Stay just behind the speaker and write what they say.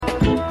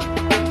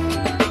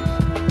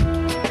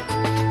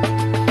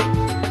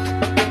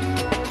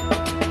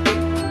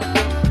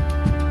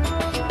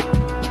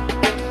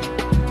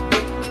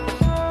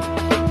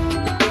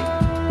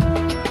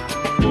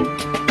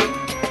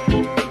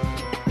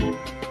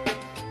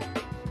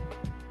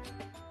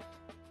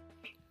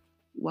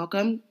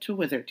Welcome to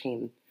Wizard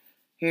Team,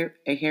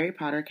 a Harry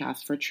Potter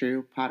cast for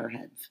true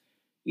Potterheads.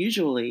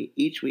 Usually,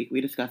 each week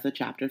we discuss a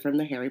chapter from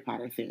the Harry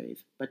Potter series,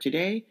 but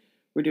today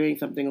we're doing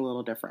something a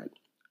little different.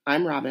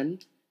 I'm Robin.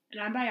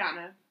 And I'm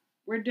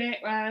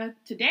Bayana.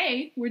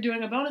 Today we're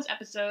doing a bonus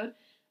episode,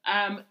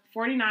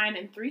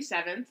 49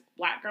 3/7,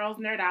 Black Girls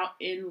Nerd Out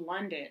in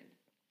London.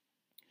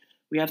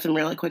 We have some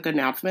really quick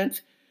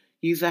announcements.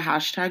 Use the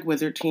hashtag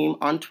Wizard Team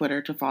on Twitter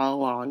to follow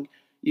along.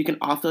 You can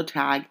also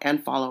tag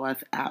and follow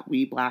us at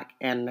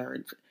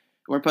WeBlackAndNerds.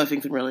 We're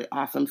posting some really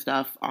awesome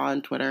stuff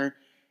on Twitter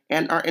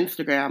and our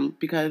Instagram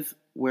because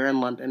we're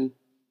in London.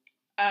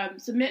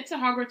 Submit to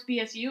Hogwarts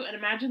BSU and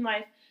imagine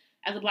life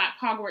as a Black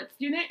Hogwarts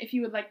student. If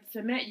you would like to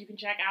submit, you can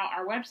check out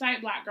our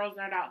website,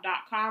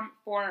 blackgirlsnerdout.com,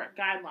 for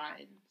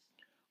guidelines.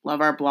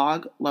 Love our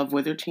blog, love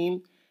Wizard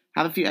Team,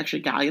 have a few extra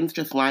galleons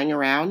just lying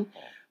around.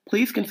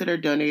 Please consider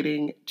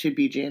donating to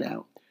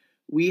BGNO.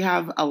 We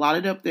have a lot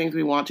of dope things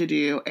we want to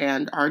do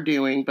and are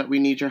doing, but we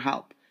need your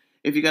help.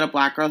 If you go to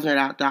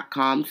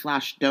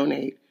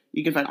blackgirlsnerdout.com/donate,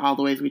 you can find all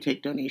the ways we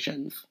take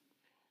donations.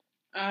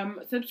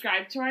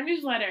 Subscribe to our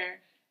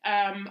newsletter.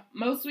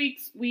 Most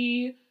weeks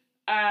we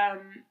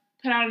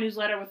put out a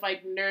newsletter with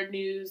like nerd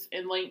news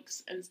and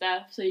links and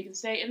stuff, so you can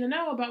stay in the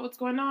know about what's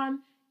going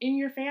on in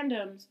your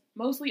fandoms.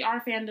 Mostly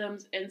our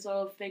fandoms, and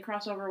so if they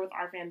cross over with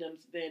our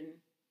fandoms, then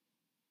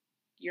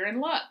you're in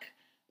luck.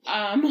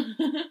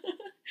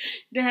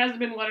 There hasn't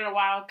been one in a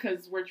while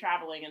because we're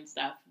traveling and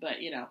stuff, but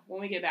when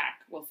we get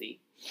back, we'll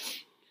see.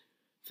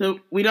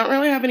 So we don't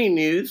really have any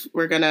news.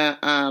 We're gonna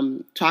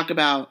talk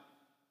about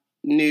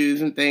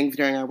news and things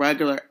during our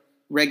regular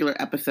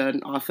episode,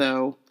 and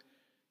also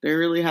there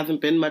really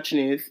hasn't been much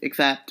news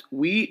except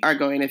we are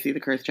going to see The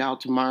Cursed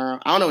Child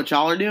tomorrow. I don't know what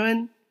y'all are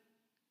doing,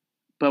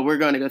 but we're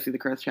going to go see The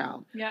Cursed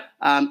Child. Yep.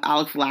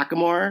 Alex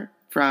Lacamoire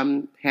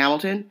from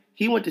Hamilton,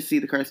 he went to see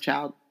The Cursed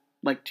Child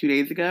like 2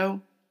 days ago,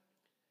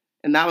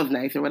 and that was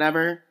nice or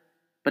whatever.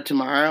 But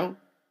tomorrow,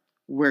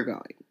 we're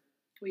going.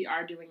 We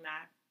are doing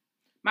that.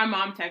 My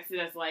mom texted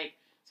us like,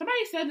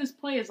 somebody said this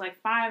play is like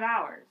 5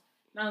 hours.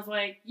 And I was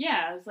like,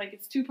 yeah,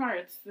 it's 2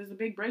 parts. There's a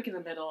big break in the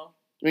middle.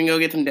 We can go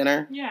get some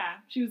dinner. Yeah.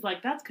 She was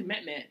like, that's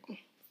commitment.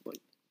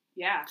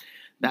 Yeah.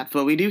 That's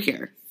what we do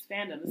here. It's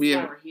fandom. This is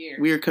why we're here.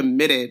 We are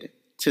committed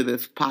to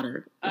this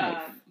Potter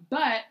life.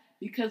 But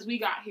because we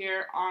got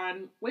here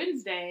on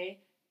Wednesday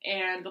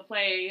and the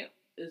play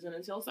isn't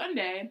until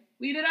Sunday,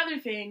 we did other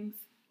things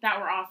that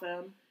were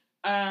awesome.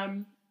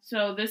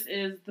 So this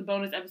is the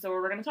bonus episode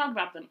where we're going to talk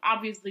about them.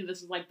 Obviously,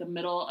 this is like the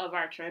middle of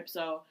our trip,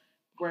 so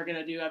we're going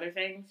to do other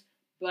things.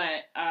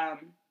 But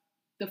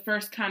the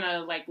first kind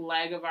of like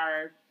leg of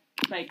our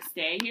like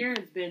stay here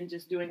has been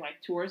just doing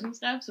like tours and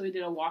stuff. So we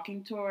did a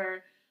walking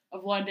tour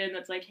of London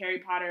that's like Harry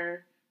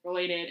Potter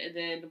related, and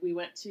then we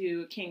went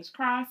to King's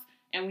Cross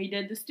and we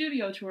did the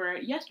studio tour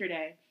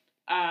yesterday.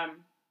 So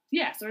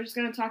we're just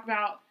going to talk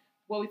about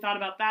what we thought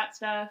about that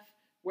stuff.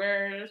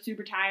 We're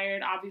super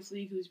tired,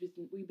 obviously, because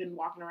we've been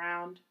walking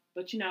around.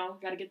 But,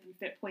 got to get them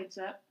fit points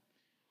up.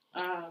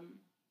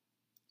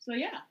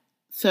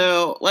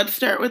 So let's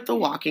start with the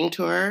walking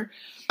tour.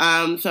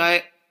 When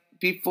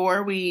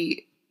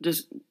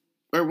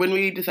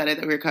we decided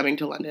that we were coming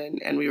to London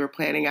and we were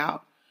planning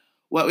out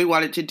what we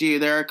wanted to do,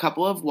 there are a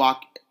couple of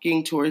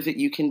walking tours that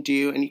you can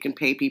do and you can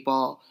pay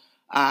people.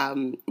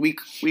 We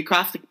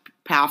crossed the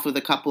path with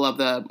a couple of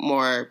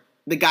the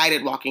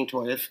guided walking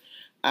tours.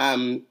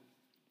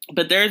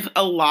 But there's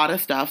a lot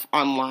of stuff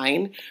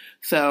online.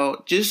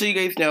 So just so you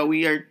guys know,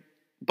 we are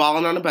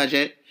balling on a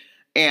budget.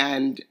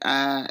 And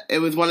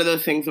it was one of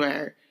those things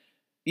where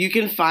you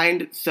can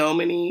find so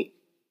many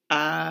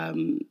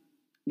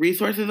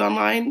resources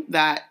online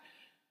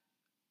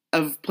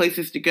of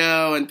places to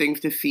go and things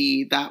to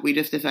see that we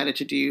just decided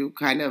to do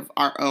kind of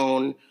our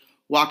own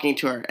walking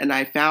tour. And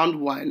I found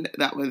one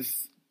that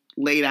was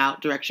laid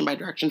out direction by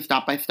direction,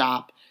 stop by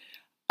stop.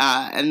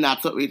 And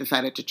that's what we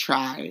decided to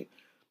try.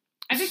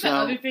 I think the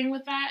other thing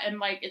with that, and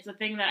like it's a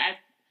thing that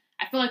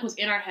I feel like was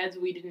in our heads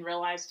we didn't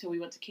realize till we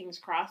went to King's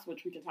Cross,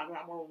 which we can talk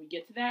about more when we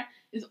get to that,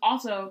 is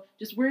also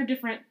just we're a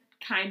different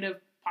kind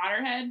of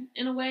Potterhead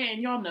in a way,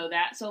 and y'all know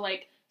that. So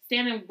like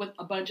standing with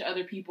a bunch of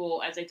other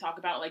people as they talk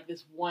about like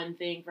this one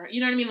thing for, you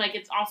know what I mean? Like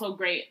it's also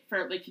great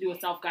for like to do a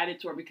self-guided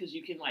tour because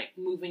you can like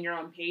move in your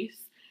own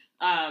pace.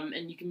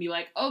 And you can be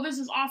like, oh, this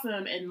is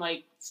awesome, and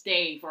like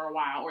stay for a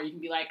while, or you can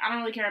be like, I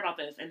don't really care about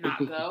this and not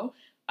go.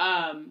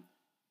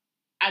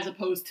 As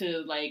opposed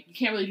to, like, you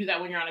can't really do that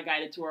when you're on a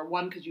guided tour.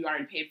 One, because you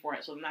already paid for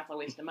it, so then that's a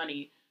waste of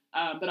money.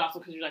 But also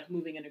because you're, like,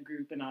 moving in a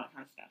group and all that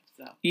kind of stuff.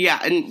 So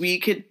yeah, and we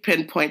could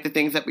pinpoint the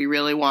things that we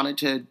really wanted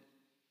to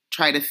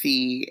try to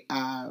see,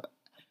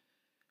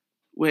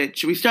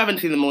 which we still haven't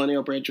seen the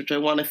Millennial Bridge, which I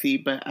want to see,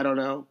 but I don't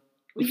know.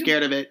 I'm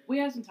scared of it. We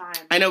have some time.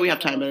 I know we have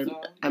time, but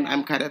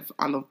I'm kind of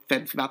on the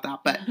fence about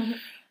that. But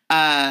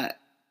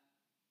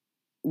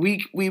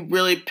we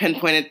really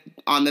pinpointed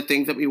on the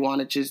things that we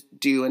wanted to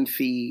do and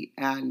see,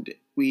 and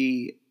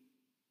we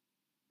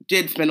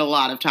did spend a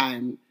lot of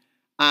time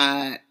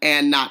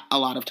and not a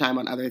lot of time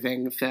on other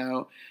things.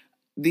 So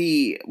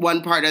the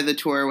one part of the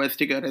tour was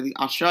to go to the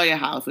Australia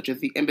House, which is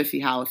the embassy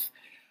house,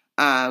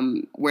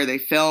 where they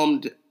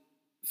filmed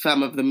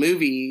some of the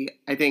movie.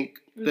 I think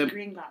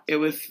it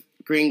was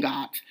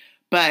Gringotts,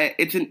 but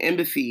it's an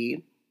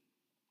embassy,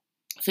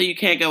 so you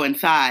can't go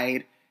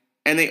inside,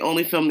 and they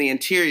only film the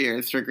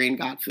interiors for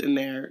Gringotts in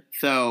there.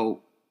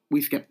 So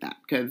we skipped that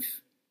because,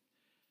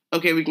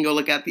 okay, we can go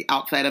look at the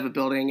outside of a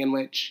building in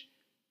which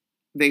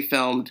they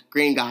filmed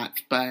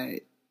Gringotts,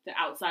 but the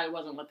outside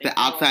wasn't what they filmed.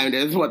 The outside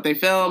is what they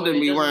filmed, so and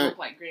we weren't. Look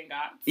like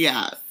Gringotts.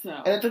 Yeah, so.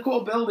 And it's a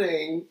cool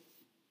building,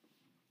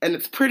 and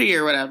it's pretty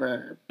or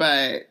whatever,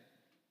 but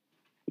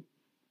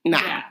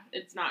yeah,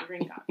 it's not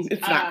Gringotts.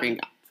 It's not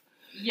Gringotts.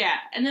 Yeah,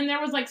 and then there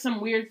was like some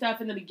weird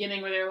stuff in the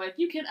beginning where they were like,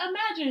 you can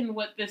imagine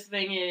what this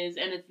thing is,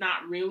 and it's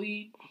not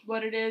really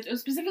what it is. It was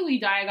specifically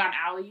Diagon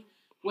Alley,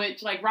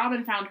 which like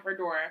Robin found her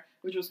door,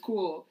 which was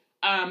cool.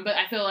 But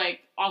I feel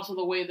like also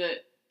the way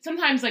that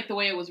sometimes like the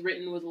way it was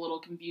written was a little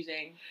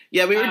confusing.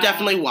 Yeah, we were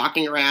definitely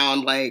walking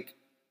around like,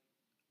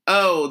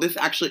 oh, this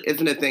actually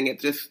isn't a thing.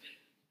 It's just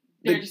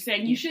they're just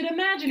saying you should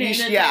imagine it.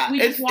 And then,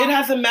 it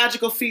has a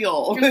magical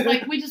feel. Just,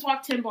 like we just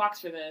walked 10 blocks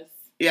for this.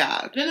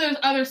 Yeah. Then there's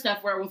other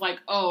stuff where it was like,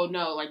 oh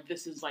no, like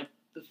this is like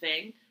the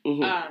thing.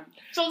 Mm-hmm.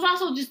 So it's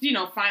also just,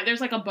 find,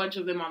 there's like a bunch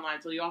of them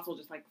online. So you also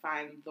just like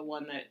find the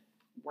one that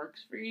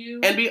works for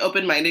you. And be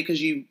open-minded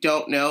because you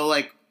don't know,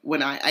 like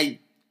when I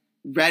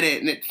read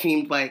it and it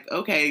seemed like,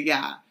 okay,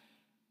 yeah,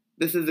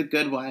 this is a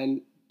good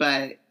one.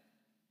 But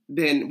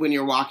then when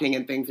you're walking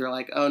and things are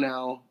like, oh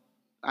no,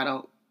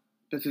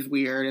 this is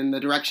weird, and the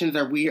directions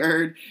are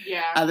weird.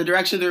 Yeah. The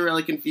directions are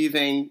really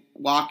confusing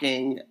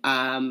walking,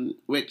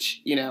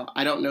 which,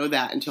 I don't know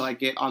that until I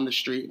get on the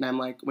street, and I'm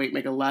like, wait,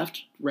 make a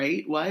left,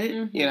 right, what?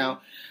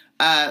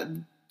 Mm-hmm.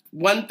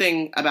 One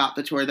thing about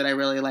the tour that I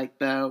really liked,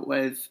 though,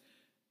 was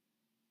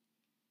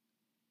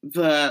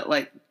the,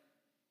 like,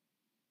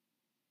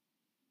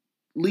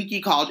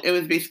 leaky cauldron. It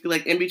was basically,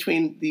 like, in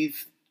between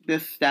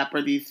this step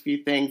or these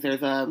few things,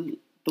 there's the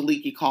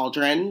leaky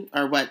cauldron,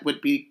 or what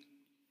would be.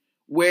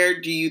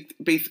 Where do you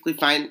basically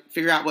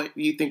figure out what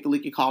you think the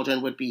leaky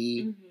cauldron would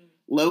be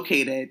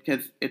located,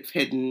 because it's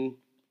hidden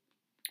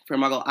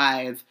from Muggle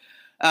eyes.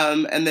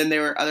 And then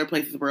there were other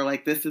places where,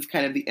 like, this is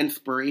kind of the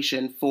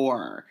inspiration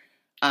for.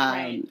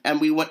 Right.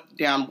 And we went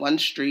down one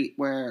street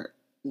where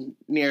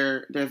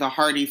there's a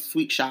Hardee's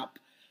sweet shop,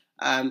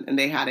 and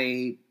they had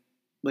a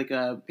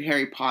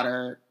Harry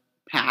Potter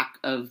pack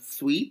of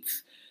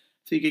sweets.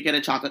 So you could get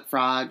a chocolate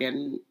frog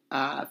and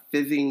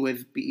fizzing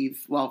with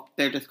bees. Well,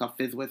 they're just called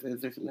fizz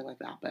whizzes or something like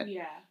that. But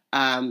yeah.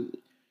 And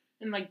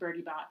like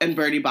Birdie Bots. And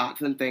Birdie Bots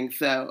and things.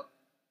 So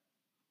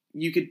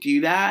you could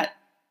do that,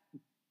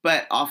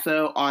 but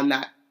also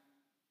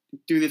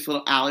through this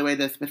little alleyway,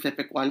 the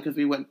specific one, because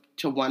we went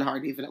to one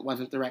Hardee's and it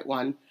wasn't the right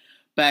one.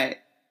 But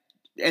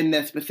in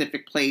this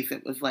specific place,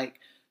 it was like,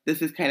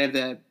 this is kind of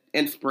the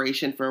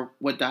inspiration for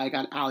what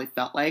Diagon Alley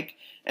felt like,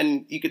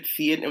 and you could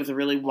see it, and it was a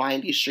really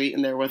windy street,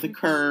 and there was a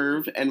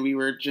curve, and we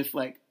were just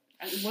like,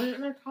 wasn't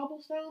there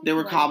cobblestone? There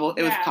were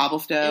it was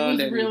cobblestone.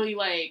 It was really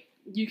like,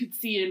 you could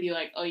see it and be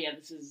like, oh yeah,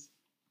 this is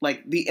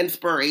like the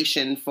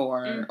inspiration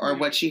for, or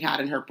what she had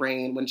in her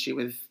brain when she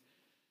was,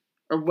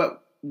 or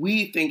what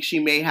we think she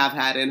may have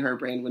had in her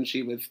brain when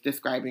she was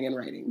describing and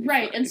writing.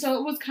 Right, stories. And so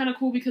it was kind of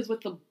cool because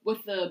with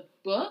the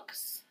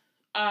books,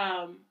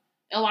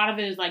 a lot of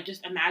it is like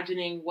just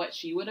imagining what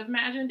she would have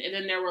imagined, and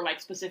then there were like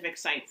specific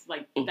sites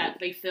like that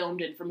they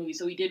filmed in for movies.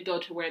 So we did go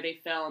to where they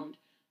filmed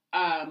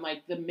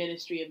like the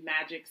Ministry of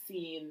Magic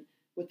scene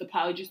with the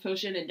Polyjuice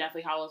Potion in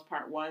Deathly Hallows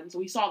Part 1. So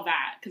we saw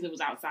that because it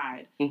was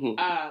outside.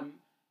 Mm-hmm.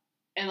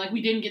 And like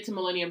we didn't get to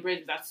Millennium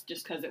Bridge. That's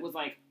just because it was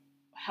like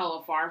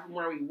hella far from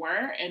where we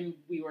were, and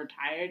we were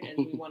tired, and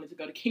we wanted to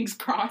go to King's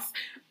Cross.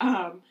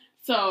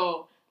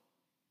 So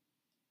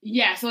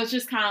it's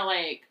just kind of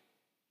like.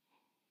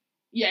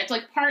 Yeah, it's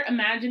like part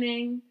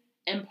imagining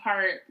and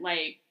part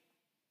like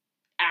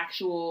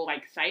actual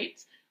like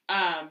sites.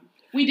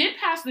 We did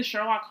pass the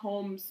Sherlock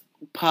Holmes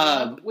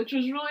pub, which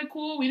was really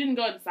cool. We didn't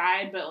go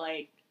inside, but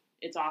like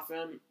it's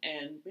awesome,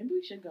 and maybe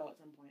we should go at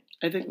some point.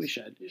 I think we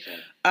should. We should.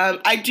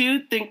 I do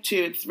think too.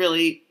 It's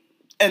really,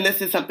 and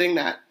this is something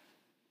that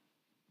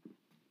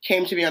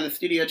came to me on the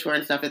studio tour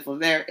and stuff.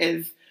 There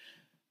is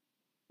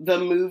the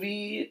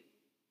movie,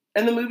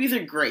 and the movies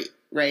are great,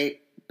 right?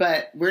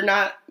 But we're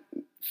not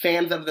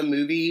fans of the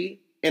movie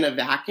in a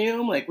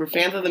vacuum. Like, we're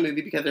fans of the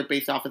movie because they're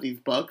based off of these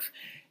books,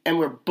 and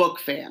we're book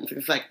fans.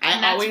 It's like,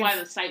 that's why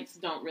the sites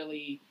don't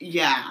really.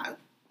 Yeah,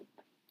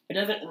 it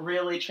doesn't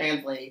really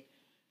translate.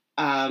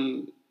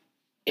 Sorry,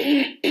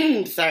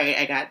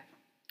 I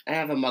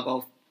have a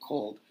Muggle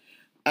cold.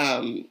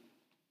 But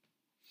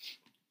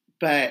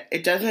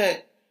it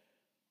doesn't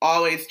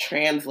always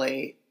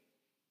translate.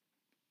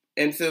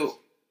 And so,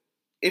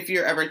 if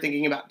you're ever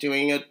thinking about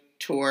doing a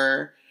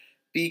tour,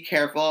 be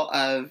careful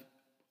of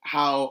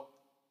how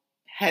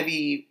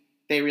heavy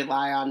they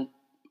rely on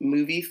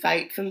movie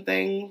sites and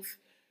things,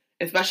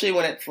 especially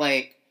when it's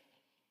like,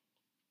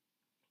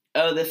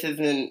 oh, this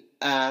isn't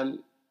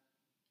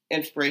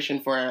inspiration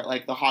for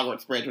like the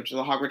Hogwarts Bridge, which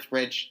the Hogwarts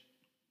Bridge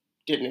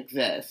didn't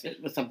exist.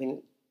 It was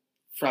something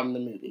from the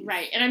movie.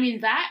 Right. And I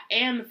mean that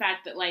and the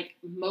fact that like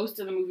most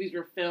of the movies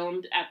were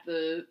filmed at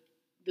the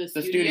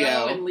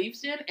studio in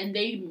Leavesden, and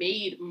they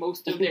made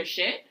most of their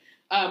shit,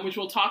 which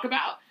we'll talk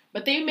about.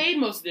 But they made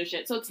most of their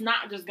shit, so it's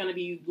not just going to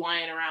be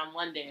lying around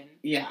London.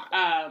 Yeah.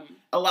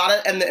 A lot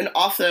of, and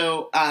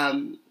also,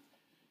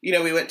 you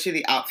know, we went to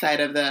the outside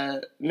of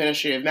the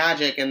Ministry of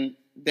Magic, and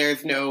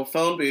there's no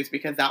phone booths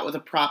because that was a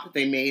prop that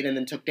they made and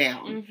then took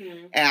down.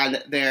 Mm-hmm.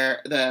 And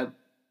the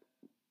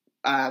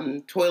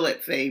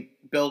toilets they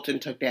built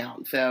and took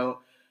down. So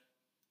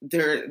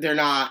they're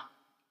not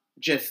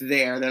just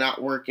there. They're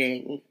not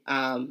working.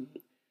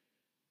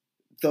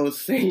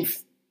 Those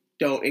things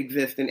don't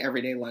exist in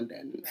everyday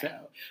London. Right. So,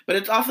 but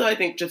it's also, I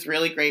think, just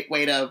really great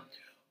way to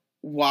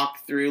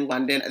walk through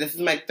London. This is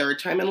my third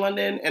time in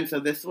London, and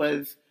so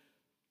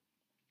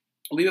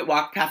we would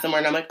walk past somewhere,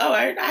 and I'm like, oh,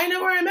 I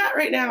know where I'm at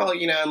right now,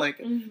 you know, and like,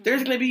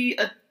 there's going to be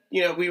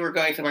we were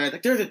going somewhere, and I was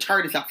like, there's a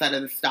TARDIS outside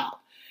of the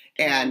stop,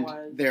 and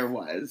there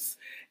was,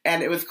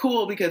 and it was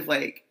cool because,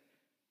 like,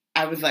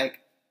 I was like,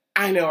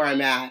 I know where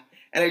I'm at,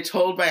 and I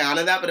told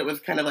Brianna that, but it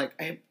was kind of like,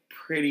 I'm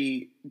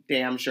pretty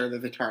damn sure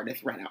there's a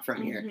TARDIS right out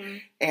front here.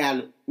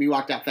 And we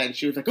walked outside and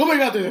she was like, oh my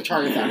god, there's a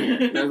TARDIS out here.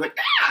 And I was like,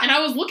 ah! And I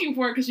was looking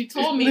for it because she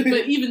told me,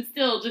 but even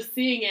still, just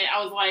seeing it,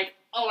 I was like,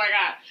 oh my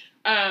god.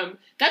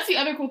 That's the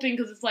other cool thing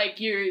because it's like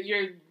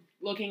you're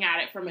looking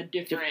at it from a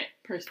different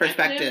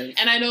perspective.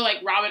 And I know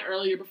like Robin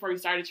earlier before we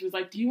started, she was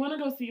like, do you want to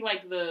go see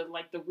like the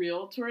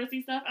real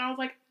touristy stuff? And I was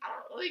like, I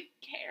don't really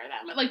care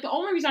that much. Like the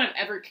only reason I've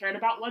ever cared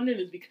about London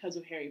is because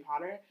of Harry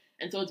Potter.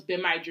 And so it's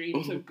been my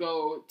dream to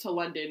go to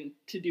London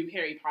to do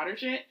Harry Potter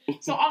shit.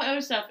 So all the other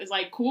stuff is,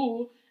 like,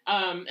 cool.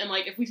 And,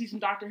 like, if we see some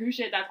Doctor Who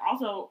shit, that's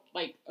also,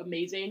 like,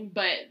 amazing.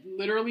 But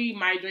literally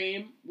my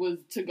dream was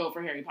to go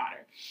for Harry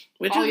Potter.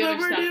 Which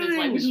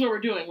is what we're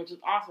doing, which is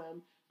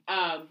awesome.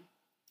 But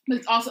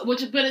it's also,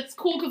 but it's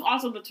cool because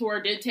also the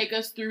tour did take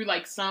us through,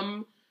 like,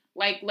 some,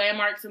 like,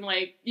 landmarks and,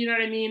 like, you know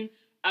what I mean?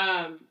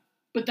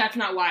 But that's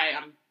not why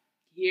I'm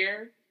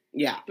here.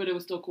 Yeah. But it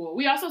was still cool.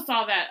 We also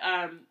saw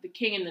that The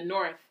King in the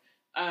North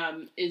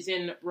is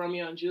in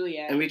Romeo and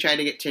Juliet, and we tried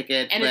to get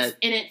tickets, and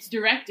it's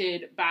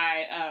directed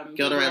by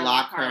Gilderoy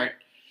Lockhart,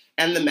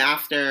 and the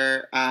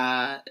Master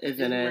is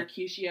in it.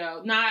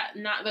 Mercutio, not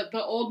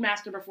the old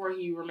Master before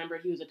he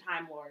was a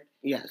Time Lord.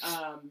 Yes.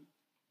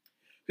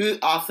 Who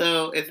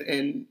also is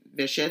in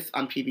Vicious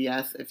on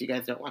PBS. If you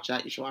guys don't watch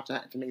that, you should watch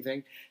that. It's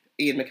amazing.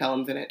 Ian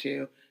McKellen's in it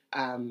too,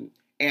 and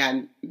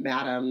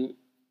Madam.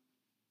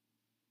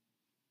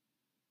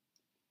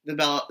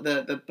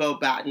 The Beau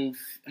Batten's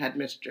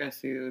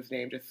headmistress, whose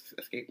name just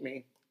escaped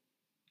me.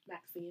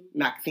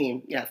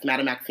 Maxine, yes.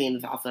 Madame Maxine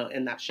is also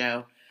in that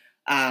show.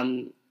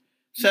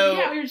 So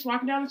yeah, we were just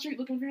walking down the street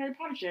looking for Harry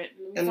Potter shit,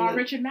 and we saw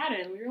Richard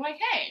Madden, and we were like,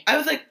 hey. I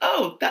was like,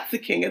 oh, that's the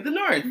King of the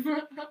North.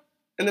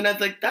 And then I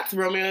was like, that's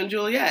Romeo and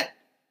Juliet.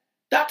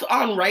 That's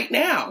on right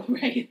now.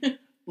 Right.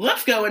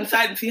 Let's go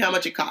inside and see how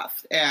much it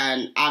costs.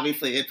 And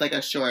obviously, it's like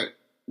a short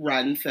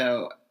run,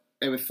 so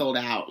it was sold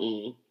out,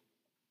 and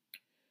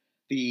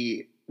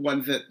the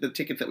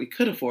tickets that we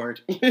could afford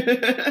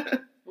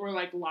were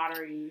like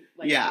lottery.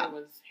 Like it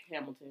was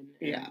Hamilton.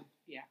 And,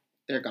 yeah.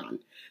 They're gone.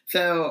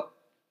 So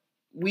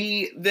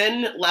we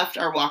then left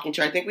our walking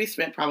tour. I think we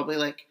spent probably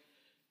like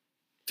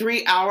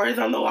 3 hours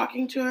on the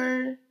walking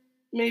tour,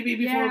 maybe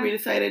before we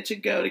decided to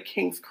go to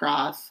King's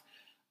Cross.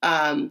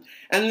 And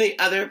the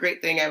other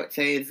great thing I would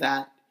say is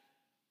that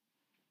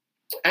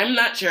I'm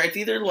not sure, it's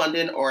either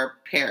London or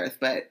Paris,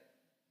 but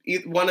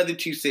one of the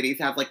two cities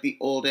have like the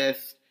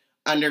oldest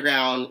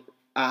underground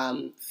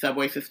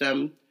subway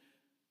system,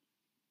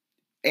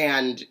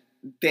 and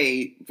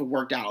they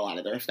worked out a lot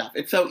of their stuff.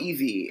 It's so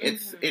easy.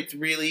 It's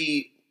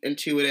really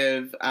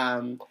intuitive.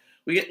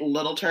 We get a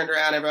little turned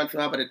around every once in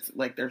a while, but it's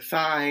like there's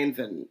signs,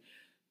 and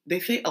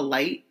they say a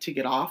light to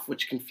get off,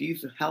 which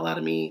confused the hell out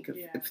of me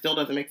because it still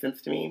doesn't make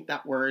sense to me,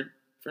 that word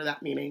for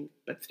that meaning,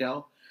 but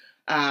still.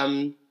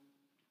 We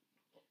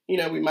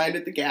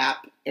minded the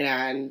gap,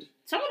 and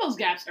some of those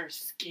gaps are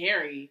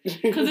scary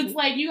because it's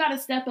like you got to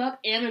step up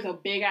and there's a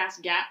big ass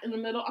gap in the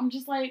middle. I'm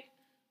just like,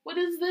 what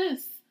is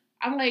this?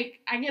 I'm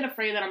like, I get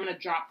afraid that I'm going to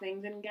drop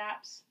things in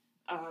gaps,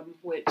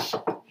 but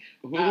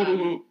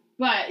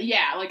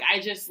yeah, like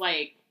I just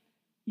like,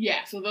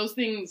 yeah. So those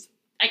things,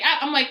 like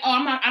I'm like, oh,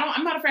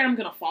 I'm not afraid I'm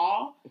going to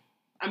fall.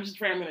 I'm just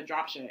afraid I'm going to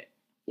drop shit.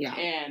 Yeah.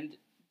 And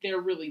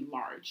they're really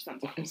large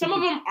sometimes. Some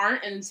of them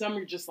aren't, and some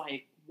are just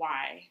like,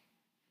 why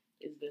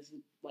is this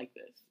like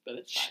this? But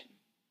it's fine.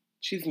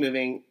 She's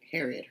moving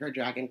Harriet, her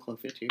dragon,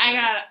 closer to her. I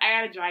got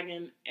a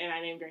dragon, and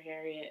I named her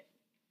Harriet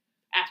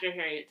after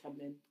Harriet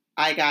Tubman.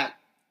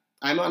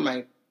 I'm on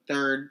my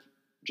third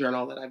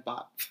journal that I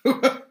bought.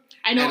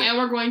 I know, and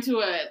we're going to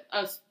a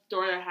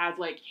store that has,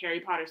 like, Harry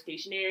Potter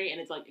stationery,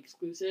 and it's, like,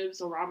 exclusive,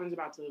 so Robin's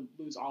about to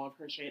lose all of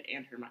her shit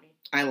and her money.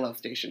 I love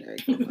stationery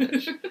so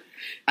much.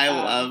 I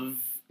love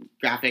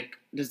graphic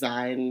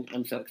design.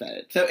 I'm so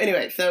excited. So,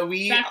 anyway,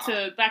 back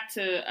to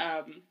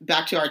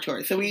our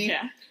tour. So,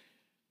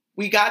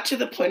 we got to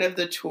the point of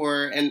the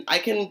tour, and I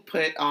can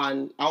put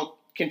on, I'll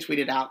can tweet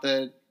it out,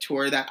 the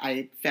tour that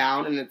I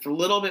found, and it's a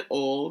little bit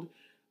old,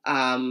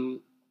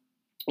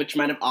 which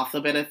might have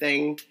also been a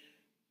thing.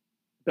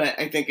 But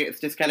I think it's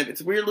just kind of,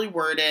 it's weirdly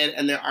worded,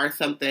 and there are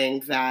some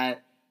things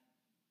that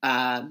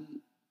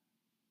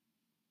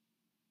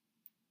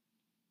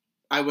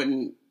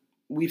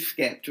we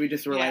skipped. We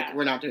just were like,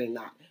 we're not doing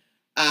that.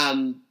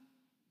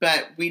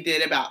 But we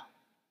did about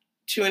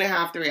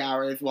 2.5, 3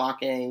 hours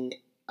walking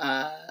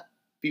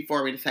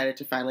before we decided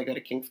to finally go to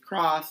King's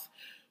Cross,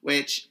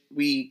 which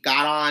we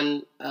got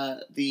on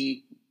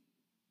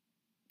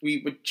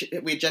we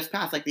had just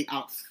passed like the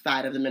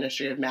outside of the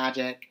Ministry of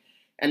Magic,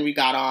 and we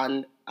got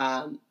on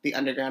the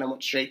Underground and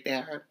went straight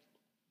there.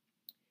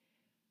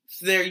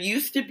 So there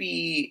used to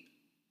be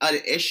an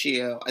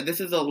issue. This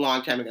is a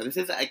long time ago. This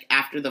is like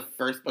after the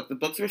first book. The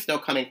books were still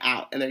coming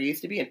out, and there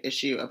used to be an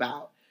issue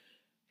about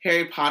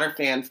Harry Potter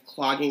fans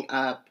clogging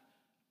up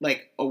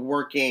like a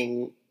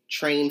working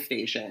train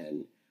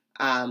station,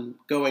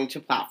 going to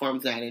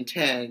platforms 9 and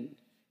 10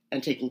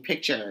 and taking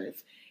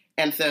pictures.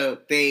 And so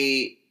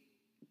they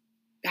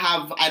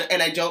have,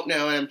 and I don't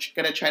know, and I'm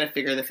going to try to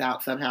figure this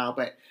out somehow,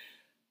 but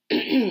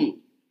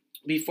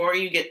before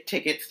you get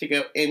tickets to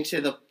go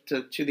into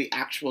to the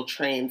actual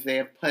trains, they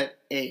have put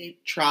a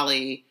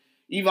trolley.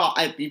 You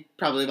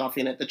probably have all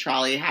seen it. The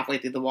trolley halfway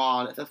through the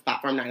wall, and it says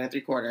platform 9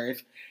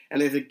 3/4, and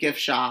there's a gift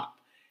shop,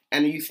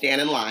 and you stand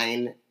in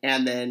line,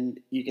 and then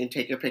you can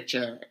take your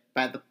picture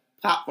by the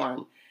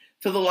platform.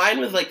 So the line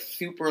was like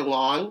super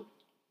long,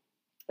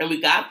 and we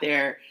got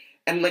there,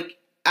 and like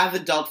as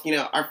adults, you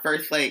know, our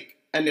first like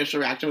initial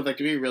reaction was like,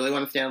 do we really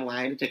want to stand in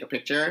line to take a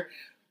picture?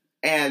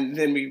 And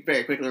then we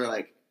very quickly were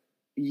like,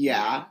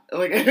 yeah.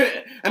 Like,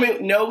 I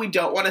mean, no, we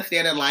don't want to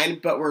stand in line,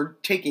 but we're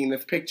taking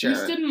this picture. We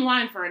stood in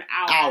line for an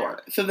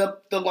hour. So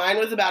the line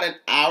was about an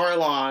hour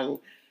long.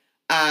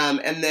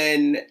 And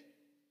then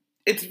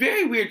it's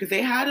very weird because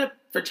they had a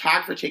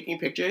photographer taking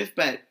pictures,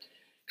 but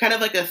kind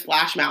of like a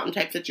Splash Mountain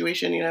type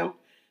situation, you know?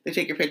 They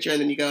take your picture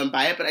and then you go and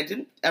buy it, but I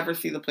didn't ever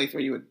see the place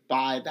where you would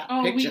buy that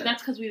picture.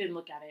 That's because we didn't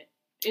look at it.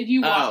 If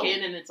you walk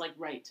in and it's like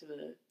right to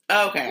the...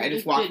 Okay, I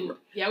just walked...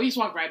 Yeah, we just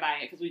walked right by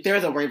it. Because there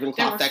was a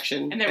Ravenclaw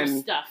section. And there was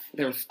stuff.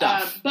 There was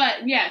stuff.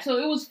 But yeah, so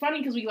it was funny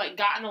because we like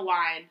got in the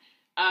line,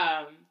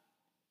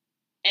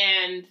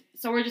 and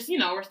so we're just, you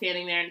know, we're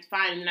standing there and it's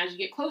fine. And then as you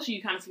get closer,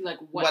 you kind of see like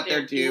what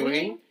they're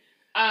doing.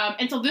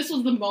 And so this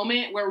was the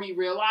moment where we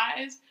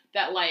realized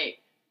that like,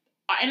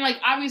 and like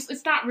obviously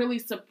it's not really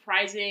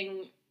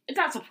surprising. It's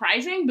not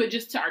surprising, but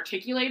just to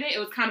articulate it, it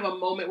was kind of a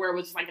moment where it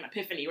was just like an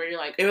epiphany where you're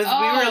like, we were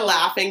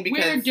laughing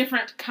because we're a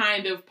different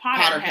kind of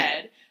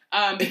Potterhead.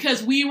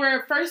 Because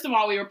first of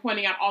all, we were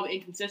pointing out all the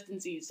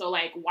inconsistencies. So,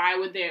 like, why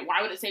would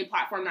it say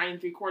platform 9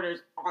 3/4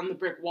 on the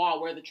brick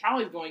wall where the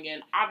trolley's going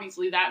in?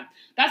 Obviously,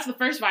 that's the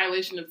first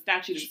violation of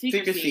statute of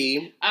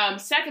secrecy.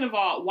 Second of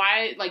all,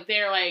 why, like,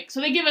 they're like, so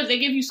they give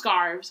you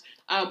scarves,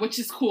 which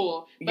is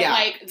cool. But,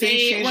 like,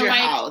 they were like,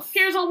 house.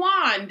 Here's a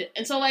wand.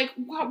 And so, like,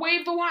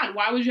 wave the wand.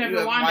 Why would you have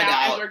your wand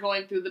out as we're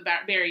going through the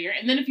barrier?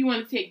 And then if you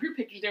wanted to take group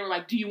pictures, they were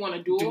like, do you want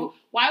to duel?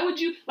 Why would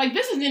you, like,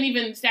 this isn't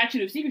even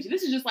statute of secrecy.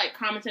 This is just, like,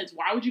 common sense.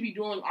 Why would you be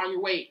dueling on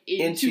your way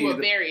into a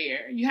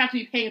barrier? You have to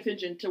be paying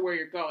attention to where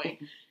you're going.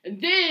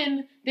 And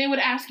then they would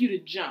ask you to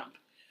jump.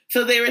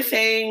 So they were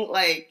saying,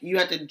 like, you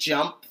had to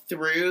jump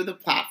through the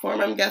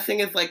platform, I'm guessing,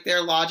 is, like,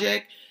 their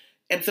logic.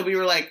 And so we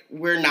were like,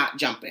 we're not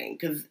jumping.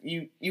 Because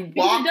you walk.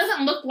 Because it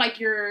doesn't look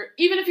like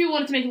even if you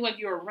wanted to make it look like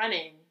you were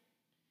running,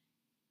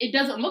 it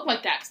doesn't look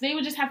like that. Because they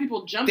would just have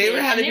people jumping. They were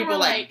having people,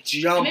 like,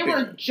 jumping. And they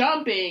were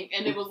jumping,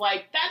 and it was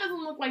like, that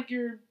doesn't look like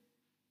you're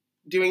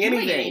doing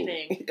anything.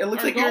 It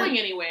looks like going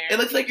anywhere. It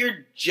looks like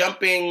you're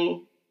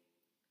jumping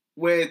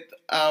with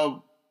a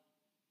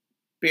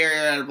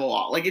barrier out of a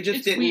wall. Like, it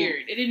just didn't.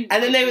 Weird. It didn't.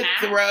 And then they would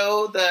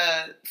throw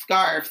the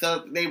scarf.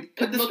 So they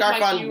put the scarf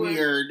on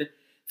weird,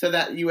 so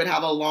that you would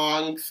have a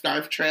long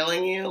scarf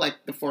trailing you, like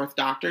the Fourth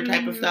Doctor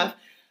type of stuff.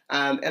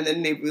 And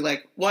then they'd be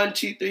like, 1,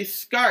 2, 3,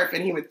 scarf,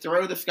 and he would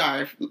throw the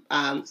scarf.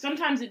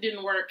 Sometimes it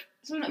didn't work.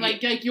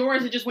 Like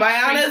yours, it just went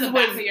straight to the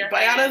back of your head.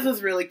 Biana's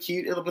was really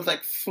cute. It was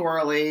like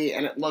swirly,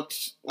 and it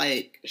looked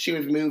like she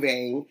was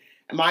moving.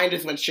 Mine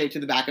just went straight to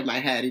the back of my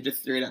head. He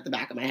just threw it at the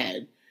back of my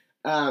head.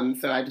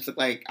 So I just looked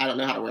like I don't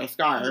know how to wear a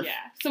scarf. Yeah.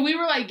 So we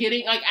were like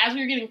as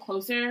we were getting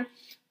closer,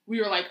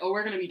 we were like, oh,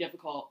 we're gonna be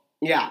difficult.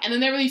 Yeah. And then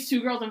there were these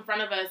 2 girls in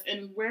front of us,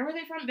 and where were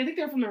they from? I think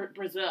they were from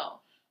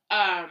Brazil.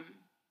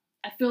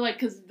 I feel like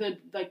because the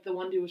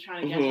one dude was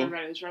trying to guess where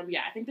everybody was from.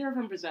 Yeah, I think they were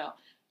from Brazil.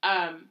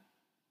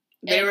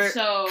 They were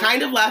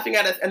kind of laughing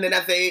at us, and then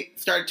as they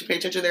started to pay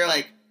attention, they were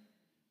like,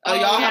 "Oh,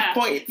 y'all have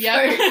points."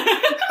 Yeah.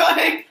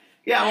 Like,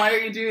 yeah, why are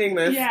you doing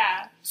this?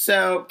 Yeah.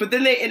 So, but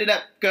then they ended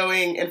up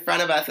going in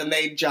front of us, and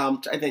they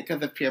jumped. I think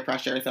because of peer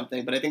pressure or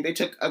something. But I think they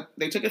took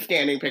a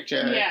standing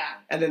picture. Yeah.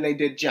 And then they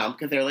did jump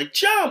because they were like,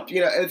 "Jump!"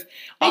 You know, it's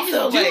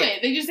also just do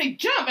it. They just say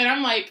jump, and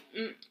I'm like,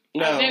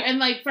 no. And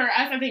like for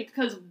us, I think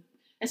because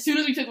as soon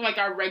as we took, like,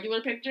 our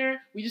regular picture,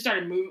 we just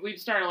started moving. We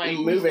just started, like,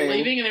 moving,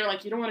 leaving, and they were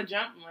like, "You don't want to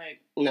jump?" I'm like,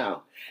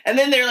 "No." And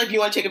then they were like, "You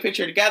want to take a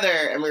picture together?"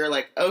 And we were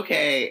like,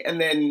 "Okay." And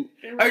then,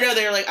 they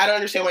were like, "I don't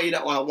understand why you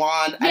don't want a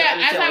wand."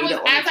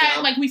 Yeah,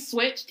 like, we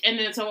switched, and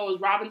then so it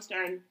was Robin's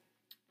turn,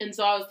 and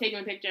so I was taking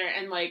a picture,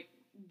 and, like,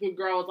 the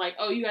girl was like,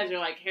 "Oh, you guys are,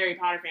 like, Harry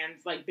Potter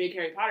fans, like, big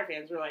Harry Potter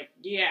fans." We're like,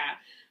 "Yeah."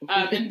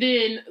 And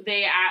then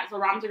they asked, so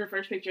Robin took her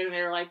first picture, and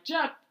they were like,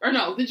 "Jump." Or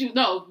no,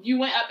 you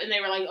went up, and they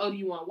were like, "Oh, do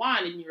you want a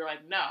wand?" And you were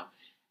like, "No."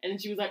 And then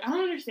she was like, "I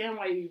don't understand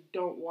why you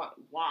don't want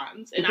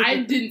wands." And I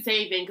didn't say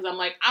anything, because I'm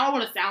like, I don't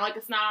want to sound like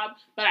a snob,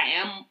 but I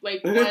am,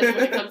 like, one when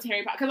it comes to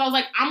Harry Potter. Because I was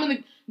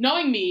like,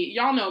 knowing me,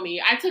 y'all know me,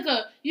 I took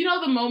the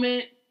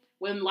moment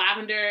when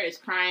Lavender is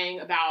crying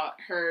about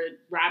her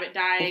rabbit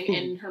dying,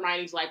 and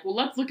Hermione's like, "Well,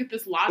 let's look at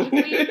this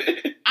logically."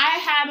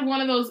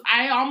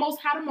 I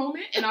almost had a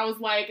moment, and I was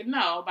like,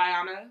 "No,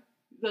 Biana,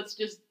 let's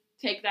just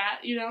take that,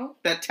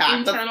 that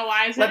tact.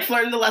 Internalize it. Let's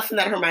learn the lesson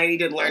that Hermione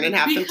did learn and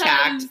have some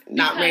tact,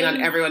 not rain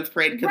on everyone's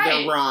parade because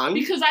they're wrong."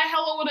 Because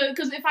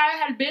because if I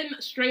had been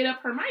straight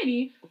up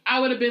Hermione, I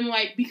would have been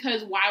like,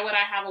 because why would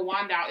I have a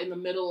wand out in the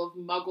middle of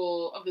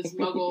this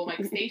Muggle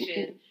like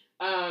station?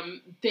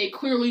 They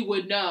clearly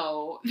would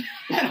know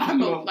that I'm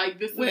like,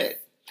 this is,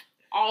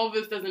 all of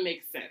this doesn't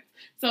make sense.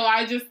 So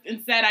I just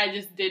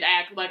did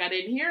act like I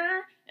didn't hear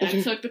her, and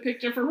I took the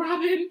picture for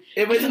Robin.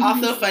 It was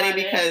also funny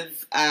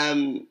because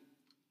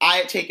I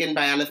had taken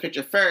Biana's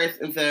picture first,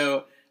 and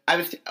so I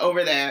was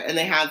over there, and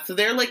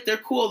they're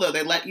cool though.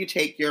 They let you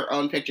take your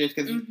own pictures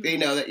because they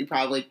know that you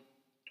probably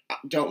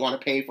don't want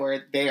to pay for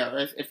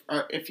theirs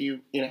if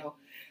you.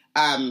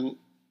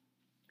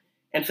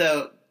 And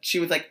so she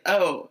was like,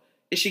 "Oh,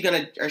 is she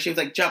gonna?" Or she was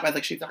like, "Jump." I was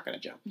like, "She's not gonna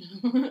jump."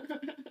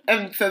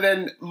 And so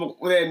then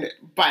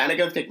Biana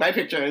goes take my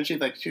picture, and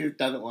she's like, she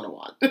doesn't want to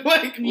wand.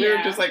 Like, we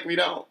were just like, we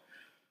don't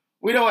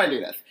want to do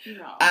this.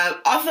 No.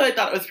 Also, I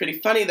thought it was pretty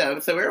funny, though.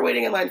 So we were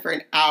waiting in line for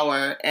an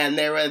hour, and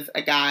there was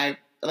a guy,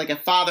 like a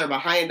father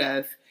behind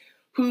us,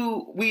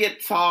 who we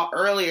had saw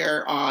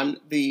earlier on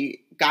the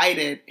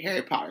guided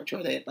Harry Potter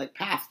tour. They had, like,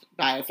 passed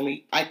by us,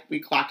 and we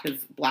clocked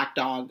his black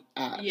dog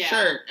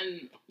shirt.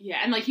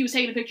 And, like, he was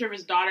taking a picture of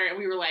his daughter, and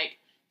we were like,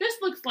 this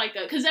looks like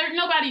because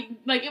nobody,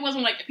 like, it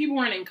wasn't like, people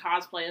weren't in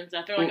cosplay and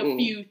stuff. There were, like, a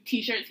few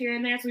t-shirts here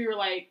and there, so we were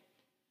like,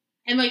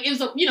 and, like, it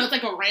was, it's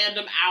like a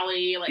random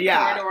alley, like,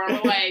 corridor,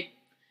 and we're like,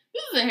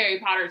 this is a Harry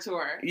Potter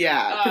tour.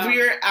 Yeah, because we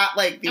were at,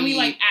 like, and we,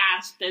 like,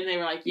 asked, and they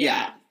were like,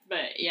 yeah.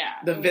 But, yeah.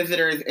 The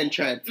visitors'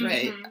 entrance,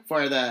 right,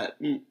 for the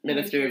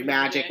Ministry of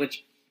Magic,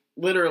 which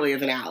literally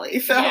is an alley.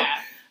 So,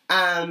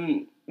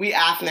 we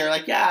asked, and they were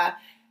like, yeah.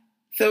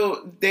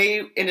 So,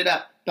 they ended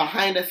up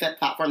behind us at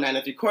platform 9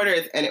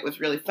 3/4, and it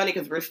was really funny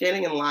because we're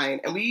standing in line,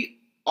 and we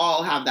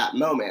all have that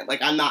moment. Like,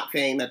 I'm not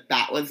saying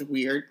that was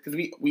weird, because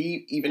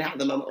we even have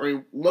the moment where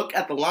we look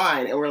at the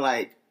line, and we're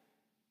like,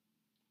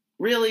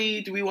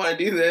 really? Do we want to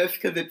do this?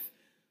 Because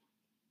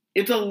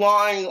it's a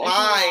long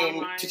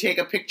line to take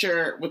a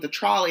picture with a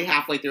trolley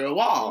halfway through a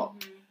wall.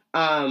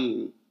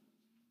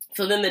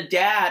 So then the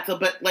dad, so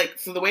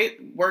the way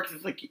it works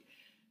is, like,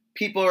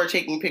 people are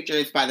taking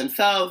pictures by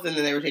themselves, and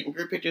then they were taking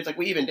group pictures. Like,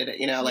 we even did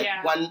it,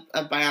 one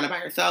of Biana by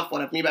herself,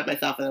 one of me by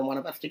myself, and then one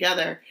of us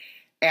together.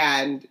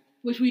 And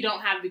which we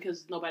don't have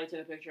because nobody took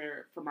a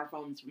picture from our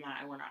phones from that,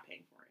 and we're not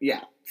paying for it.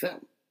 Yeah, so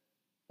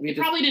it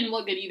probably didn't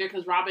look good either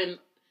because Robin,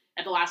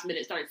 at the last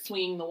minute, started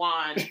swinging the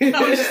wand. So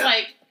I was just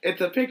like,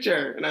 it's a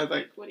picture, and I was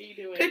like, what are you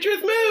doing?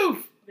 Pictures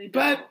move,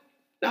 but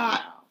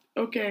not.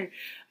 No. Okay.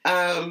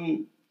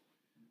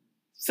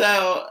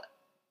 So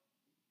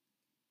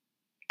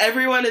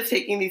everyone is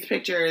taking these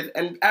pictures,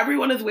 and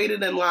everyone has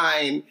waited in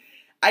line.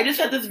 I just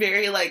had this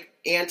very, like,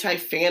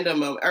 anti-fandom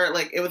moment, or,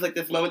 like, it was, like,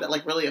 this moment that,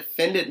 like, really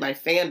offended my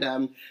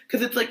fandom,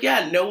 because it's like,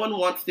 yeah, no one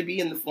wants to be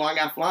in this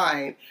long-ass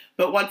line,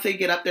 but once they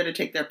get up there to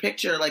take their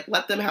picture, like,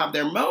 let them have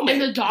their moment.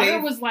 And the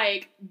daughter was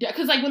like,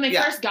 because, like, when they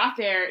first got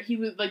there, he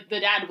was, like, the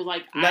dad was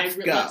like, let's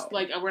go.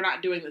 We're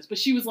not doing this, but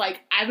she was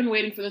like, I've been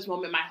waiting for this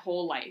moment my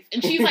whole life,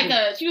 and she's,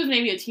 like, she was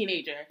maybe a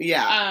teenager.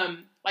 Yeah.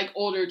 Like,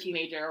 older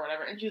teenager or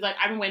whatever. And she's like,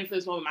 I've been waiting for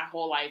this moment my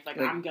whole life. Like,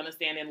 I'm gonna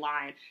stand in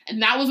line.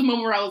 And that was a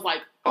moment where I was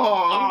like,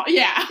 oh,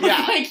 yeah.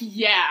 Yeah. Like,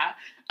 yeah.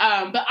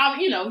 But,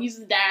 he's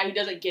his dad. He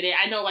doesn't get it.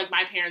 I know, like,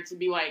 my parents would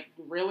be like,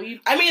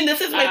 really? I mean, this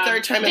is my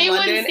third time in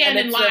London. And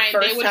it's the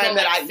first time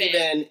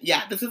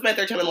that this is my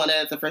third time in London.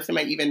 It's the first time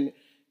I even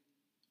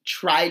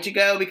tried to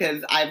go,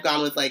 because I've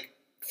gone with, like,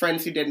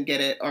 friends who didn't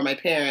get it, or my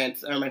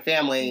parents, or my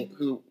family,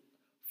 who,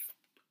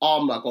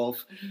 all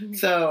muggles.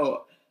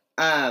 So,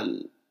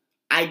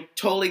 I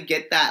totally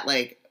get that,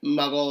 like,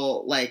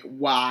 Muggle, like,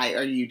 why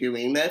are you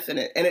doing this? And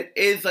it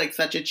is, like,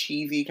 such a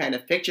cheesy kind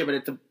of picture, but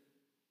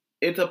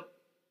it's a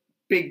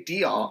big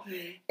deal.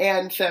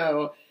 And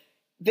so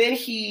then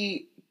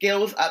he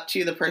goes up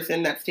to the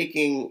person that's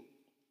taking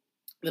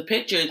the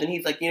pictures, and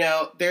he's like,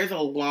 there's a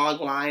long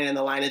line, and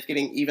the line is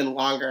getting even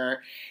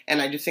longer,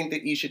 and I just think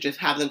that you should just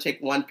have them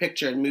take one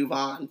picture and move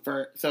on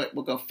so it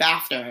will go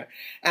faster.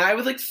 And I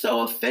was, like,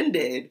 so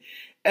offended.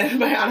 And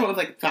my aunt was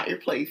like, it's not your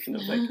place. And I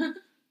was like,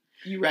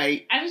 You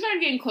right. As we started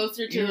getting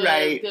closer to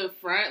the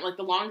front, like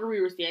the longer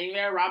we were standing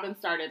there, Robin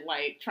started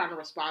like trying to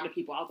respond to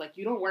people. I was like,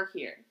 "You don't work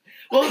here."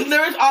 Well,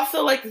 there was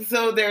also like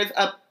there's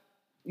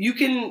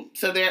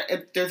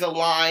a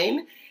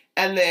line,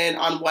 and then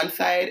on one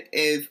side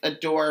is a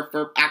door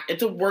for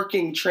it's a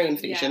working train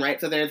station,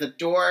 right? So there's a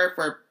door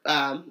for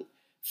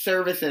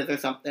services or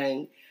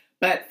something,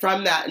 but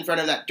from that in front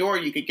of that door,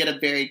 you could get a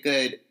very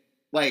good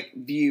like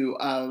view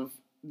of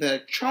the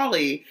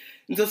trolley.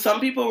 And so some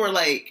people were,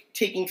 like,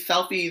 taking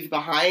selfies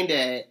behind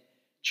it,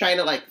 trying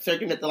to, like,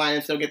 circumvent the line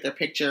and still get their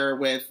picture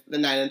with the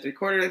 9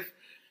 3/4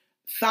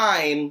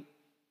 sign,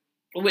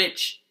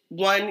 which,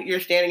 one, you're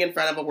standing in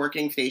front of a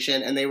working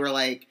station, and they were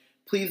like,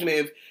 please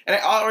move. And I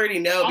already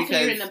know also,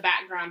 because... you're in the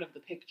background of the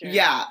picture.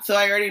 Yeah, so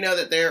I already know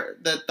that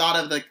the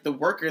thought of, like, the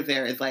workers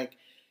there is, like,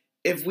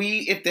 if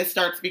this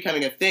starts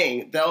becoming a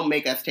thing, they'll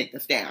make us take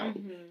this down.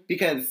 Mm-hmm.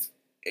 Because,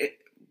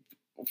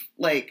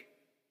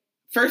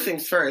 first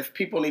things first,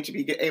 people need to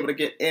be able to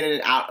get in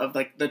and out of,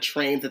 like, the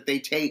trains that they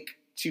take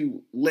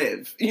to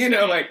live. You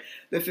know, like,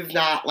 this is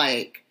not,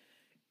 like...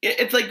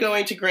 It's like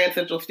going to Grand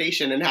Central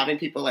Station and having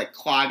people, like,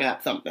 clog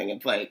up something.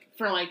 It's, like...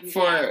 not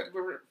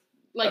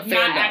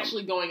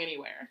actually going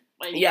anywhere.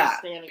 Like, yeah,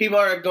 people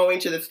are going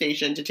to the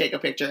station to take a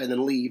picture and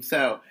then leave.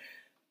 So,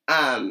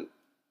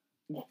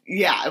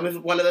 yeah, it was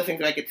one of those things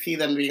where I could see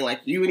them being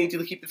like, you need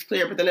to keep this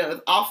clear. But then it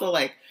was also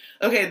like,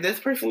 okay, this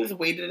person has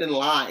waited in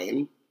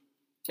line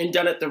and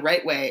done it the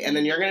right way, and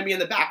then you're going to be in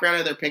the background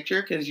of their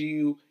picture because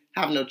you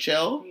have no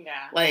chill.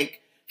 Yeah. Like,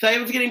 so I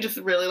was getting just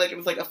really, like, it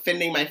was, like,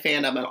 offending my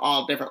fandom on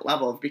all different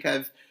levels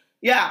because,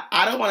 yeah,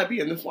 I don't want to be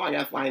in this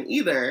long-ass line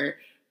either,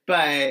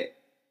 but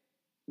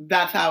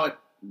that's how it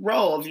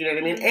rolls, you know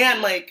what I mean?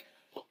 And, like,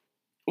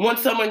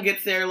 once someone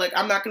gets there, like,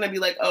 I'm not going to be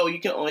like, oh, you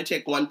can only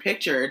take one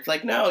picture. It's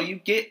like, no, you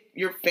get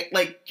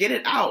get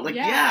it out. Like,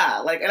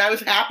 yeah. Like, and I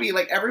was happy.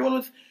 Like,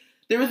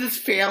 there was this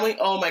family,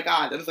 oh my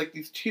God, there was like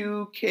these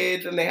 2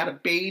 kids and they had a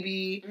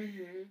baby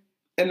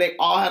and they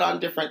all had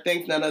on different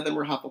things. None of them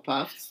were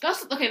Hufflepuffs.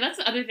 That's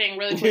the other thing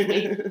really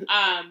quickly.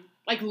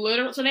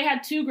 Literally, so they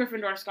had 2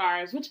 Gryffindor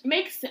scarves, which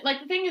makes,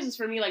 like, the thing is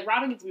for me, like,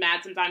 Robin gets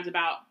mad sometimes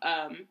about,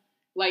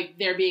 like,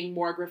 there being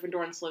more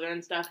Gryffindor and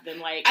Slytherin stuff than,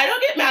 like... I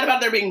don't get mad about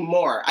there being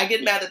more. I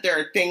get mad that there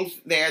are things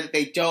there that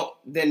they don't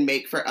then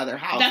make for other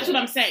houses. That's what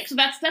I'm saying. So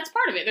that's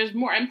part of it. There's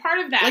more. And part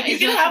of that like,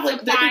 is you can have, like,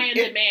 supply and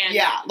demand.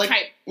 Yeah, like,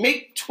 type.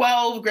 Make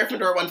 12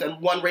 Gryffindor ones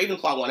and 1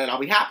 Ravenclaw one and I'll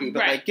be happy.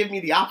 But, like, give me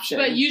the option.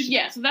 But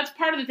so that's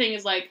part of the thing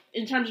is, like,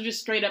 in terms of just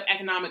straight up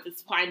economics, the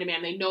supply and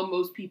demand, they know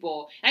most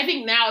people. And I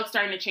think now it's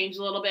starting to change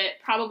a little bit.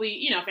 Probably,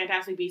 you know,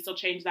 Fantastic Beasts will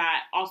change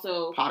that.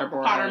 Also,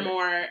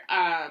 Pottermore.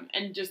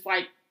 And just,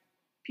 like,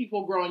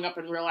 people growing up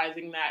and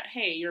realizing that,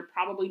 hey, you're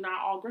probably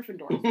not all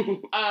Gryffindors.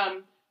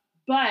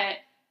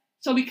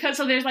 So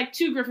there's like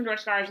 2 Gryffindor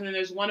scarves and then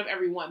there's 1 of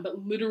every one,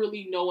 but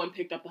literally no one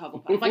picked up the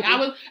Hufflepuff. Like,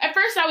 at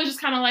first I was just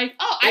kind of like,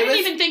 oh, I didn't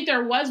even think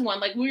there was one.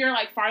 Like, we were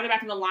like farther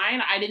back in the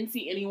line. I didn't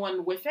see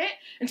anyone with it.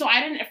 And so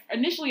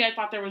initially I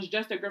thought there was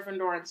just a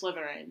Gryffindor and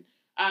Slytherin.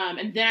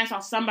 And then I saw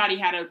somebody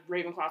had a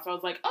Ravenclaw, so I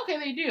was like, okay,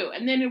 they do.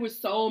 And then there was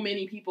so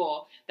many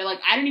people that, like,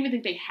 I didn't even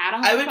think they had a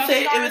Hufflepuff I would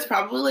say scarf it was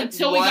probably, like,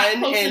 until we got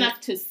close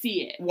enough to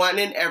see it. 1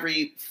 in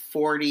every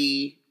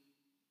 40,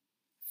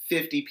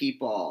 50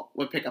 people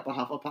would pick up a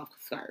Hufflepuff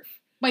scarf.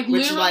 Like,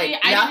 which, like,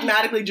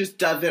 mathematically just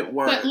doesn't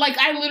work. But, like,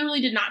 I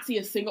literally did not see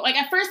a single... Like,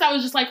 at first I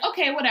was just like,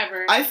 okay,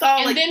 whatever.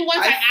 And then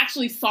once I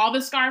actually saw the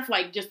scarf,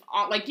 like, just,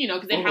 like, you know,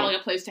 because they had, like,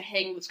 a place to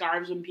hang the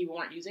scarves when people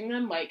weren't using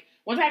them. Like,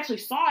 once I actually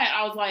saw it,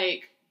 I was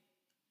like...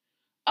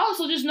 Oh,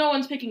 so just no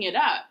one's picking it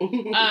up.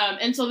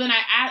 And so then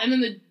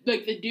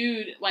the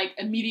dude, like,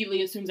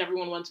 immediately assumes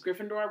everyone wants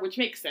Gryffindor, which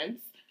makes sense.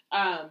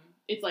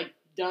 It's, like,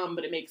 dumb,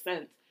 but it makes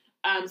sense.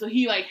 So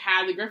he, like,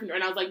 had the Gryffindor,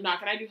 and I was like,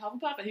 can I do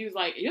Hufflepuff? And he was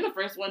like, you're the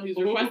first one who's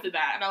requested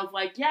that. And I was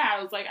like, yeah.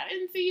 I was like, I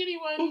didn't see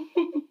anyone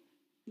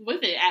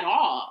with it at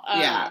all.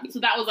 So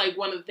that was, like,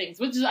 one of the things.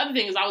 Which is the other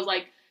thing is I was,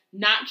 like,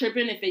 not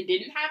tripping if they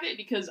didn't have it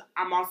because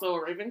I'm also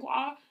a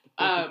Ravenclaw.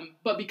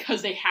 But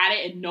because they had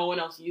it and no one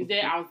else used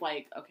it, I was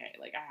like, okay,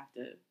 like, I have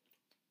to...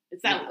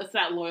 It's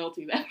that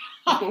loyalty that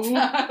pops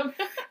up.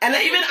 And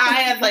even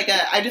I have, like,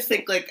 I just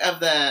think, like,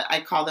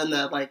 I call them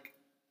the, like,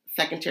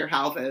 second-tier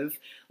houses.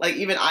 Like,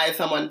 even I, as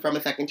someone from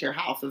a second-tier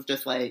house, is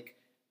just like,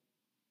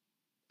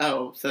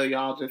 oh, so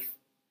y'all just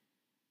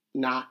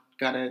not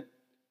gonna...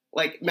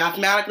 Like,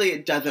 mathematically,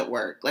 it doesn't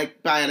work.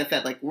 Like Diana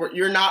said, like,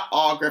 you're not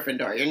all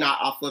Gryffindor. You're not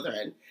all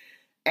Slytherin.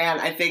 And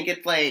I think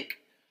it's, like,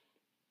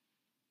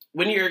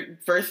 when you're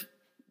first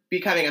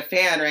becoming a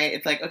fan, right,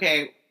 it's like,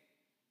 okay,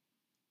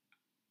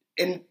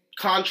 in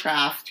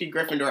contrast to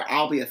Gryffindor,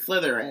 I'll be a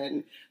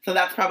Slytherin. So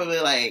that's probably,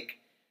 like,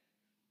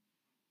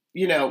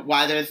 you know,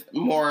 why there's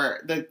more,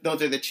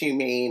 those are the 2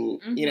 main,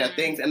 you know,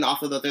 things, and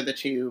also those are the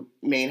 2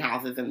 main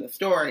houses in the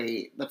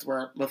story. That's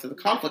where most of the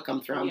conflict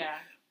comes from. Yeah.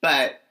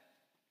 But,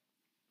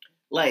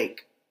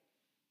 like,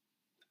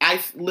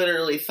 I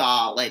literally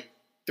saw, like,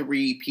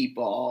 3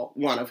 people,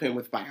 one of whom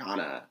was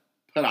Biana,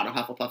 put on a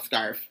Hufflepuff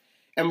scarf,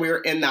 and we were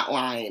in that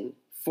line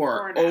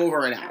for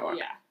over an hour.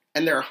 Yeah.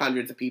 And there are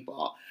hundreds of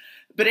people.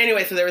 But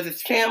anyway, so there was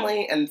this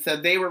family, and so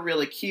they were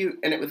really cute,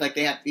 and it was like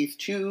they had these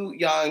 2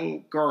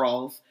 young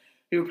girls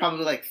who were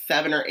probably like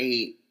 7 or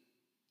 8,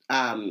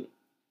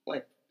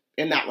 like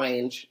in that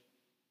range.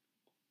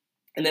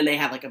 And then they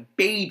had like a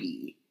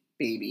baby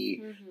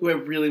who I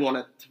really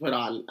wanted to put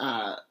on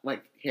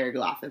like hairy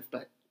glasses,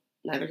 but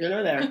neither here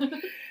nor there.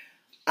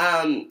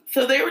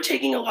 So they were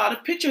taking a lot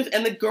of pictures,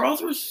 and the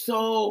girls were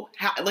so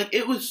like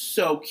it was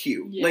so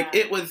cute. Yeah. Like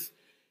it was.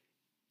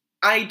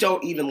 I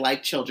don't even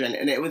like children,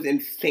 and it was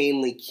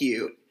insanely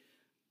cute.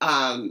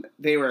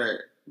 They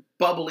were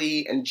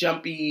bubbly and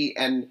jumpy,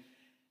 and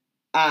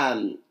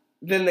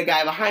then the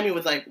guy behind me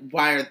was like,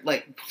 "Why are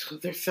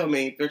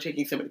they're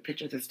taking so many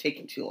pictures? It's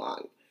taking too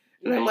long."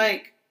 And I'm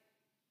like,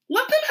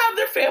 let them have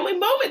their family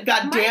moment.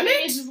 God damn it!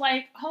 It's just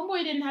like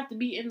homeboy didn't have to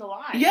be in the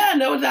line. Yeah,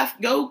 no,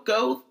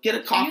 go get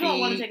a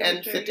coffee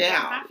and sit down.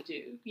 You don't have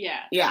to.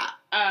 Yeah.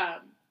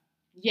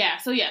 Yeah.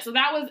 So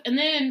that was, and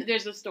then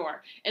there's the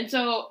store. And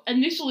so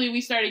initially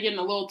we started getting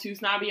a little too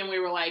snobby, and we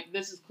were like,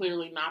 this is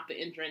clearly not the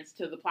entrance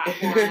to the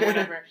platform or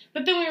whatever.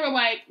 But then we were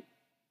like,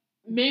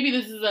 maybe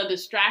this is a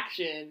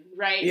distraction,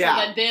 right? Yeah.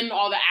 So that then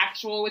all the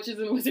actual witches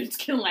and wizards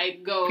can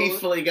like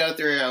peacefully go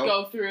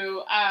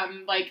through,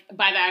 like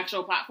by the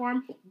actual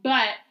platform.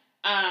 But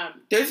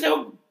there's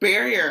no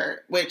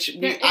barrier, which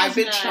I've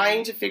been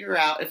trying to figure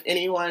out if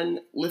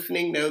anyone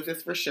listening knows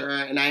this for sure,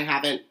 and I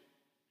haven't.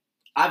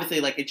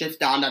 Obviously, like, it just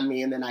dawned on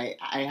me, and then I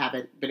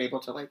haven't been able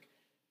to, like,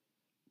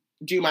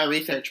 do my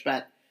research,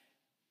 but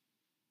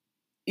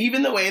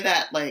even the way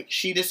that, like,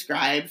 she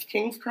describes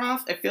King's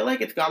Cross, I feel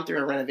like it's gone through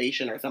a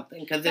renovation or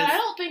something, because I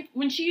don't think,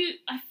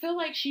 I feel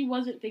like she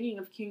wasn't thinking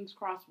of King's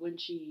Cross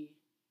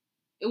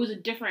it was a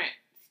different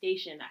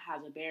station that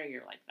has a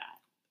barrier like that.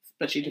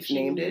 But she just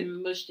named it?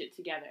 Mushed it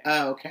together.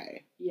 Oh,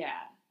 okay. Yeah.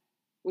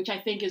 Which I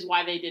think is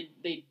why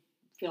they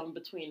filmed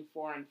between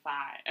 4 and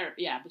 5,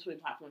 between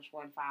platforms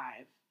 4 and 5.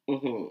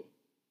 Mm-hmm.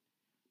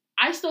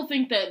 I still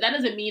think that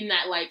doesn't mean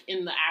that, like,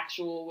 in the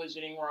actual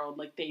Wizarding world,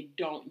 like, they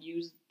don't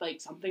use,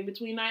 like, something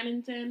between 9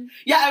 and 10.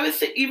 Yeah, I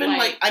was even,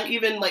 I'm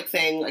even, like,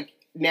 saying, like,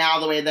 now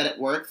the way that it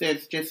works,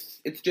 it's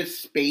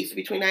just space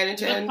between 9 and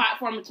 10. The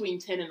platform between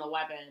 10 and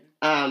 11.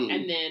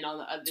 And then on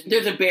the other...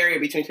 There's a barrier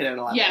between 10 and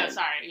 11. Yeah,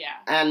 sorry, yeah.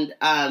 And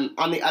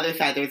on the other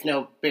side, there's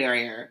no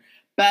barrier.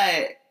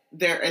 But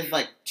there is,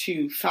 like,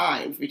 2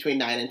 signs between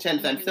 9 and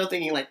 10. So I'm still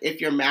thinking, like,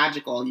 if you're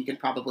magical, you can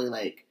probably,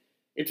 like...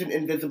 It's an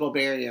invisible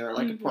barrier, or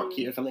like a port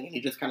key or something, and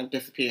you just kind of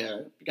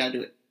disappear. You gotta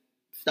do it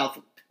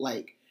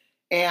stealth-like.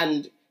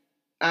 And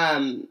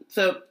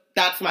so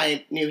that's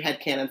my new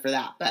headcanon for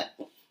that. But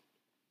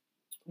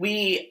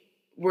we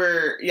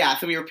were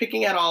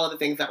picking out all of the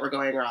things that were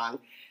going wrong,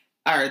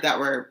 or that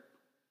were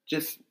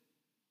just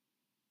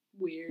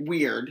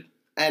weird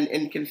and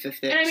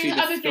inconsistent. And I mean, to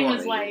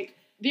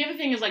the other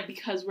thing is, like,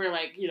 because we're,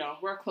 like, you know,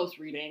 we're close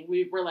reading.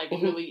 We're, like,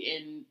 really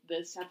in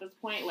this at this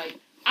point. Like,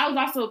 I was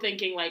also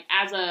thinking, like,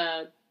 as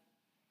a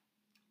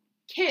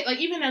kid, like,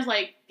 even if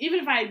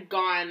I had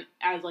gone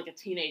as, like, a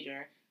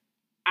teenager,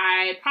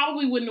 I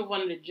probably wouldn't have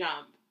wanted to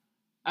jump.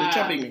 The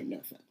jumping made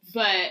no sense.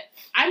 But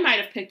I might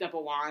have picked up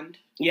a wand.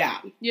 Yeah.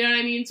 You know what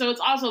I mean? So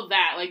it's also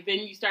that, like, then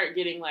you start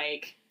getting,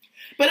 like...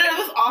 But it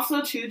was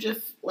also, too,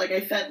 just, like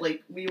I said,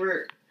 like,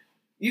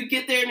 you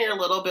get there and you're a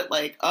little bit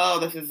like, oh,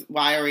 this is,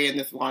 why are we in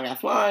this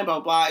long-ass line, blah,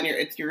 blah, and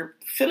you're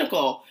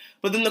cynical.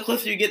 But then the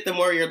closer you get, the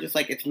more you're just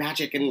like, it's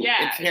magic and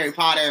it's Harry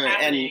Potter,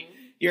 and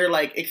your,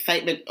 like,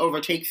 excitement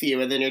overtakes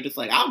you, and then you're just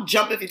like, I'll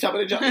jump if you tell me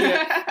to jump. You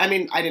know? I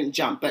mean, I didn't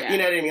jump, but you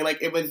know what I mean?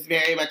 Like, it was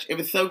it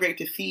was so great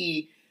to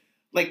see,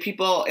 like,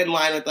 people in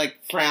line with, like,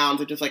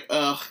 frowns, or just like,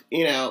 ugh,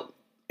 you know,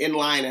 in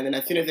line, and then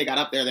as soon as they got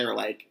up there, they were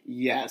like,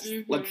 yes,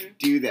 let's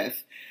do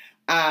this.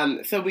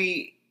 So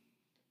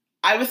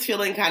I was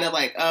feeling kind of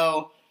like,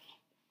 oh,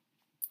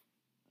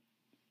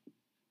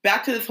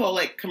 back to this whole,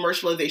 like,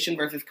 commercialization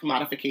versus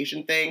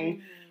commodification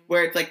thing,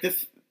 where it's like,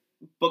 this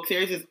book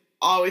series has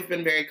always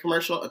been very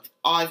commercial. It's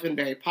always been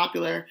very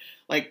popular.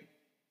 Like,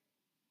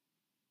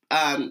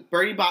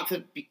 Bertie Bott's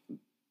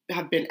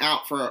have been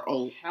out for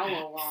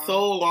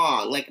so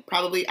long. Like,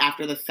 probably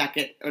after the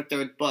second or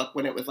third book,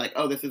 when it was like,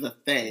 oh, this is a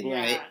thing,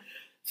 right?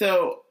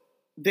 So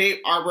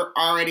were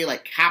already,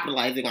 like,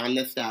 capitalizing on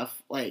this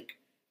stuff, like,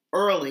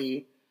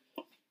 early.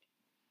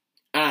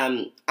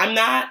 I'm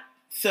not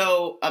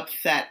so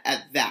upset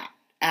at that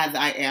as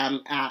I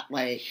am at,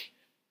 like,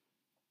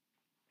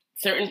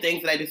 certain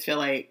things that I just feel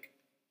like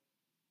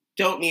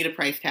don't need a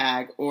price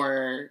tag,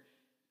 or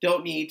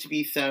don't need to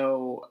be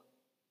so...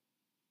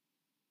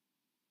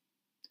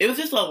 It was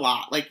just a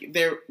lot. Like,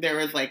 there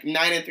was, like, 9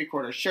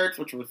 3/4 shirts,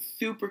 which was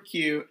super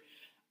cute.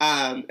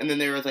 And then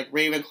there was, like,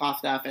 Ravenclaw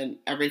stuff and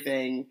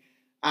everything.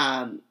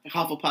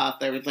 Hufflepuff.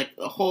 There was, like,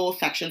 a whole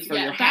sections for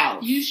your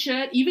house. You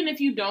should, even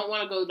if you don't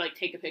want to go, like,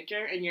 take a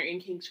picture and you're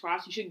in King's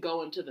Cross, you should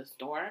go into the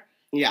store.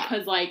 Yeah.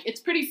 Because, like, it's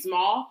pretty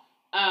small.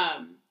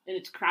 And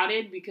it's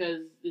crowded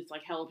because it's,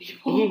 like, hella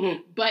people.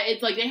 But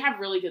it's, like, they have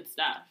really good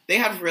stuff. They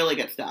have really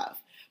good stuff.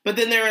 But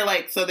then there were,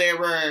 like, so there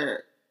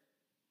were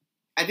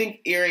I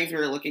think earrings we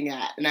were looking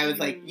at, and I was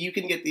like, Mhm. you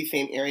can get these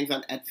same earrings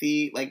on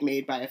Etsy, like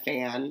made by a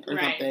fan or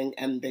Right. something,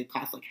 and they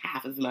cost like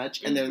half as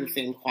much, and they're the Mhm.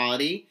 same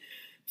quality.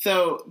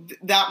 So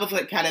that was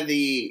like kind of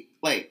the,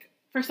 like,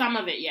 For some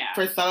of it, yeah.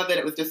 for some of it,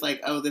 it was just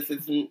like, oh, this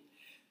isn't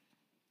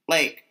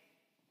like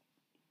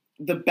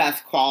the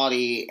best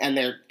quality, and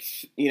they're,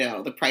 you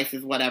know, the price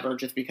is whatever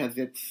just because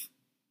it's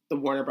the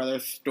Warner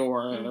Brothers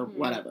store or Mhm.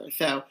 whatever.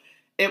 So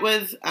it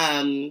was,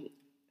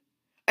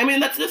 I mean,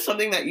 that's just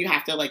something that you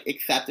have to, like,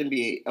 accept and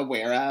be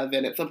aware of,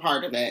 and it's a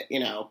part of it, you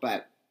know,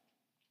 but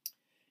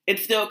it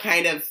still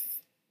kind of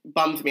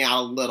bums me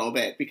out a little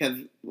bit because,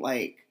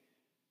 like,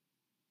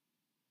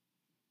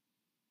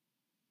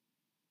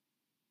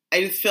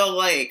 I just feel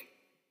like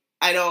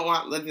I don't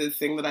want this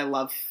thing that I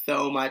love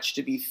so much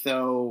to be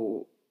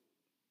so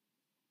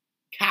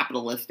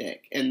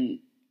capitalistic in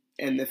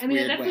this I mean,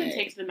 it weird definitely way.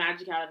 takes the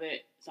magic out of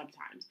it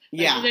sometimes.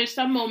 Like, Yeah. there's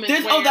some moments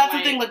where, that's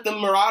like, the thing, like, the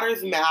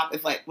Marauders map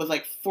was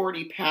like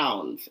 40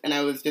 pounds, and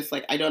I was just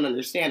like, I don't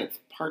understand, it's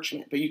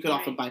parchment, but you could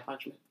also Right. buy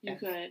parchment. You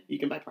could. You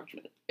can buy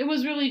parchment. It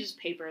was really just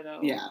paper,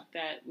 though. Yeah.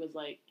 That was,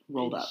 like,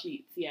 Rolled in up.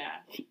 sheets, yeah.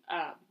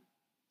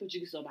 But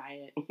you can still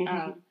buy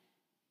it.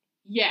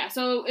 Yeah,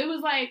 so it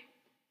was, like,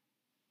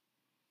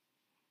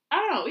 I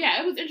don't know.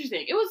 Yeah, it was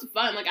interesting. It was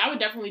fun. Like, I would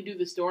definitely do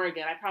the store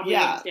again. I probably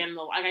Yeah. wouldn't stand in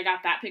the, like, I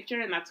got that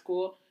picture, and that's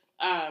cool.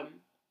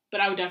 But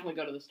I would definitely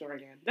go to the store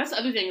again. That's the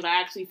other thing, is I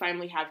actually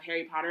finally have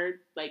Harry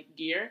Potter, like,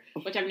 gear,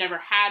 which I've never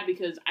had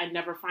because I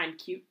never find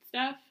cute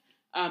stuff.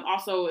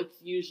 Also, it's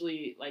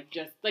usually, like,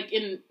 just, like,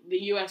 in the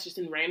U.S., just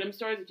in random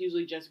stores, it's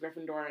usually just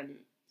Gryffindor and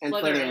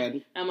Slytherin.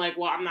 And I'm like,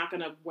 well, I'm not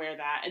going to wear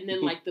that. And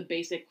then, like, the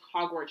basic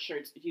Hogwarts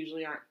shirts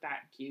usually aren't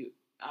that cute.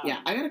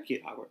 Yeah, I got a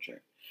cute Hogwarts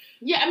shirt.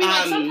 Yeah, I mean,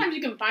 like, sometimes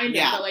you can find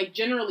yeah. it, but, like,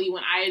 generally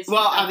when I see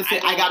Well, stuff, obviously,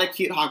 I got a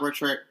cute Hogwarts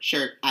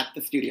shirt at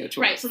the studio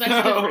tour. Right, so that's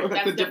different.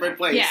 That's a different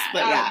place. Yeah,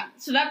 but yeah.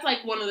 So that's,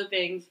 like, one of the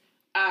things,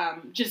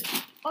 just,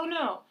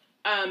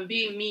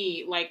 being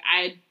me, like,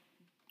 I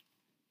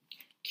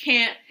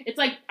can't, it's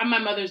like, I'm my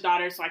mother's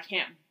daughter, so I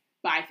can't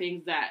buy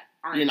things that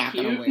aren't You're not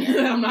cute. gonna wear.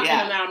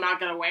 that I'm not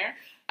gonna wear.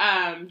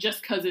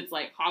 Just because it's,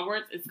 like,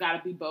 Hogwarts, it's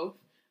gotta be both.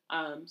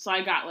 So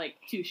I got, like,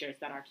 2 shirts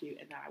that are cute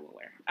and that I will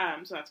wear.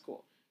 So that's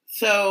cool.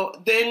 So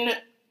then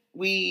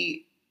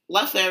we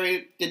left there,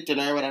 we did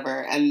dinner or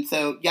whatever, and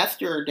so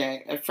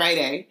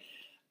Friday,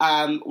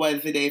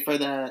 was the day for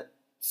the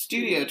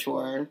studio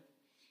tour,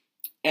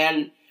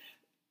 and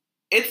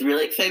it's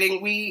really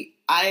exciting.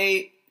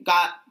 I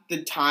got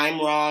the time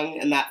wrong,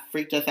 and that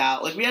freaked us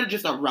out. Like, we had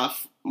just a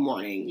rough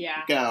morning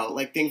go.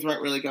 Like, things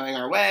weren't really going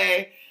our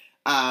way.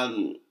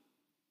 We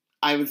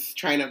were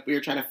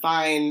trying to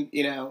find,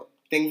 you know,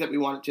 things that we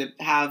wanted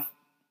to have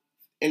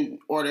in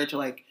order to,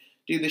 like,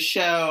 do the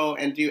show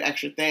and do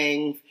extra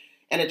things,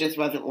 and it just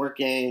wasn't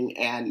working.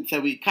 And so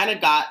we kind of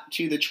got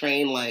to the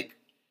train like,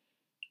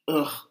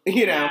 ugh,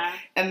 you know. Yeah.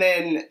 And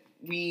then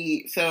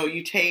we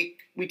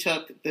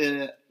took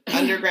the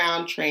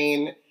underground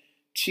train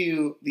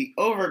to the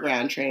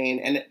overground train,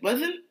 and it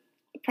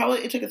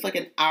took us like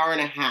an hour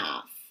and a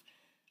half.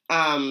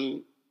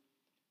 And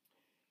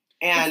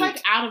it's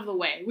like out of the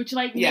way, which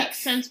like Yes. makes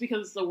sense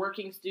because it's a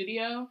working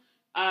studio.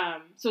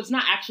 So it's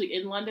not actually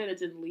in London;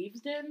 it's in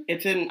Leavesden.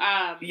 It's in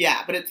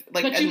but it's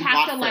like but you in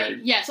have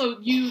Watford. to So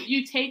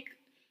you take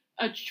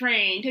a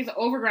train, take the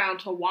overground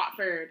to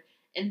Watford,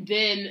 and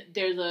then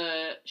there's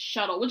a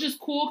shuttle, which is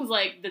cool because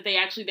like that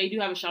they do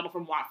have a shuttle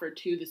from Watford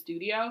to the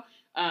studio.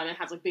 It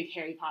has like big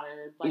Harry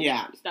Potter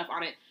stuff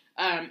on it.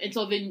 And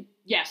so then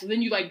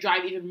you like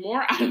drive even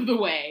more out of the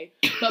way,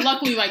 but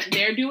luckily like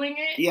they're doing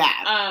it.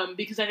 Yeah.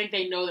 Because I think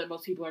they know that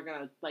most people are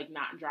gonna like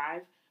not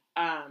drive.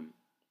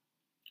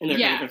 And they're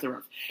gonna go through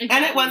roads. Exactly.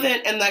 And it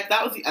wasn't, and like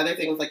that was the other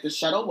thing, was like the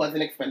shuttle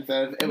wasn't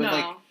expensive. It was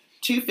like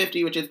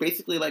 $2.50, which is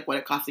basically like what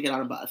it costs to get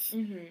on a bus.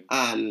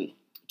 Mm-hmm.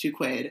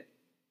 £2.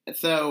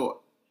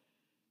 So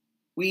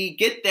we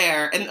get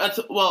there, and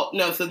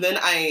so then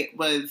I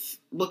was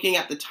looking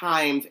at the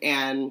times,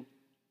 and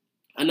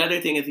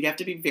another thing is you have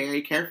to be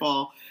very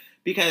careful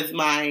because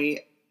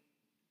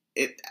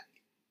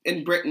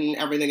in Britain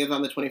everything is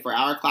on the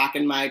 24-hour clock,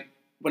 and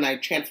when I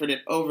transferred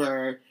it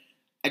over,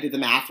 I did the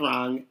math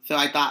wrong. So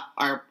I thought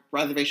our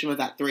reservation was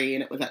at 3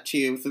 and it was at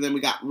 2. So then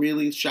we got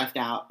really stressed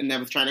out, and I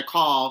was trying to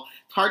call.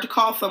 It's hard to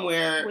call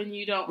somewhere when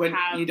you don't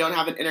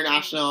have an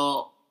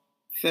international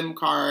SIM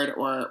card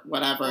or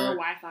whatever.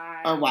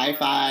 Or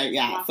Wi-Fi.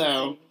 Yeah.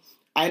 So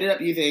I ended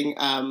up using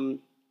an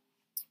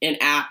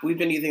app. We've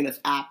been using this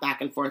app back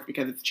and forth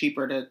because it's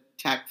cheaper to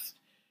text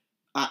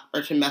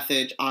or to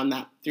message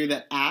through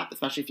that app,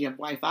 especially if you have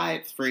Wi-Fi.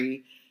 It's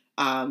free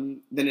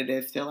than it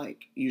is to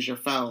like use your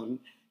phone,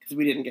 because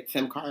we didn't get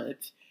SIM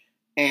cards.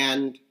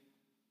 And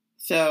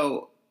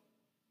so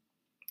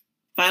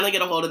finally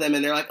get a hold of them,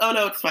 and they're like, oh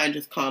no, it's fine,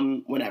 just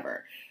come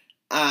whenever.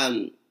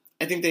 I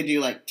think they do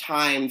like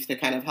times to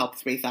kind of help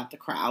space out the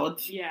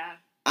crowds. Yeah.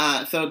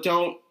 So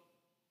don't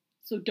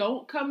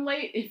come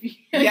late if you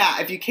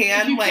if you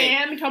can. If you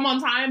can come on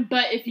time,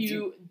 but if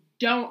you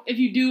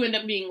do end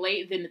up being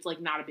late, then it's like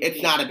not a big deal.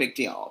 It's not a big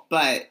deal.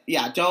 But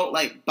yeah, don't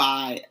like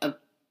buy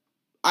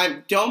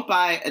don't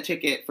buy a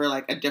ticket for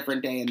like a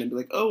different day and then be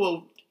like, oh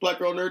well, Black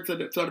Girl Nerd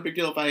said it's not a big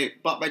deal if I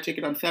bought my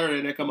ticket on Saturday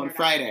and I come on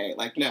Friday.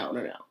 Like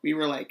no. We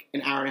were like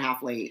an hour and a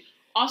half late.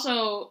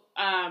 Also,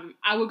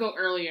 I would go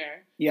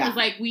earlier. Yeah. Because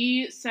like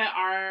we set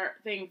our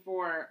thing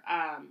for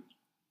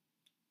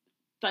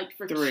like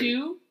for 3.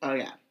 2. Oh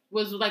yeah.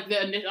 Was like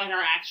the initial, like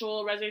our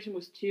actual reservation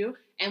was 2,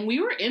 and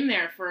we were in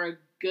there for a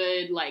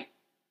good like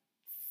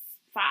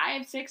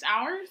 5-6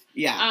 hours.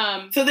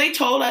 Yeah. So they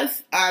told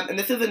us, and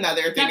this is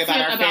another thing about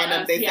our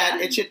fandom. They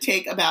said it should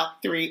take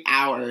about 3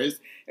 hours,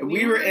 and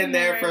we were in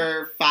there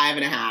for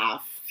 5.5,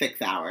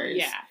 6 hours.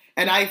 Yeah.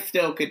 And I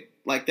still could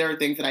like there are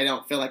things that I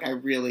don't feel like I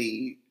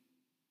really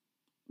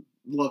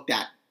looked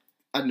at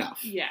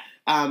enough. Yeah.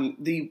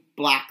 The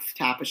Black's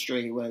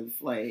tapestry was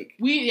like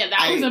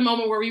that was a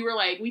moment where we were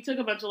like we took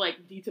a bunch of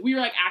like detail. We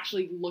were like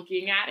actually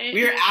looking at it.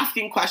 We were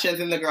asking questions,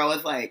 and the girl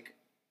was like,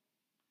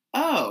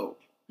 "Oh,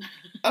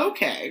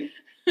 okay."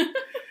 Because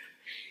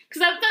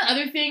that's the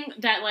other thing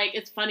that like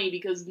it's funny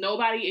because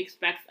nobody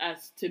expects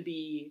us to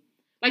be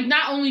like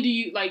not only do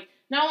you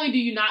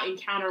not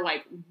encounter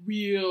like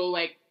real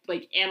like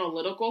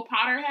analytical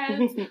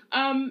Potterheads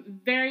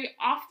very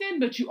often,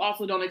 but you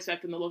also don't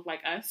expect them to look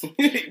like us.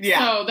 Yeah.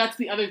 So that's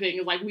the other thing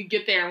is like we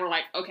get there and we're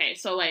like, okay,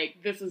 so like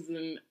this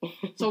isn't.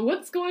 So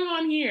what's going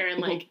on here? And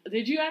like,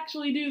 did you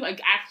actually do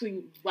like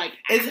actual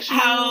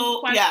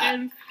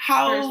questions?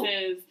 How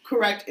versus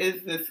correct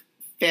is this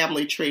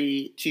family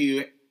tree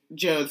to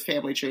Joe's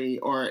family tree,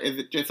 or is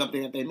it just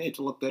something that they made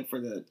to look good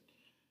for the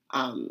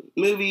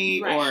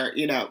movie? Right. Or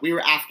we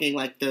were asking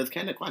like those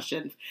kind of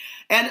questions,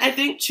 and I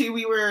think too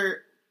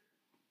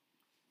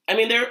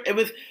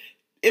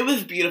it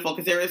was beautiful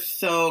because there was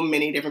so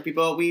many different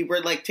people. We were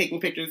like taking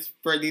pictures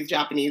for these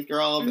Japanese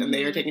girls, and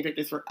they were taking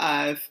pictures for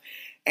us,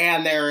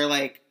 and they were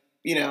like,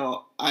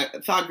 I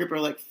saw a group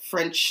of like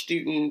French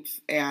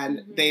students,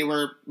 and they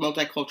were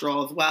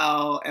multicultural as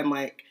well, and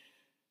like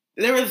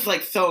there was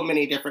like so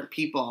many different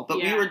people, but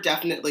we were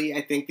definitely,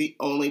 I think, the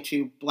only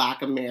 2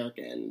 Black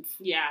Americans.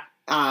 Yeah.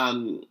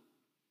 And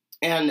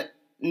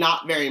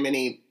not very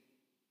many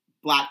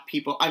Black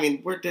people. I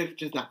mean, there's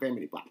just not very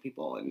many Black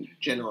people in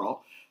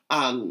general.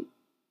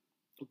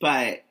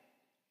 But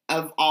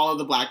of all of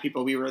the Black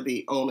people, we were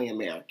the only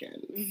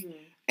Americans. Mm-hmm.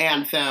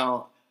 And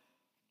so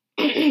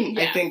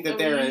I think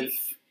that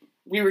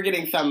we were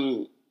getting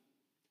some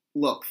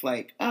looks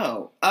like,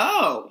 oh.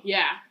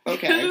 Yeah.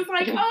 Okay. It was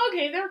like,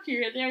 okay, they're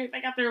cute.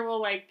 They got their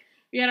little, like,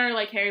 we had our,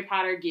 like, Harry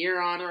Potter gear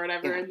on or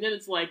whatever, and then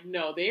it's like,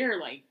 no, they're,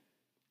 like,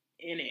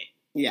 in it.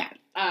 Yeah.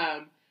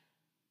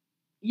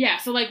 Yeah,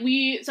 so, like,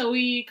 we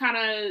finally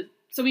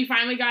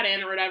got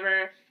in or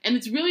whatever, and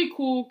it's really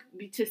cool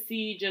to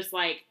see just,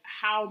 like,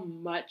 how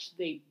much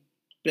they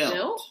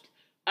built.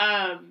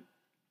 And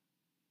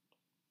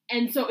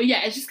so,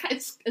 yeah, it's just,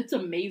 it's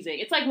amazing.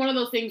 It's, like, one of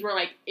those things where,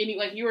 like,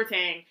 like you were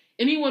saying,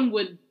 anyone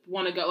would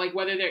want to go, like,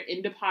 whether they're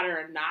into Potter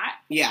or not,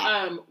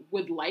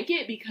 would like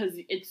it because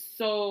it's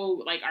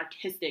so, like,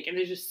 artistic, and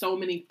there's just so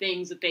many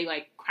things that they,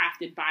 like,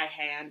 crafted by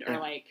hand, or,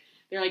 like,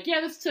 they're like, yeah,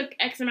 this took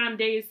X amount of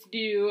days to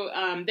do.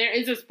 There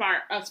is a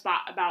spot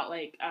about,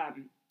 like,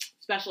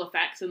 special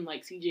effects and,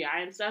 like,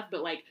 CGI and stuff,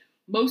 but, like,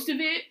 most of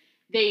it,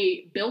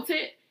 they built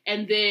it,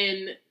 and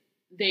then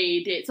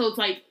they did, so it's,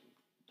 like,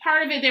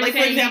 part of it, they were saying...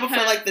 Like, for example,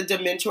 for, like, the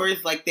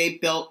Dementors, like, they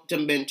built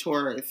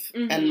Dementors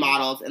and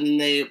models, and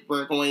they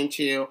were going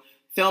to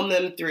film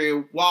them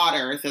through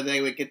water so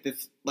they would get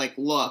this, like,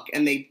 look.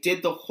 And they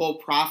did the whole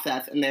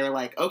process, and they were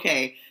like,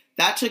 okay,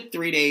 that took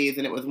 3 days,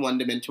 and it was one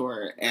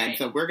Dementor, and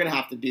so we're going to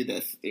have to do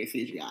this through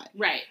CGI.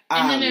 Right.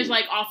 And then there's,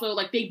 like, also,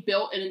 like, they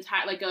built an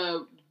entire, like,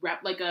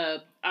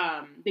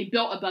 they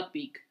built a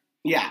Buckbeak.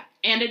 Yeah.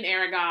 And an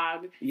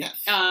Aragog.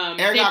 Yes.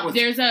 Aragog was...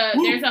 There's a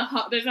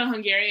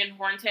Hungarian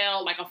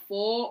horntail, like a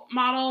full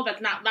model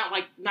that's not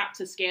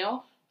to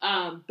scale,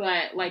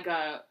 but like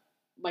a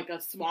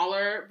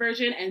smaller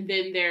version, and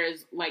then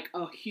there's like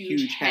a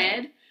huge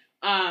head,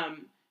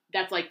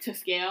 that's like to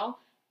scale.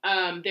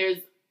 There's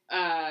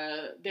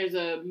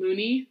a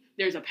Mooney.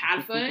 There's a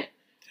Padfoot.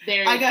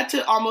 I got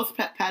to almost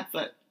pet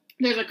Padfoot.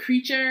 There's a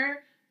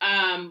creature.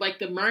 Like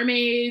the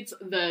mermaids,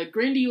 the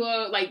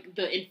Grindylow, like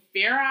the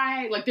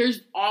Inferi, like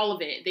there's all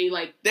of it.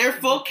 They're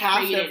full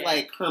cast of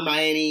like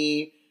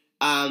Hermione,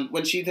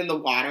 when she's in the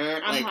water.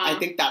 Like I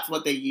think that's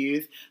what they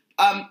use.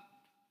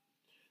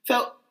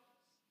 So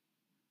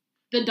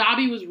the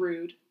Dobby was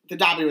rude. It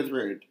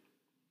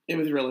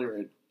was really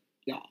rude,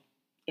 y'all.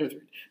 It was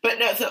rude. But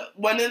no, so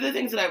one of the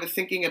things that I was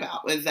thinking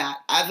about was that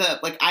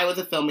I was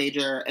a film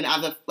major, and I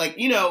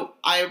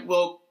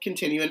will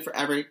continue and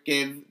forever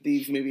give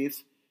these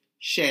movies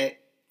shit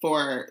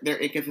for their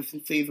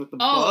inconsistencies with the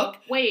book.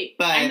 Wait,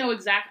 but I know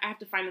I have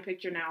to find the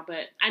picture now,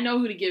 but I know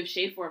who to give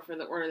shade for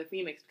the Order of the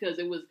Phoenix, because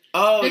it was...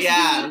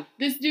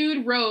 This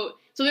dude wrote...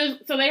 So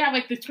they have,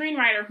 like, the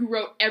screenwriter who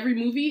wrote every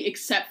movie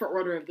except for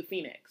Order of the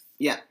Phoenix.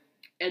 Yeah.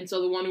 And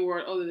so the one who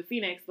wrote Order of the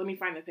Phoenix, let me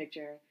find the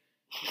picture,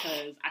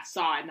 because I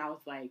saw it and I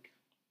was like,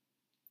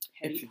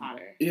 Harry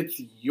Potter. It's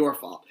your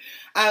fault.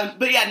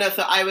 But yeah, no,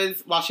 so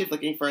while she's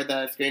looking for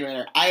the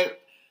screenwriter,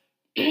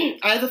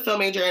 as a film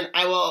major, and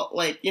I will,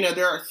 like, you know,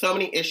 there are so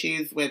many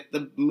issues with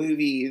the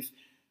movies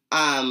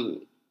as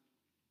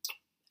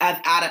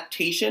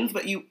adaptations,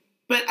 but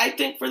I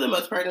think for the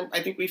most part,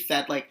 I think we've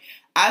said, like,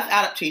 as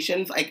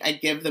adaptations, like, I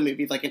give the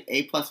movies, like, an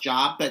A+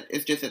 job, but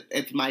it's just,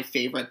 it's my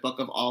favorite book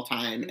of all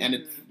time, and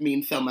it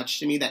means so much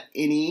to me that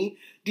any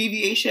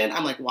deviation,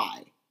 I'm like,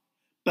 why?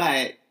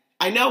 But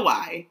I know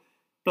why,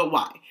 but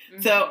why?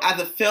 Mm-hmm. So as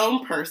a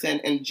film person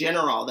in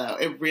general, though,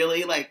 it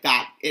really, like,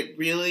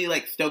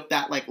 stoked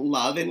that, like,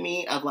 love in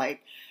me of,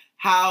 like,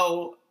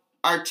 how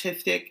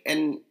artistic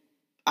and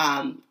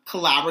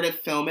collaborative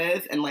film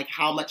is, and, like,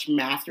 how much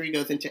mastery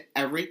goes into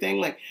everything.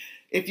 Like,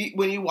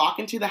 when you walk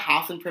into the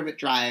house in Privet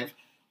Drive,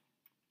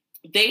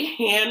 they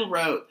hand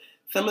wrote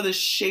some of the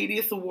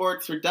shadiest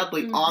awards for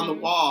Dudley on the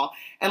wall,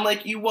 and,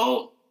 like, you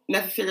won't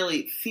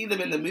necessarily see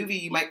them in the movie.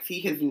 You might see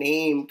his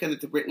name because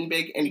it's written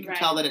big, and you can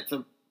tell that it's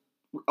a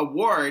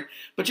award,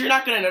 but you're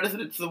not going to notice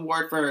that it's the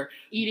award for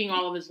eating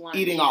all of his lunch.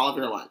 Eating all of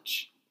your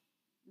lunch.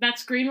 That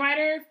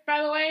screenwriter,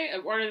 by the way,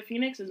 of Order of the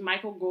Phoenix is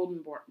Michael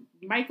Goldenberg.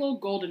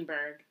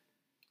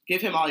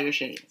 Give him all your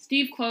shade.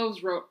 Steve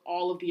Kloves wrote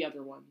all of the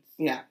other ones.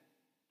 Yeah.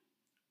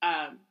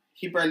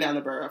 He burned down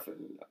the borough.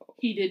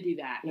 He did do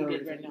that. He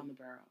did burn down the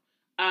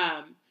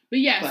borough. But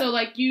yeah, so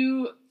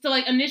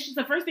initially,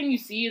 the first thing you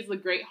see is the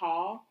Great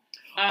Hall.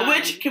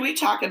 Which, can we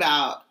talk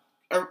about?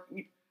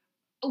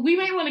 We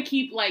may want to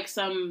keep, like,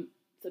 some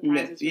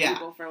surprises for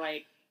people for,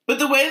 like... But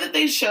the way that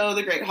they show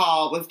the Great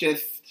Hall was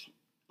just...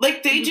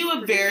 Like, they do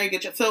a very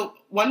good job. So,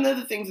 one of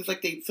the things is,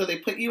 like, they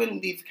put you in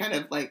these kind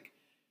of, like,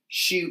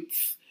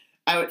 shoots,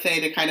 I would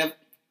say, to kind of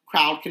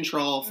crowd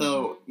control.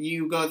 So,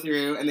 you go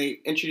through, and they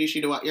introduce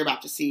you to what you're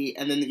about to see,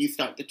 and then you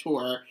start the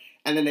tour,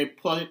 and then they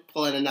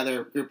pull in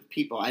another group of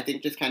people. I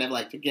think just kind of,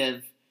 like, to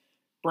give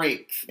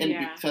breaks,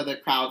 and so the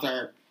crowds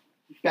are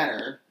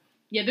better.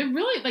 Yeah, they're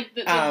really, like,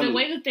 the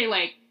way that they,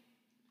 like,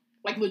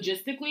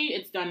 logistically,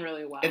 it's done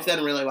really well. It's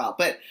done really well.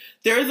 But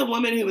there is a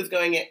woman who was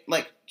going it,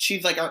 like,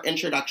 she's, like, our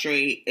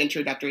introductory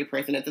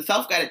person. It's a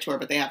self-guided tour,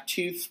 but they have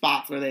 2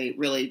 spots where they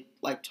really,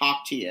 like,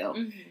 talk to you.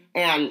 Mm-hmm.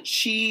 And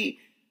she,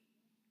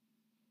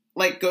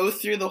 like, goes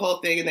through the whole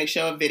thing, and they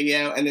show a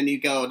video, and then you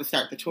go to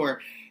start the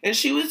tour. And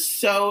she was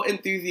so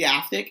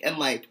enthusiastic and,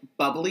 like,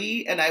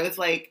 bubbly. And I was,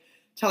 like,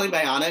 telling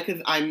Bayana,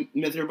 because I'm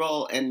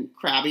miserable and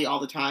crabby all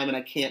the time, and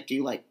I can't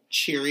do, like,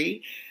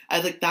 cheery. I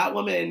was like, that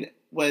woman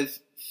was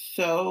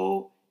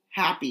so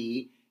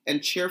happy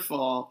and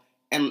cheerful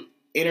and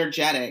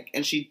energetic,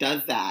 and she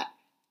does that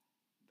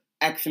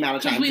X amount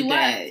of times a day.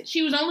 Left.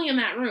 She was only in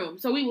that room,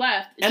 so we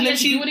left, and then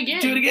she do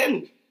it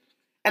again.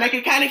 And I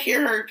could kind of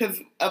hear her because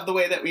of the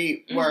way that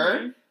we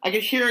were. I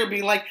could hear her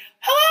being like,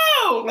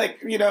 "Hello!" Like,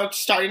 you know,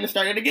 starting to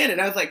start it again,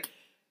 and I was like,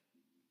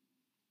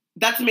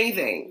 "That's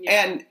amazing."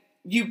 Yeah. And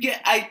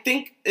I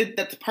think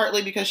that's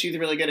partly because she's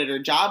really good at her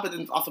job, but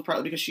then it's also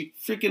partly because she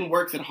freaking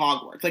works at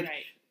Hogwarts. Like.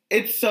 Right.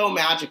 It's so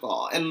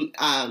magical. And,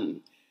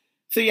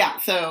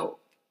 so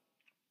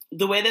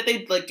the way that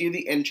they, like, do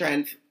the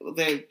entrance,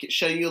 they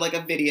show you, like,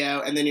 a video,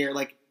 and then you're,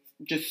 like,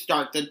 just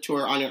start the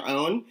tour on your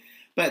own.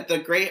 But the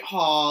Great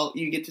Hall,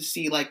 you get to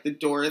see, like, the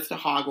doors to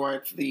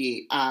Hogwarts,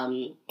 the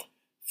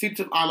suits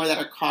of armor that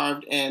are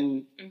carved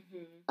in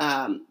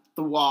the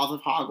walls of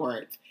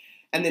Hogwarts.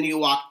 And then you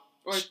walk...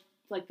 Or,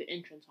 like, the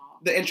entrance hall.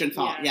 The entrance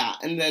hall, yeah.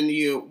 And then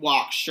you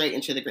walk straight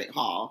into the Great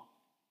Hall.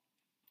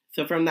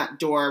 So from that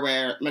door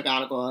where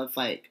McGonagall is,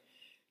 like,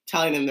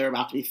 telling them they're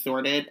about to be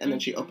sorted, and then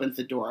she opens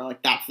the door,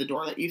 like, that's the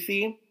door that you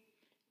see.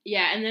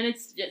 Yeah, and then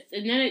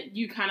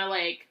you kind of,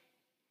 like,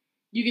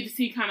 you get to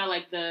see kind of,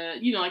 like, the,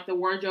 you know, like, the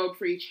wardrobe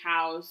for each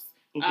house,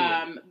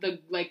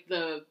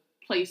 the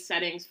place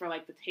settings for,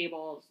 like, the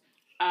tables.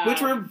 Which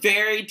were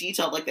very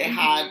detailed. Like, they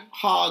had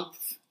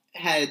hogs'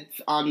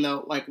 heads on the,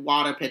 like,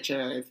 water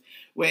pitchers,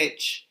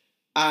 which,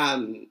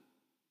 in,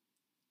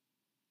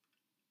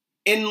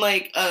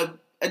 like,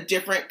 a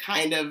different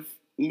kind of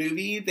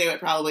movie, they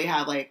would probably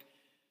have, like,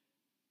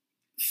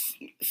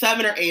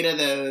 7 or 8 of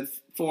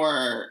those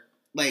for,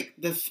 like,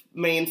 the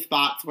main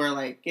spots where,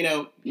 like, you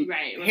know,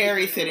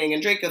 Harry's sitting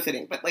and Draco's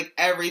sitting. But, like,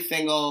 every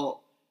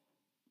single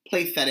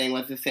place setting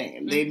was the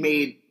same. They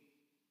made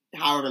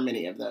however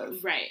many of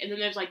those. Right. And then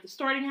there's, like, the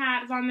sorting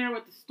hats on there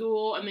with the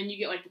stool. And then you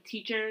get, like, the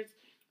teachers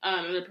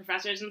and the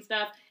professors and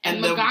stuff.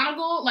 And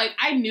McGonagall, like,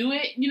 I knew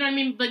it. You know what I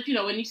mean? But, you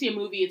know, when you see a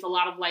movie, it's a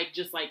lot of, like,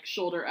 just, like,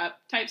 shoulder up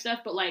type stuff.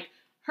 But, like,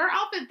 her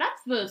outfit,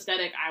 that's the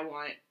aesthetic I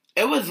want.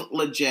 It was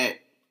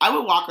legit. I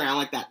would walk around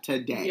like that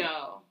today.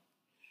 Yo.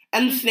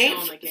 And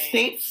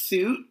Snape's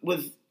suit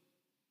was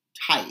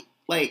tight.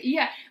 Like,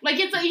 yeah. Like,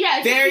 it's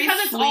very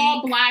because it's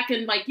all black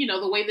and, like, you know,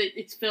 the way that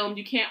it's filmed,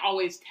 you can't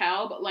always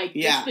tell. But, like,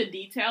 just the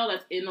detail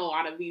that's in a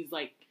lot of these,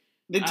 like...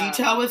 The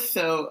detail was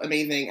so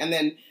amazing. And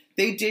then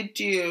they did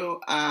do,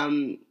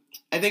 I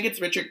think it's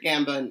Richard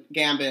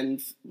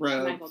Gambon's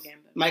robes.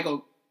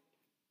 Michael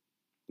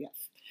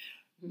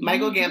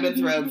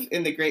Gambon's robes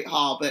in the Great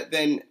Hall, but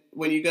then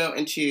when you go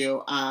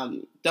into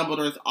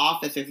Dumbledore's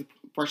office, there's a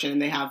portion,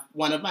 and they have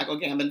one of Michael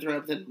Gambon's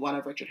robes and one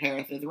of Richard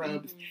Harris's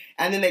robes.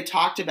 And then they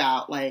talked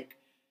about, like,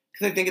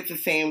 because I think it's the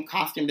same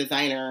costume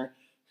designer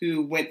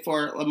who went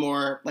for a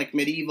more like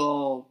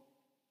medieval,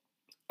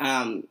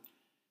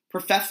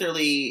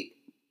 professorly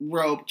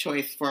robe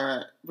choice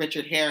for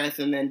Richard Harris,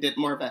 and then did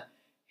more of a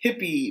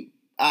hippie.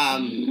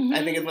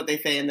 I think is what they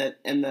say in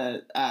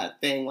the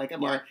thing, like a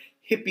more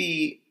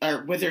hippie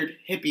or wizard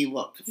hippie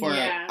look for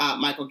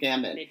Michael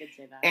Gambon. They did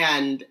say that,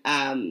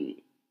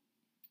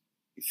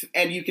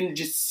 and you can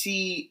just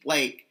see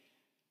like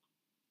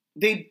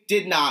they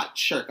did not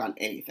shirk on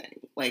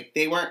anything. Like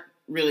they weren't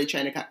really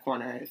trying to cut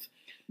corners.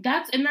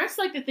 That's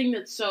like the thing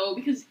that's so,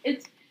 because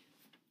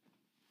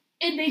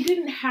and they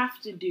didn't have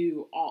to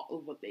do all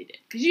of what they did.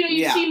 Because, you know,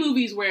 you see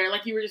movies where,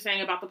 like you were just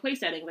saying about the play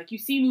setting, like you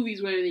see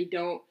movies where they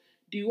don't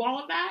do all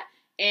of that,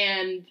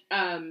 and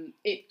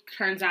it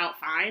turns out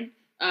fine.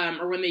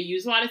 Or when they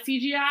use a lot of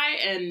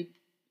CGI, and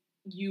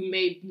you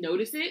may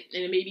notice it,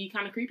 and it may be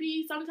kind of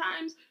creepy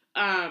sometimes,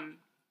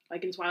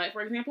 like in Twilight,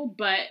 for example.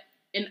 But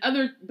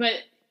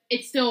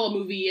it's still a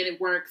movie, and it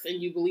works,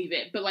 and you believe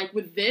it. But like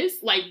with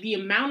this, like the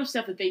amount of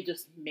stuff that they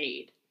just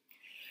made.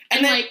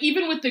 And then, like,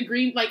 even with the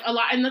green, like, a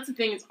lot, and that's the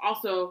thing, it's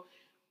also,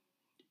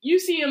 you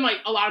see in, like,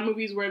 a lot of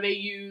movies where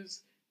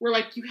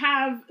like, you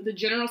have the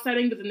general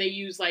setting, but then they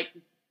use, like,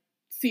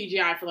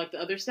 CGI for, like, the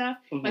other stuff.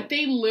 Mm-hmm. Like,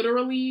 they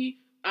literally,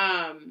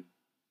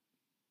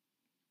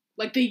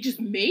 like, they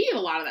just made a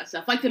lot of that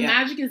stuff. Like, the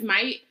Magic is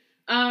Might,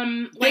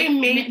 they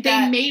made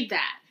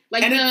that.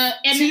 Like, and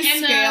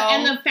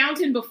the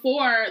fountain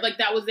before, like,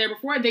 that was there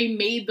before, they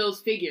made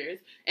those figures.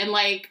 And,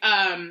 like,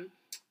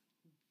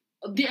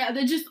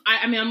 they're just,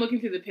 I mean, I'm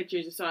looking through the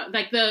pictures, so,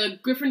 like, the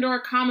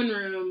Gryffindor common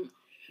room,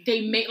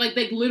 they made, like,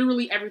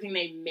 everything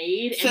they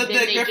made, so and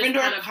then they Gryffindor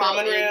just kind of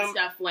common built room in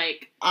stuff,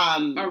 like,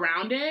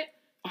 around it.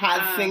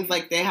 Has things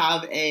like, they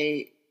have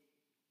a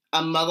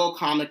Muggle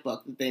comic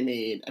book that they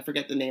made. I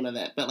forget the name of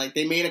it, but, like,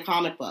 they made a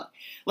comic book.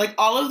 Like,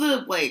 all of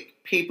the, like,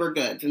 paper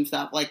goods and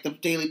stuff, like, the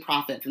Daily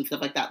Prophets and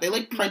stuff like that, they,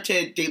 like,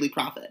 printed Daily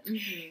Prophets.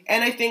 Mm-hmm.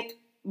 And I think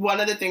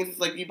one of the things is,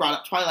 like, you brought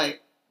up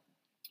Twilight,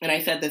 and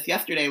I said this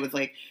yesterday, was,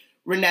 like,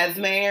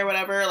 Renesmee or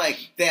whatever, like,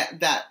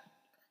 that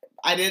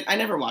I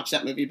never watched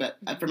that movie, but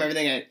from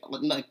everything I,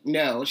 like,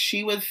 know,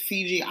 she was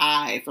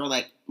CGI for,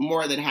 like,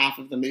 more than half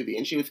of the movie,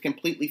 and she was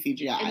completely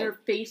CGI. And her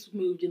face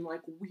moved in,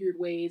 like, weird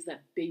ways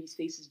that babies'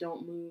 faces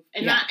don't move.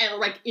 And not,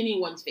 like,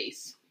 anyone's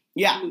face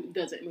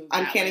doesn't move.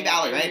 Uncanny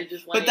Valley, right?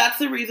 Like, but that's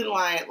the reason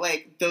why,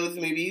 like, those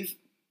movies,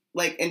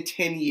 like, in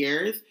 10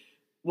 years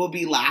will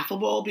be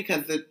laughable,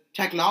 because the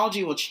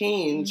technology will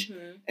change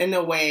in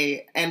a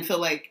way, and so,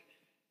 like,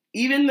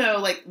 even though,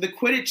 like, the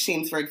Quidditch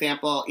scenes, for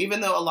example, even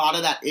though a lot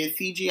of that is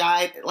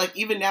CGI, like,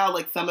 even now,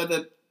 like, some of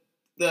the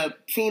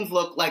scenes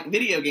look like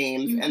video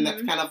games, and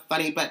that's kind of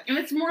funny, but... And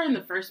it's more in the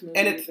first movie.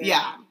 And it's,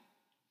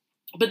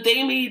 But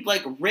they made,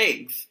 like,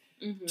 rigs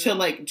to,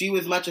 like, do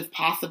as much as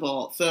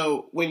possible.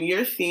 So when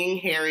you're seeing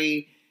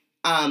Harry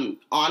on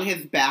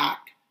his back,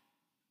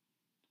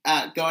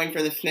 going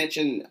for the snitch,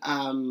 and, is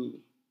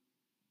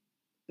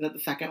that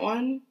the second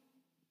one?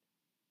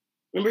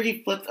 Remember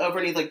he flips over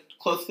and he's, like,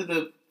 close to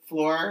the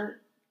floor.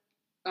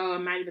 Oh, it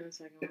might have been the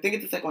second one. I think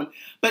it's the second one.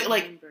 But,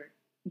 like,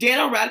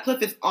 Daniel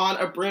Radcliffe is on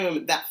a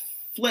broom that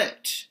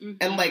flipped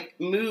and, like,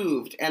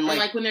 moved. And,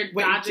 like when they're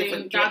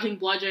dodging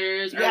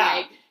bludgers, or,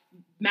 like,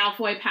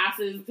 Malfoy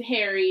passes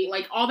Harry.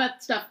 Like, all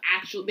that stuff,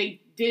 actually,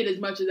 they did as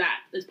much of that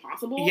as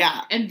possible.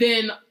 Yeah. And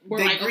then we're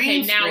like,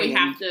 okay, now we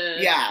have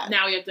to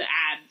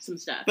add some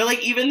stuff. But,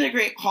 like, even the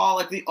Great Hall,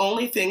 like, the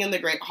only thing in the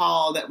Great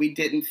Hall that we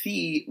didn't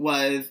see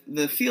was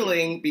the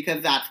ceiling,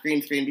 because that's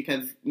green screen,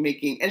 because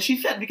and she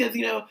said, because,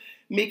 you know,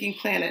 making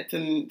planets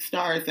and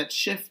stars that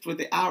shift with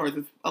the hours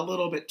is a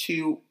little bit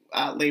too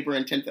labor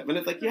intensive. And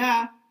it's like,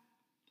 yeah,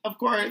 of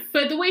course.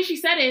 But the way she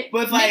said it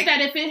was like,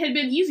 that if it had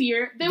been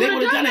easier, they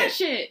would have done that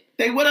shit.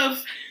 They would have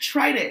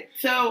tried it.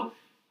 So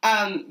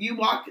you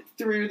walk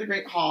through the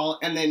Great Hall,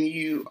 and then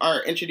you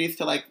are introduced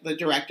to, like, the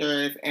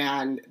directors,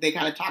 and they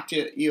kind of talk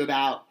to you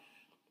about,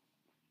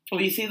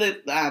 well, you see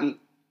the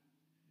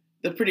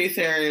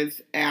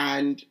producers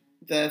and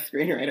the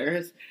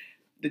screenwriters,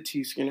 the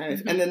two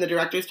screenwriters, and then the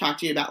directors talk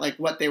to you about, like,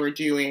 what they were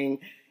doing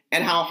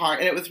and how hard,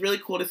 and it was really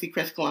cool to see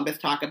Chris Columbus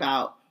talk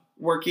about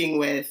working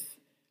with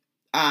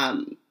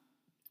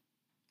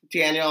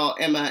Daniel,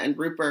 Emma, and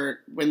Rupert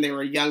when they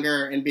were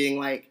younger, and being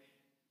like,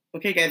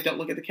 okay, guys, don't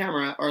look at the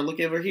camera, or look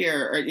over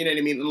here, or, you know what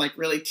I mean? And, like,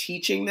 really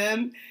teaching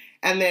them.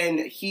 And then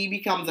he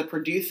becomes a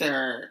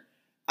producer,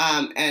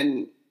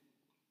 and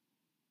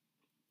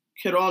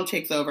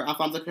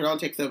Alfonso Cuarón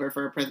takes over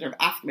for Prisoner of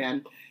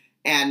Azkaban,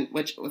 and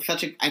which was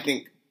such a, I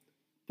think,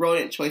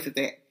 brilliant choice that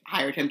they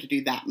hired him to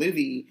do that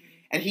movie.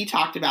 And he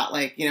talked about,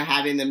 like, you know,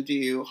 having them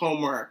do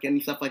homework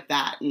and stuff like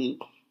that. And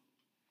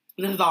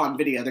this is all on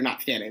video. They're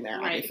not standing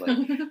there,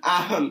 obviously.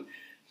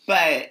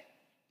 But...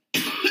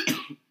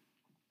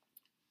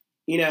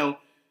 you know,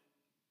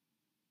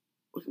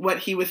 what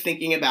he was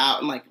thinking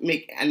about, and, like,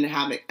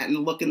 and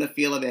look and the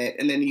feel of it.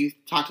 And then you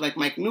talk to, like,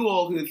 Mike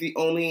Newell, who's the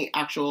only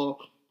actual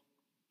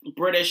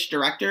British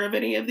director of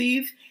any of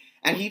these.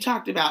 And he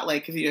talked about,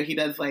 like, because, you know, he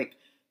does, like,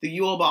 the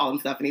Yule Ball and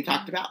stuff. And he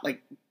talked about,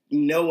 like,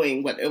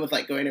 knowing what it was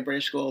like going to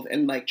British schools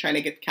and like trying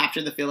to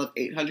capture the feel of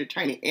 800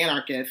 tiny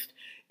anarchists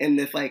in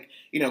this, like,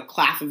 you know,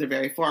 classes are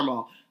very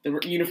formal, the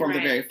uniforms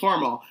are very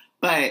formal,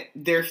 but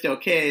they're still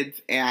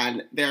kids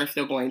and they're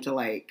still going to,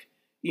 like,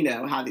 you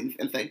know, have these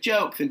inside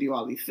jokes and do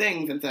all these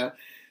things. And so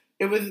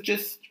it was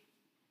just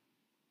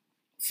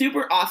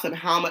super awesome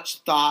how much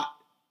thought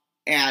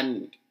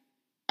and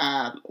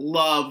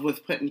love was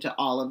put into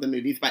all of the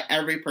movies by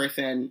every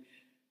person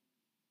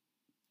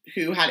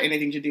who had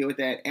anything to do with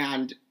it.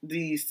 And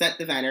the set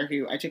designer,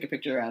 who I took a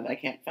picture of, I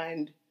can't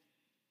find,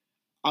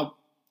 I'll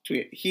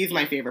tweet, he's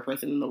my favorite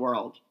person in the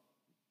world.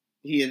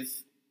 He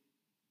is.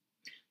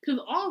 Because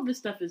all of this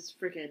stuff is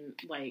freaking,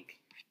 like,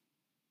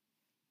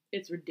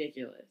 it's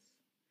ridiculous.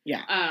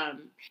 Yeah.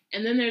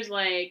 And then there's,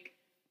 like,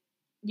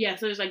 so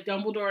there's, like,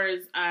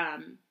 Dumbledore's,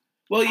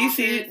 well, you office,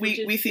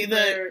 see, we see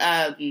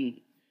the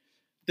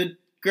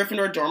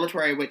Gryffindor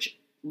dormitory, which,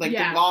 like,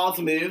 the walls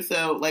move.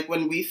 So, like,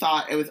 when we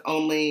saw it was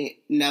only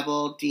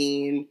Neville,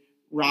 Dean,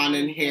 Ron,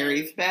 and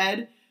Harry's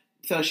bed.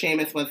 So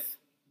Seamus was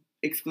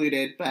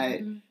excluded, but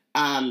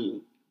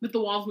but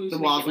the walls move. The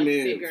walls move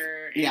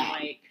bigger. And,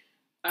 like,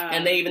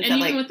 and they even said,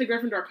 even like, with the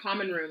Gryffindor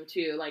common room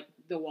too, like,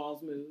 the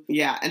walls move.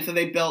 Yeah, and so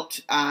they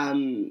built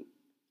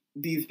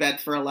these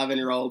beds for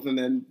 11-year-olds, and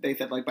then they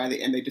said, like, by the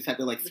end they just had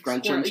to, like,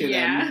 scrunch into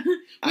them.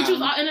 Which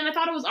was, and then I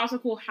thought it was also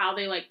cool how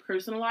they, like,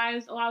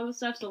 personalized a lot of the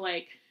stuff. So,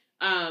 like,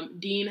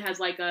 Dean has,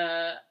 like,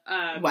 a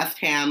West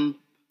Ham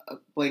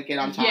blanket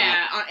on top.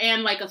 Yeah,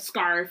 and, like, a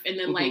scarf, and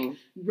then like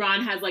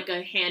Ron has, like,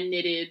 a hand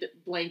knitted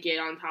blanket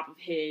on top of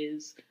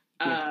his,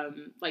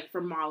 like,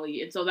 for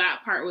Molly, and so that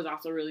part was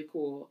also really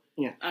cool.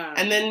 Yeah,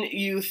 and then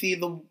you see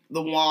the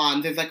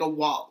wand. There's, like, a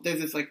wall. There's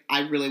this, like,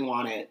 I really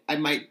want it. I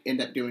might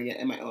end up doing it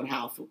in my own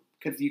house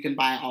because you can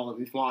buy all of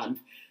these wands.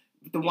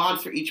 The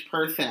wands for each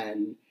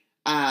person,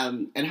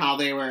 and how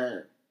they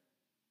were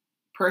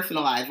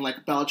personalized. And,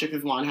 like,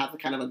 Bellatrix's wand has a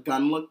kind of a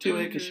gun look to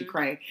it because she's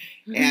cray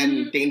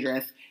and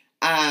dangerous.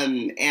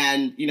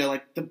 And, you know,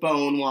 like, the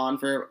bone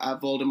wand for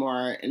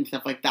Voldemort and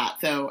stuff like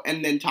that. So,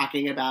 and then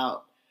talking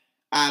about,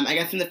 I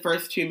guess in the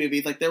first two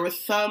movies, like, there was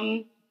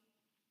some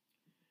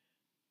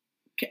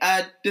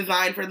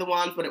design for the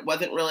wands, but it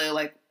wasn't really,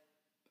 like,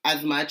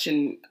 as much.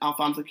 And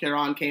Alfonso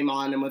Cuarón came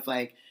on and was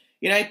like,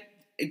 you know, I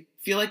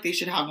feel like they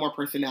should have more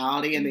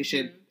personality and they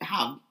should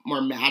have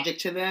more magic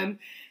to them.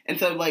 And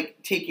so,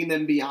 like, taking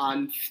them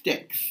beyond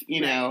sticks,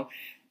 you know,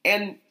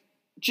 and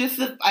just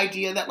the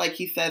idea that, like,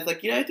 he says,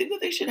 like, you know, I think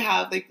that they should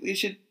have, like, they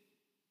should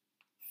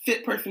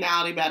fit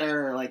personality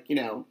better, or, like, you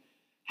know,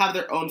 have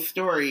their own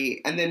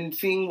story. And then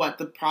seeing what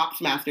the props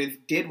masters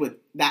did with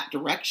that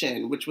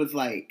direction, which was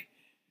like,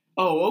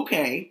 oh,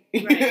 okay.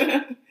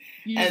 Right.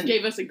 You just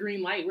gave us a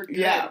green light. We're good.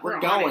 Yeah, we're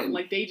going.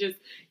 Like, they just,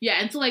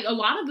 and so, like, a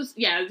lot of this,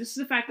 just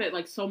the fact that,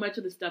 like, so much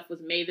of the stuff was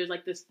made. There's,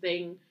 like, this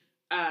thing,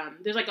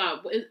 there's, like,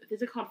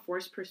 is it called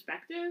forced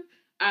perspective?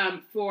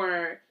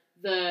 For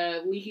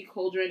the Leaky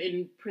Cauldron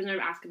in Prisoner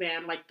of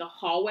Azkaban, like, the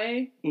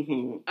hallway,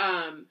 when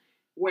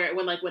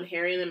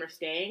Harry and them are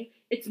staying,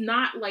 it's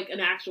not, like, an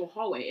actual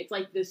hallway. It's,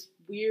 like, this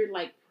weird,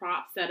 like,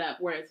 prop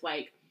setup where it's,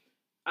 like,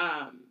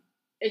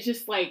 it's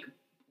just, like,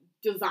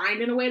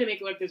 designed in a way to make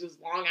it like there's this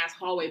long ass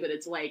hallway, but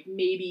it's like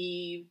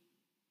maybe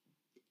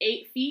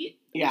 8 feet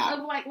of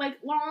like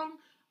long.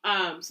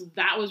 So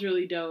that was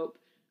really dope.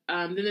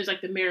 Then there's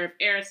like the Mayor of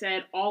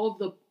Erised. All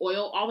the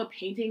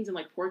paintings and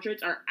like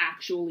portraits are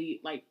actually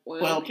like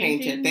oil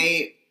painted.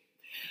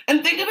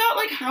 And think about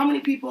like how many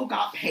people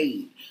got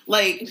paid.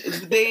 Like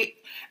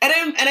and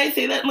I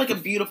say that in like a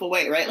beautiful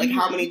way, right? Like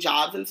how many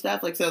jobs and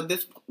stuff. Like so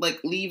this like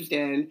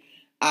Leavesden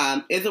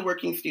is a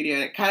working studio,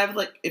 and it kind of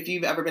like if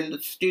you've ever been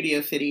to Studio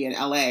City in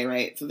LA,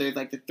 right? So there's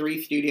like the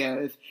 3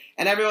 studios,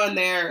 and everyone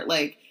there,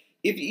 like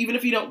even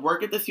if you don't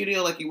work at the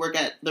studio, like you work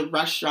at the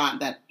restaurant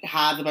that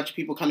has a bunch of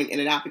people coming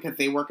in and out because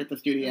they work at the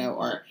studio,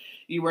 or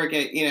you work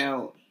at, you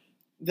know,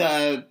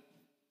 the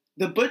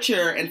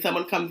butcher, and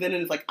someone comes in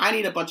and is like, I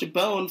need a bunch of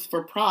bones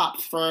for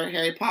props for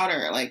Harry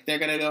Potter, like they're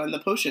gonna go in the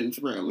potions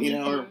room, you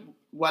know, or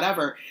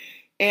whatever,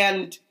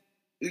 and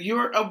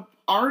you're a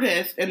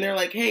artist, and they're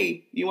like,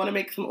 hey, you want to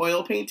make some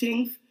oil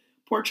paintings,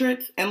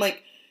 portraits? And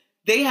like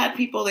they had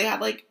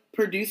like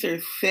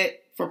producers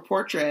sit for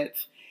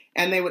portraits,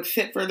 and they would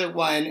sit for the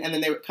one, and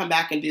then they would come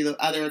back and do the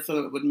other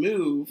so it would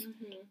move.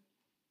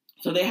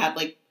 So they had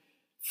like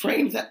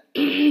frames that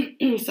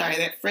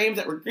frames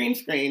that were green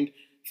screened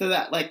so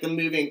that like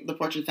the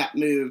portraits that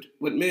moved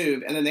would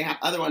move, and then they had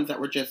other ones that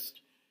were just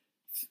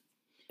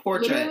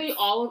portraits. Literally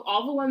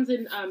all the ones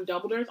in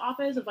Dumbledore's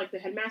office of like the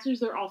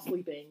headmasters, they're all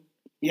sleeping.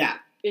 Yeah.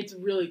 It's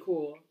really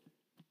cool.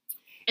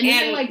 And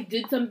then they like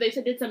did some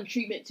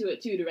treatment to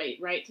it too,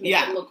 right? To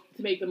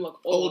make them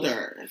look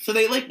older. So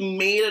they like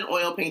made an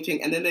oil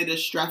painting, and then they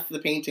distressed the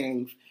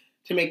paintings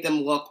to make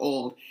them look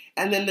old.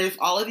 And then there's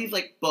all of these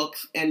like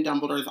books in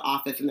Dumbledore's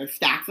office, and there's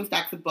stacks and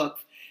stacks of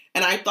books.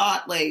 And I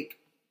thought like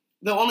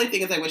the only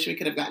thing is I wish we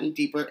could have gotten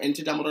deeper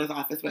into Dumbledore's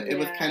office, but it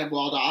was kind of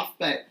walled off.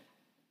 But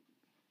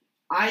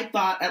I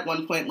thought at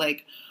one point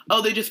like,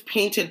 oh, they just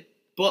painted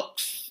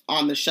books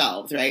on the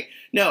shelves, right?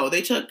 No,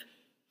 they took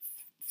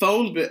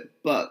phone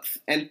books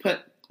and put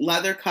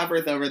leather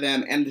covers over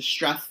them and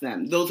distress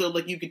them. Those are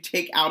like, you could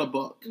take out a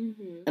book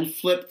and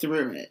flip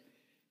through it.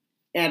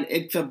 And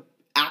it's a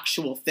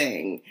actual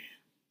thing.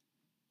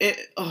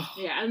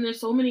 Yeah, and there's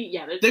so many.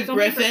 Yeah, there's the so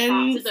griffin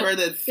many for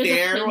the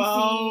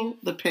stairwell,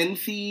 the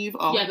pensieve.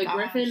 Oh yeah, my the gosh.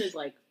 griffin is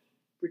like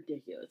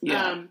ridiculous.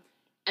 Yeah.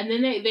 And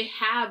then they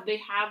have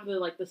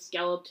the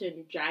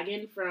skeleton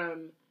dragon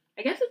from,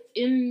 I guess it's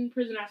in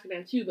Prison of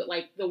Azkaban too, but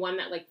like the one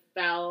that like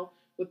fell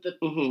with the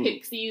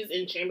pixies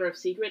in Chamber of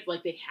Secrets,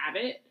 like they have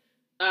it.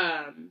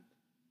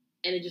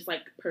 And it just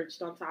like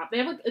perched on top. They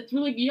have like, it's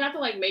really, you have to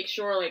like make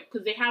sure like,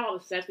 because they have all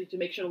the sets, but you have to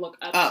make sure to look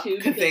up too,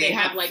 because they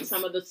have like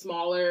some of the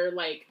smaller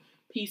like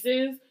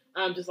pieces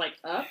just like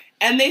up.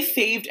 And they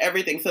saved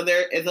everything. So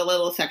there is a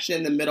little section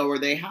in the middle where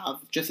they have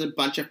just a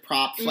bunch of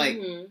props like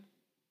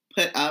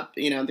put up.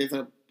 You know, there's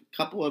a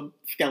couple of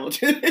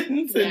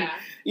skeletons. And,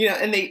 you know,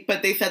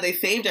 but they said they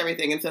saved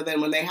everything. And so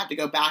then when they had to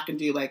go back and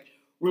do like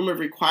Room of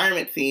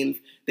Requirement scenes,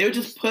 they would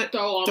just throw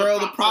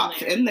the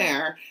props in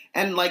there.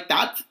 And like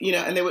that's, you know,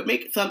 and they would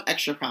make some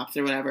extra props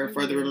or whatever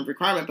for the Room of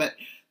Requirement, but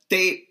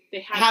they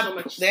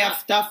have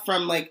stuff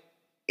from like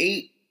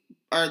 8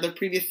 or the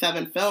previous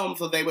 7 films,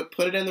 so they would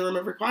put it in the Room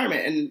of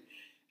Requirement,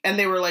 and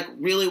they were like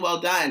really well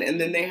done. And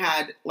then they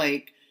had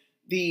like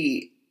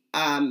the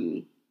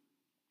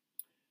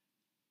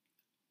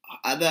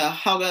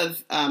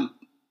Helga's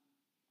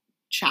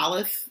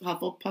chalice,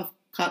 Hufflepuff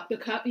cup. The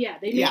cup, yeah.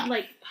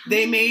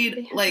 They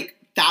made like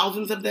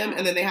thousands of them,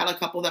 and then they had a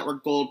couple that were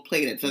gold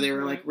plated, so they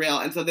were like real.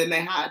 And so then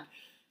they had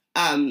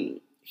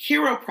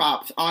hero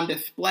props on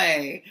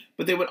display,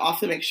 but they would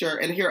also make sure,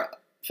 and hero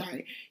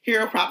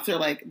props are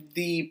like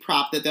the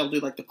prop that they'll do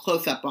like the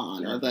close up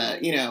on, or the,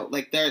 you know,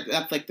 like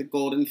that's like the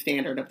golden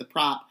standard of the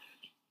prop.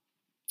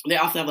 They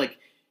also have like,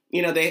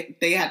 you know,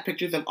 they had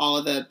pictures of all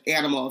of the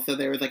animals, so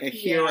there was like a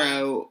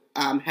hero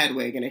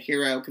Hedwig and a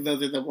hero, because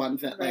those are the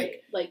ones that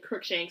like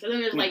Crookshanks, and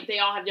then there's like they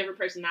all have different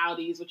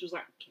personalities, which was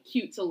like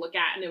cute to look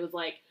at, and it was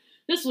like,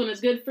 this one is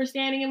good for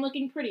standing and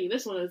looking pretty,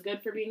 this one is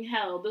good for being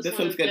held, this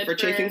one's good for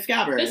chasing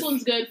scabbers, this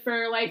one's good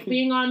for like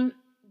being on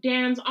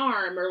Dan's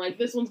arm, or like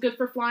this one's good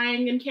for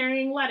flying and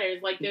carrying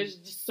letters. Like there's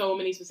just so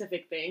many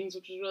specific things,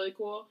 which is really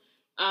cool.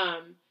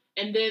 And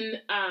then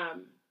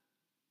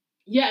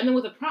and then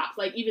with the props,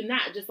 like even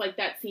that, just like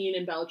that scene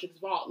in Bellatrix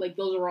Vault, like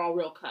those are all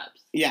real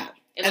cups. Yeah.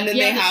 And like, then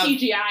they have the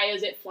CGI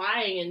is it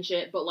flying and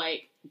shit, but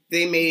like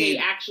they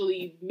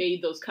actually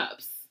made those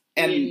cups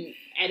and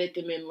edit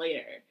them in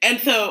later. And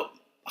so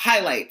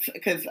highlights,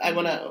 because I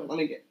want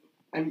to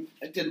I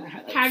did my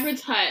highlights.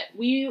 Hagrid's hut.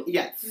 We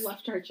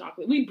left our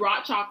chocolate. We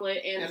brought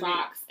chocolate and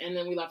socks, and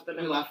then we left them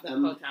in the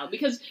hotel,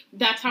 because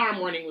that's how our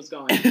morning was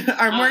going.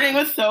 Our morning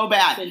was so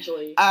bad.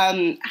 Essentially.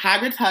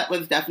 Hagrid's hut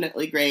was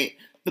definitely great.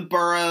 The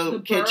Burrow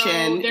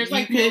kitchen. There's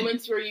like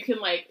moments where you can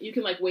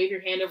wave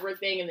your hand over a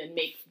thing and then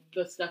make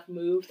the stuff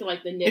move to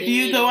like the knitting. If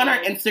you go on our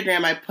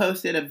Instagram, I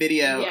posted a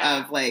video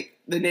of like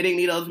the knitting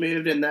needles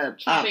moved and the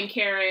chopping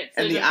carrots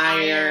and the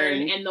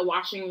iron and the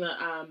washing the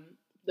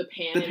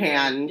pan, the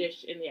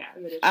dish in the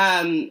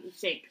dish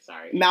sink.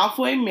 Sorry,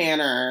 Malfoy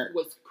Manor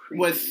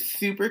was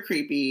super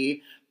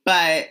creepy,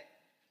 but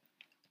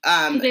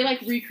they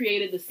like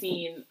recreated the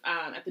scene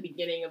at the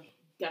beginning of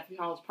Deathly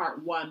Hallows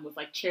Part 1 with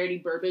like Charity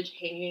Burbage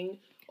hanging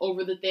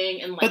over the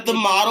thing, and like. But the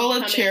model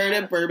of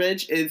Charity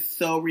Burbage is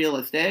so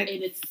realistic,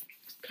 and it's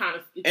kind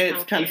of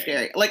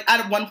scary. Like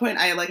at one point,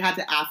 I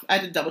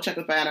had to double check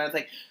with Brianna. I was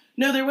like,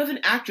 no, there was an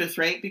actress,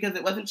 right? Because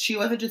she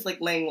wasn't just like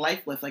laying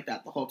lifeless like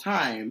that the whole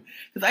time.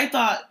 Because I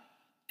thought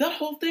that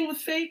whole thing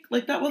was fake.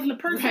 Like that wasn't a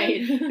person.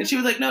 Right. And she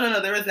was like,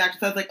 no, there was an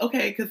actress. I was like,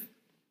 okay, because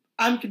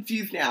I'm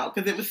confused now,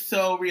 because it was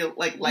so real,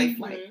 like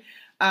lifelike.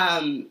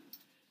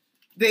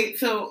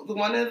 So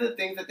one of the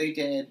things that they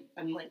did,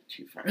 I'm like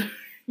too far.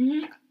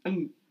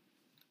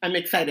 I'm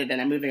excited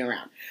and I'm moving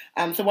around.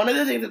 So one of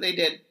the things that they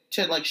did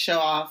to like show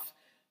off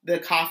the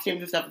costumes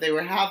and stuff, they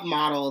would have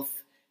models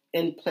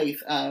in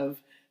place of.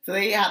 So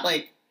they had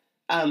like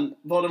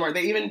Voldemort.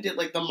 They even did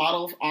like the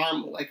model's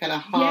arm like kind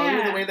of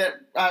hung the way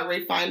that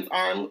Ralph Fiennes'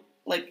 arm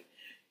like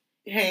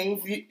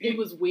hangs. It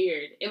was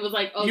weird. It was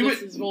like,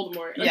 this is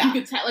Voldemort. Like you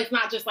could tell, like it's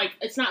not just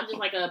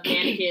like a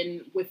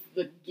mannequin with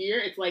the gear.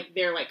 It's like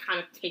they're like kind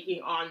of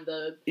taking on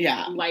the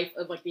life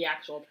of like the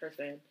actual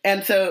person.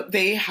 And so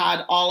they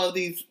had all of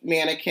these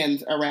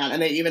mannequins around,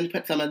 and they even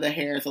put some of the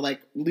hair. So like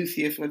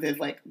Lucius with his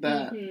like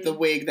the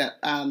wig that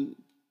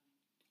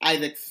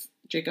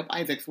Jacob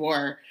Isaacs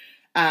wore.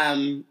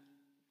 And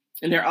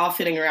they're all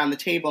sitting around the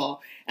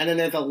table, and then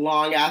there's a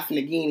long ass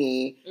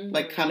Nagini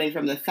like coming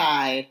from the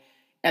side.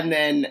 And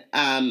then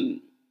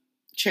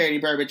Charity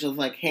Burbage was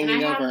like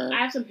hanging over. I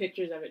have some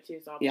pictures of it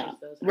too, so I'll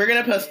post those. We're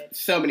gonna post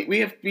so many.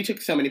 We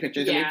took so many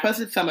pictures, and we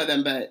posted some of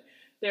them, but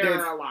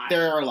there are a lot.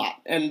 There are a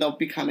lot, and they'll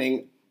be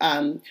coming.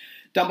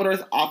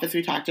 Dumbledore's office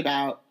we talked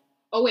about.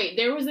 Oh wait,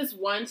 there was this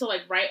one. So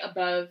like right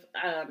above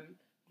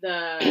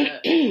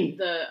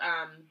the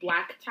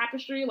black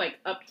tapestry, like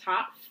up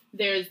top,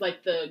 there's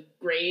like the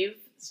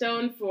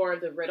gravestone for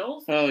the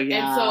riddles. Oh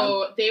yeah. And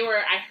so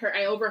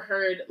I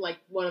overheard like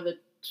one of the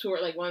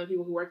tour, like one of the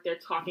people who worked there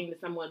talking to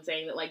someone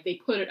saying that like they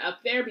put it up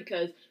there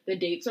because the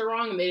dates are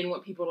wrong and they didn't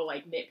want people to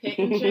like nitpick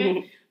and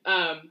shit.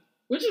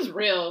 Which is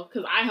real,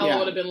 because I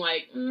would have been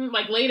like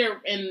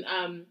later in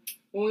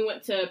when we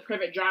went to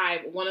Privet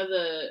Drive, one of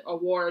the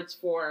awards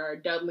for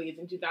Dudley's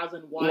in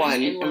 2001,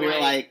 and we were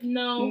like,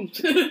 no,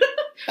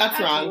 that's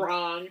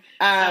wrong.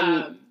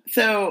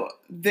 So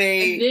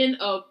they and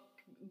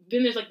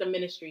then there's like the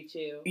ministry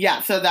too.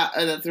 Yeah, so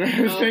that's where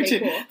I was going to.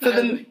 Cool. So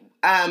then,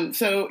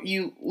 so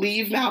you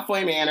leave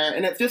Malfoy Manor,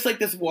 and it's just like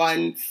this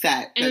one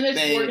set. And then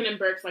there's Borgin and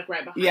Burke's like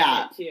right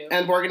behind it too.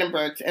 And Borgin and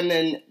Burke's, and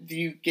then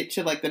you get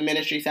to like the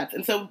ministry sets.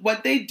 And so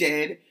what they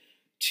did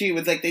too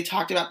was like they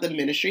talked about the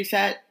ministry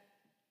set.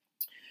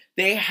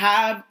 They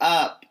have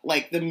up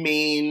like the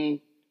main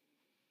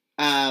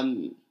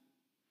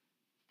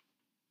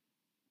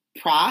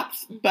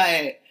props,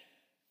 but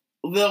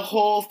the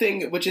whole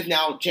thing, which is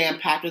now jam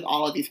packed with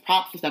all of these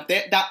props and stuff,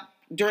 that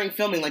during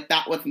filming, like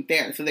that wasn't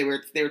there. So they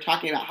were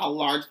talking about how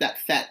large that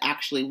set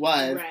actually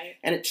was, right.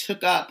 And it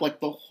took up like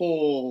the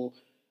whole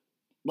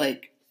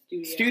like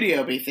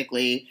studio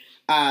basically.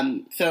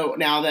 So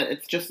now that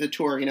it's just the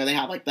tour, you know, they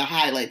have like the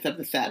highlights of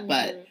the set,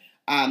 but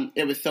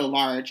it was so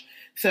large.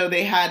 So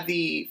they had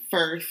the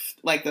first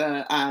like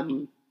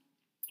the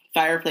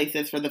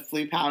fireplaces for the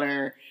flue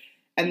powder,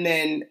 and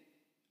then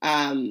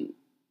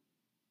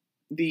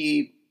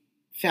the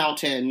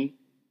fountain,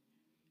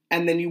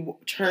 and then you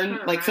turn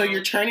like, so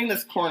you're turning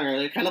this corner,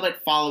 they're kind of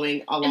like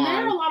following along. And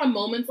there are a lot of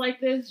moments like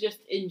this just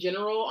in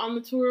general on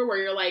the tour where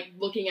you're like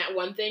looking at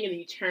one thing and then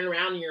you turn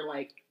around and you're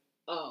like,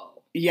 oh.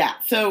 Yeah,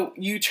 so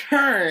you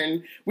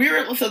turn,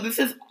 so this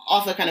is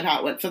also kind of how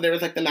it went. So there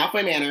was like the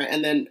Malfoy Manor,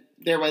 and then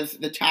there was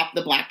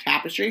the black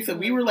tapestry. So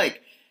we were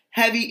like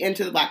heavy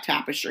into the black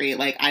tapestry.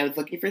 Like I was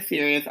looking for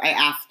Sirius. I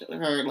asked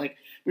her, like,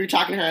 we were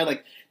talking to her,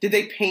 like, did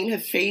they paint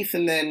his face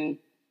and then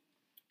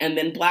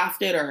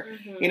blast it, or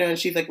you know? And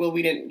she's like, well,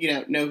 we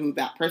didn't know who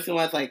that person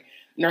was. Like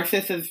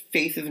Narcissa's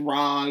face is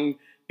wrong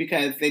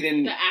because they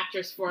didn't. The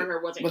actress for her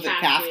wasn't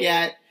cast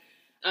yet.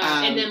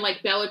 And then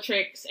like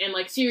Bellatrix and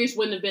like Sirius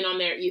wouldn't have been on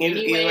there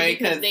anyway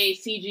because they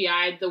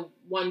CGI'd the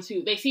ones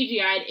who they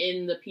CGI'd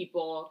in the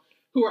people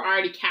who were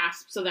already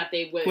cast so that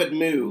they would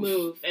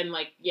move and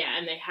like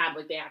and they had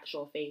like the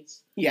actual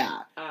face.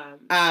 Yeah.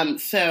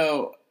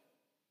 So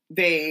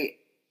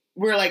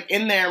we're like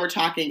in there, we're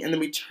talking, and then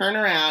we turn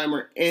around and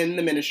we're in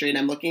the ministry, and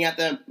I'm looking at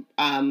the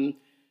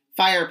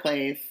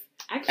fireplace.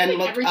 Actually,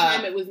 and every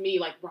time it was me,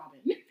 like Robin.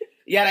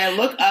 Yeah, and I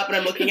look up and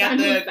I'm looking at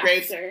the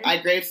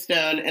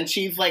gravestone, and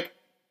she's like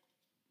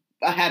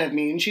ahead of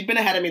me, and she'd been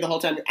ahead of me the whole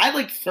time. I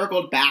like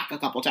circled back a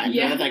couple times.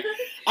 Yeah. And I was like,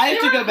 I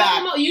have to go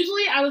back.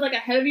 Usually I was like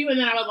ahead of you, and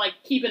then I would like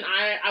keep an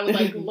eye. I would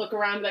like look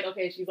around, like,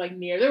 okay, she's like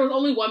near. There was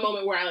only one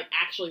moment where I like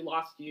actually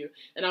lost you,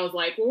 and I was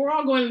like, well, we're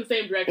all going in the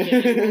same direction.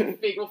 And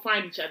we'll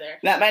find each other.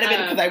 That might have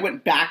been because I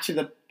went back to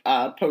the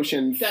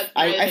potions.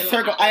 I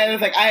circled. I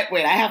was like, I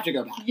have to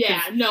go back. Yeah,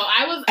 no,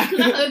 I was. Because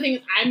that's the other thing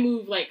is I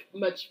move like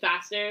much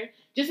faster.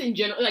 Just in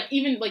general, like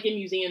even like in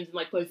museums and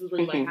like places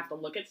where you like have to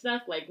look at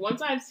stuff. Like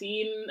once I've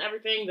seen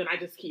everything, then I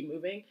just keep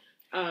moving.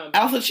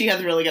 Also, she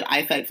has really good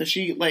eyesight, so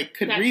she like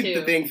could read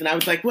the things, and I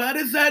was like, "What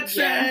does that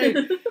say?"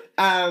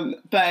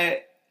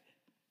 But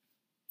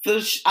so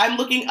I'm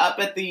looking up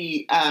at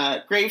the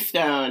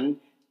gravestone,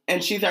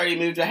 and she's already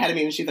moved ahead of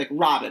me, and she's like,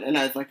 "Robin," and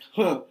I was like,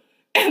 "Huh."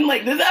 And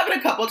like this happened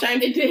a couple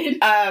times. It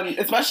did.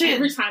 Especially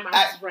every time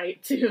I was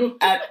right too.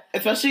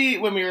 Especially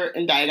when we were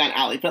in Diagon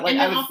Alley. But like,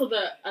 and then also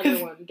the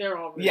other one, they're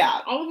all rude. Yeah,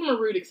 all of them are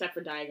rude except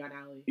for Diagon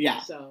Alley. Yeah.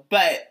 So,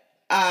 but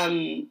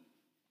the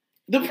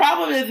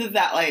problem is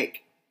that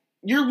like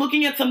you're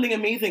looking at something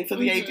amazing. So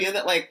the idea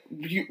that like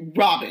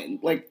Robin,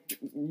 like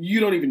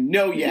you don't even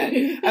know yet.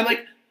 I'm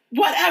like,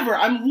 whatever.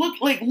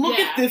 Look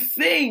at this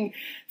thing.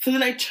 So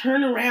then I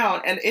turn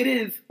around, and it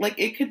is like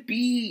it could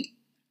be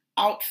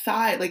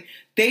outside. Like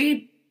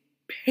they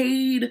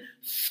paid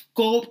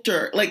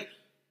sculptor, like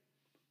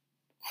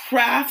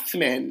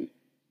craftsmen.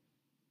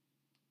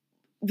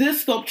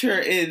 This sculpture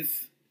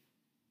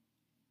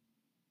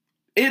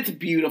it's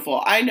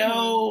beautiful. I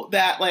know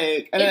that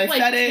like, and it's I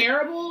said like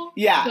terrible.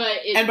 Yeah. But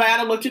and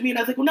Brianna looked at me and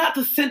I was like, well, not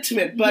the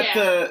sentiment, but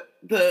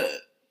the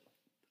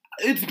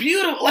it's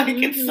beautiful. Like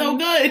it's so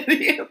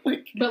good.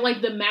 Like, but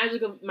like the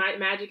magic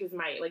is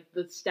might, like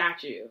the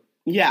statue.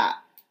 Yeah.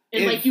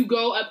 And like you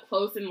go up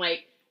close and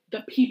like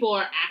the people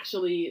are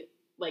actually,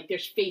 like,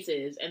 there's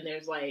faces, and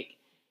there's, like,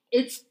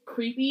 it's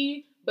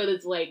creepy, but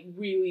it's, like,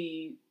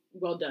 really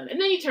well done.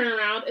 And then you turn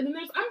around, and then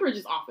there's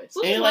Umbridge's office.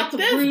 So there's lots of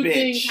rude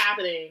things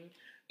happening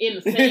in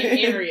the same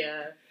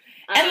area.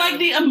 And, like,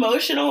 the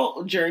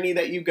emotional journey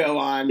that you go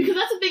on. Because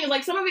that's the thing, is,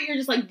 like, some of it you're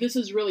just, like, this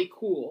is really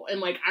cool,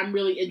 and, like, I'm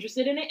really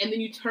interested in it, and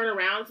then you turn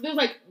around, so there's,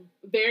 like,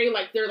 there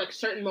are, like,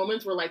 certain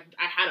moments where, like,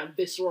 I had a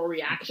visceral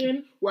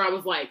reaction, where I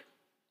was, like,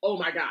 oh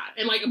my god.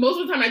 And like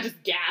most of the time I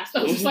just gasped.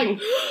 I was just like,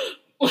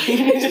 I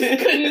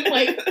just couldn't,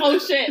 like, oh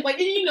shit. Like,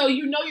 and you know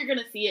you're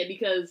gonna see it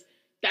because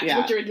that's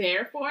what you're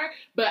there for.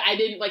 But I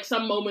didn't, like,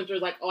 some moments where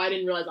like, oh, I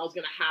didn't realize I was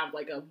going to have,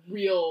 like, a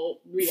real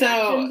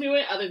reaction to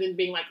it, other than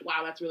being like,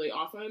 wow, that's really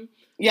awesome.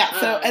 Yeah,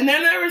 so, and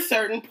then there were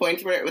certain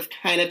points where it was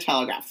kind of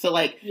telegraphed. So,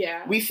 like,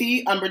 we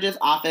see Umbridge's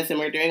office, and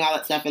we're doing all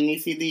that stuff, and you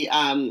see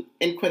the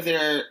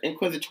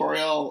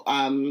inquisitorial...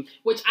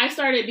 Which I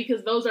started,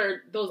 because those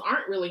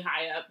aren't really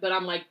high up, but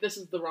I'm like, this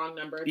is the wrong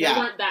number. There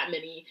weren't that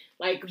many.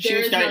 Like, there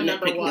is no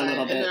number one.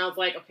 And then I was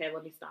like, okay,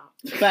 let me stop.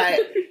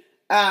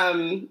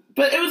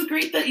 But it was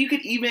great that you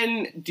could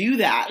even do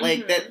that.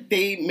 Like, that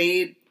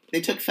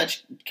they took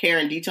such care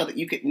and detail that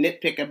you could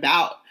nitpick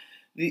about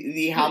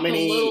the how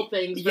many little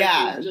things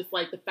versus just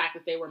like the fact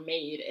that they were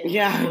made and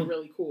they were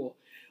really cool.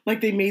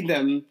 Like, they made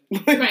them.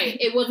 Right.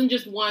 It wasn't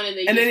just one and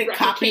they just then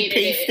copy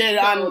pasted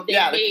on the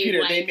computer.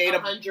 Like, they made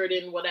 100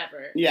 and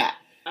whatever. Yeah.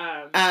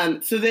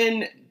 So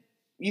then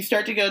you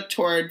start to go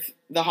towards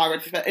the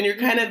Hogwarts, and you're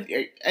kind of,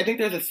 I think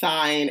there's a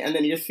sign, and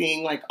then you're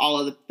seeing like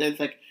all of there's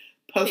like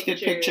posted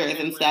pictures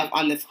and stuff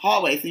on this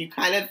hallway, so you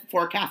kind of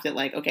forecast it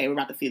like, okay, we're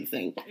about to see this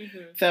thing.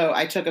 So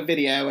I took a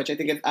video, which I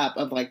think is up,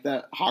 of like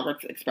the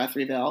Hogwarts Express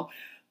reveal,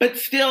 but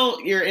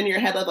still you're in your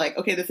head of like,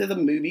 okay, this is a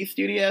movie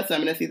studio, so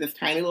I'm going to see this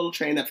tiny little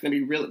train that's going to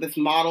be really, this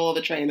model of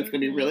the train that's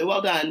going to be really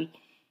well done.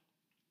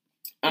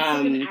 It's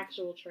like an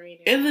actual train.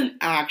 It's an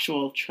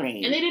actual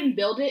train. And they didn't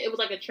build it. It was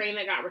like a train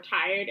that got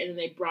retired, and then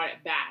they brought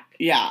it back.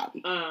 Yeah.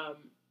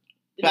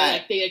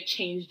 But they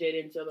changed it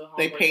into the Hogwarts.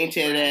 They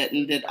painted it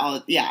and did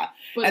all,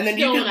 but and then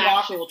you could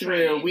walk through.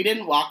 Train. We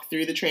didn't walk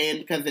through the train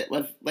because it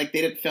was like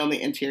they didn't film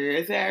the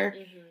interiors there.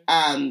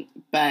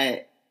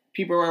 But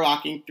people were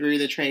walking through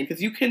the train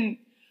because you can,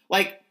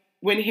 like,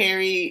 when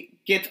Harry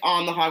gets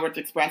on the Hogwarts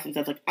Express and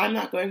says like, I'm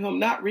not going home,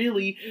 not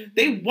really.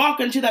 They walk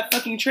onto that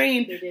fucking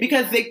train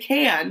because they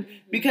can,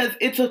 because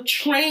it's a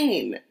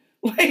train.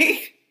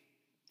 Like,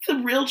 it's a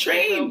real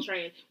train.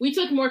 We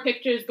took more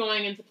pictures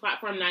going into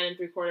platform 9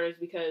 3/4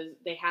 because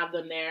they have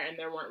them there and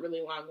there weren't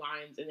really long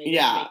lines and they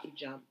didn't make you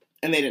jump.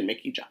 And they didn't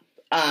make you jump.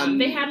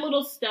 They had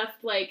little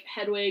stuffed like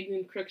Hedwigs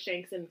and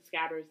Crookshanks and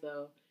Scabbers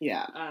though.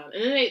 Yeah.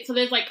 And then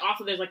there's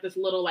like this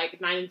little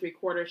like 9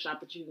 3/4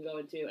 shop that you can go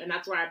into, and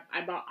that's where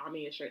I bought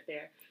Ami a shirt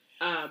there.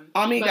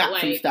 Ami got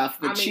some stuff,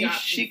 but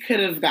she could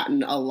have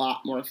gotten a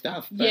lot more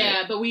stuff.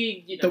 But but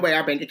we, the way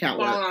our bank account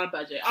works, on a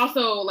budget.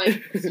 Also,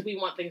 like, we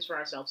want things for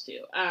ourselves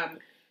too.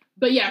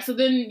 But so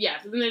then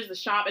there's the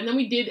shop, and then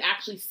we did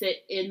actually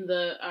sit in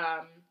the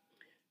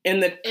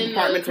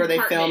compartments where they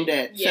filmed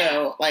it. Yeah.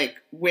 So like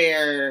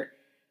where,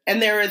 and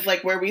there was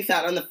like where we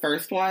sat on the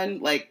first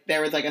one, like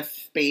there was like a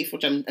space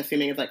which I'm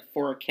assuming is like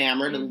for a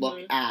camera to look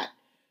at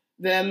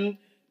them,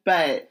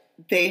 but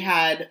they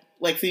had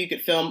like, so you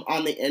could film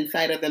on the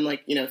inside of them,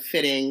 like, you know,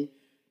 sitting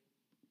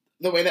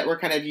the way that we're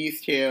kind of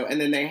used to,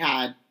 and then they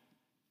had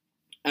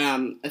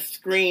a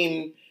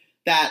screen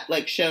that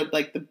like showed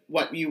like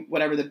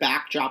whatever the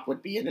backdrop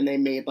would be, and then they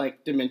made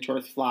like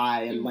Dementors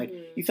fly, and like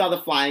you saw the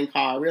flying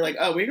car. We were like,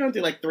 oh, we're going to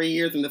do like 3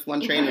 years in this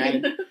one train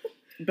ride.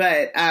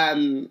 But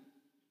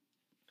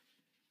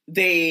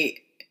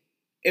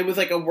it was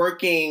like a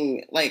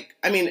working, like,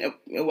 I mean,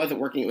 it wasn't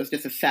working, it was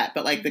just a set,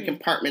 but like the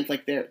compartments,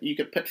 like there, you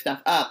could put stuff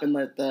up and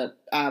let the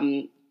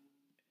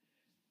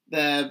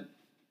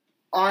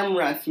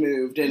armrest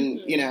moved, and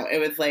you know, it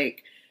was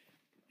like,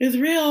 it's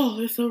real.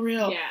 It's so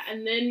real. Yeah,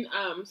 and then,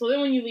 so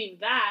then when you leave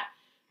that,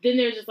 then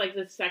there's just, like,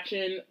 this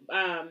section,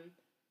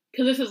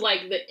 because this is,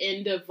 like, the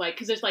end of, like,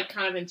 because it's, like,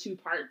 kind of in two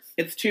parts.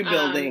 It's two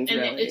buildings,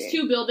 and really. It's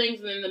two buildings,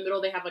 and then in the middle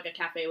they have, like, a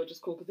cafe, which is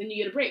cool, because then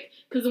you get a break.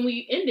 Because then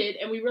we ended,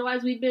 and we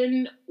realized we'd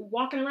been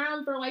walking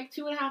around for, like,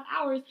 2.5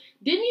 hours.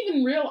 Didn't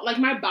even realize, like,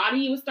 my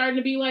body was starting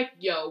to be like,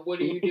 yo, what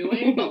are you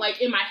doing? But,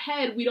 like, in my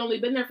head, we'd only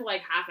been there for,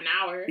 like, half an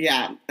hour.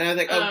 Yeah, and I was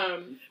like,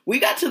 oh. We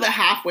got to the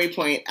halfway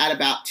point at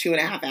about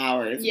 2.5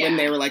 hours when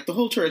they were like, the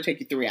whole tour would take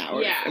you 3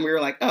 hours. Yeah. And we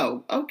were like,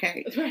 oh,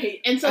 okay.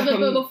 Right. And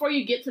so before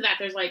you get to that,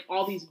 there's, like,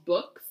 all these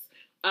books.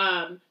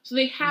 So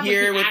they have, like,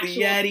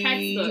 the actual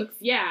textbooks.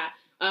 Yeah.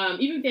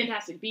 Even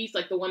Fantastic Beasts,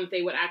 like, the one that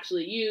they would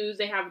actually use.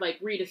 They have, like,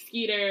 Rita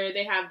Skeeter.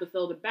 They have the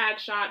Filbert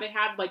Bagshot. They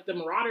have, like, the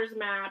Marauders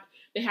map.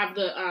 They have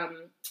the,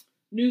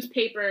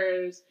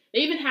 newspapers. They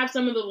even have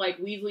some of the, like,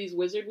 Weasley's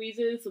Wizard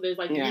Wheezes. So there's,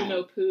 like, You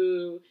Know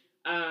Pooh.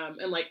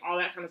 And like all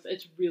that kind of stuff.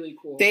 It's really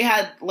cool. They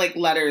had like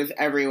letters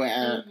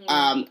everywhere.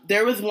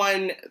 There was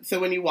one, so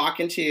when you walk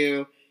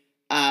into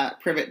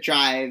Privet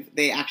Drive,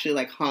 they actually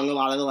like hung a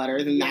lot of the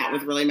letters, and that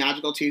was really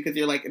magical too, because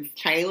you're like, it's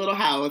a tiny little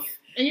house.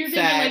 And you're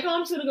thinking like, oh,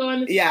 I'm just gonna go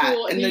in this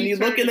school. And then you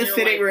look in the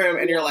sitting room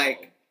and you're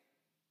like,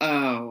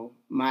 oh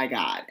my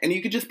God. And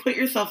you could just put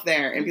yourself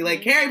there and be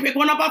like, Harry, pick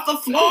one up off the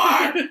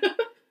floor.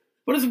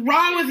 What is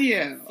wrong with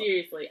you?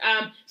 Seriously.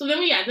 So then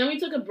we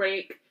took a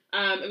break,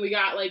 and we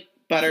got like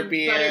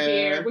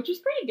Butterbeer, which was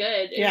pretty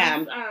good.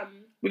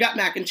 We got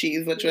mac and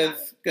cheese, which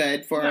was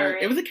good for.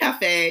 Right. It was a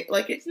cafe,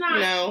 like it's not. You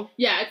know,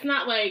 it's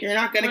not like you're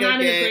not gonna go not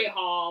get in a great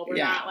hall. We're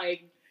not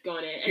like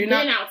going in. And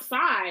then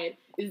outside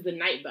is the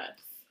night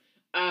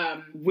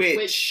bus,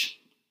 which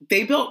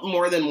they built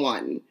more than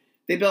one.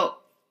 They built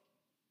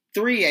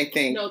 3, I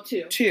think. No,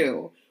 2.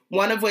 2.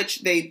 One of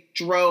which they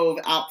drove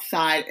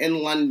outside in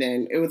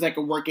London. It was like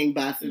a working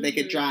bus that they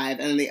could drive,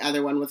 and then the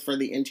other one was for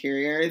the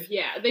interiors.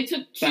 Yeah, they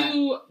took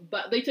two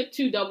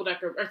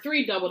double-decker or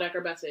 3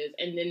 double-decker buses,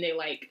 and then they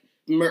like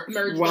merged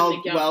them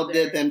together.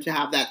 Welded them to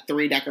have that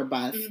 3-decker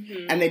bus,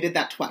 and they did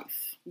that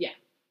twice. Yeah.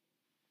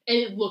 And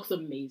it looks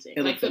amazing.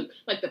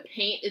 The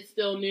paint is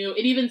still new.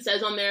 It even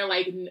says on there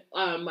like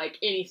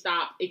any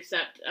stop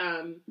except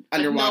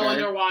underwater. No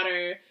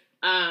underwater.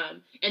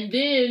 And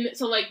then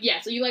so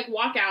you like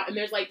walk out and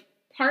there's like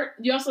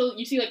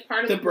you see like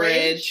part of the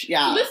bridge.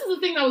 Yeah. So this is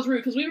the thing that was rude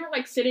because we were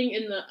like sitting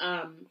in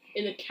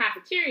the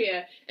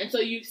cafeteria, and so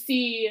you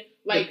see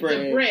like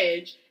the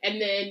bridge, and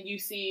then you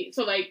see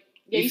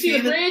you see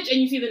the bridge and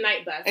you see the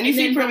night bus, and you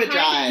see Privet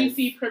Drive. You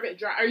see Privet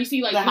Drive, or you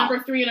see like number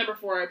 3 and number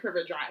 4 at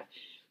Privet Drive.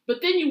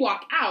 But then you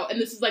walk out,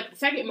 and this is, like, the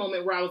second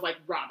moment where I was like,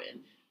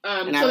 Robin.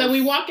 Then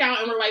we walk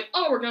out, and we're like,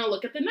 oh, we're going to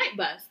look at the night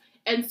bus.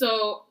 And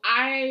so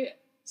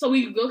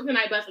we look at the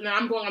night bus, and then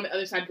I'm going on the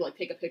other side to, like,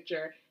 take a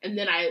picture. And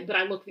then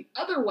I look the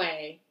other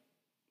way,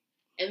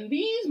 and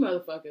these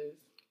motherfuckers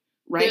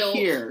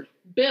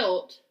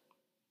built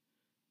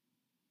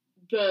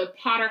the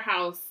Potter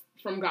house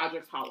from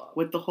Godric's Hollow.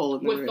 With the hole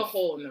in the roof. With the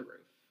hole in the roof.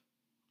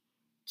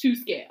 To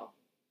scale.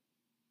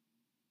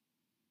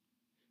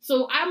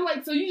 So I'm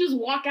like, so you just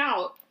walk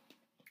out,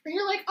 and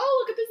you're like, oh,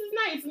 look at this is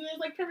nice, and there's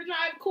like Privet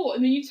Drive, cool.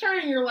 And then you turn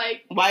and you're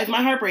like, why is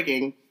my heart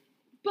breaking?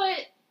 But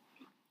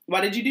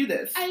why did you do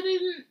this? I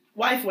didn't.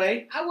 Wife's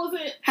way. I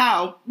wasn't.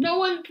 How? No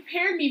one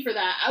prepared me for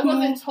that. I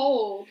wasn't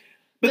told.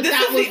 But this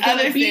was the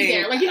other thing.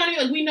 There. Like, you know what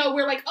I mean?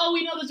 Like,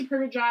 we know there's a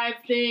Privet Drive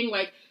thing.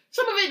 Like,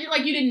 some of it,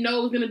 like, you didn't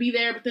know was going to be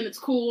there, but then it's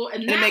cool.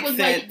 And that was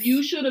sense. Like,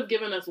 you should have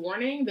given us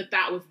warning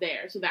that was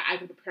there so that I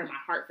could prepare my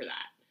heart for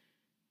that.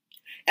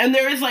 And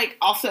there is, like,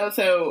 also,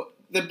 so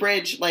the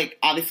bridge, like,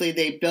 obviously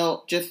they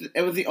built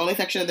it was the only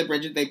section of the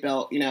bridge that they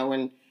built, you know,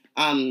 when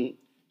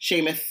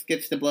Seamus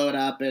gets to blow it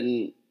up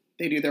and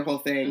they do their whole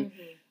thing.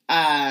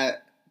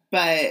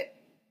 But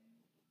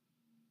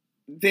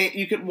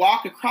you could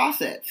walk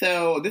across it.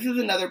 So this is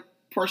another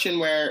portion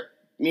where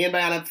me and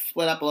Bayana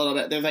split up a little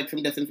bit. There's, like,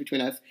 some distance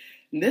between us.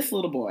 And this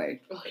little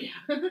boy. Oh, yeah.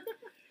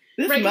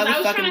 This right, motherfucking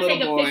I was trying to little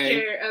take boy. a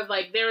picture of,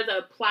 like, there was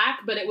a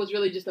plaque, but it was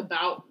really just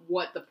about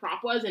what the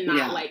prop was and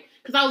not, like,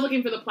 because I was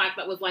looking for the plaque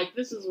that was, like,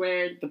 this is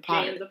where the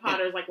Potters,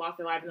 like, lost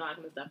their lives and all that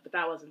kind of stuff, but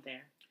that wasn't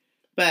there.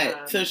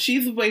 But, so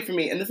she's away from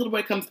me, and this little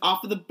boy comes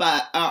off of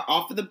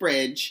the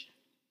bridge,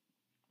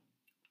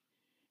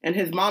 and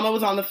his mama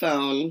was on the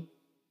phone,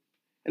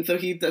 and so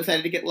he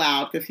decided to get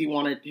loud because he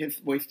wanted his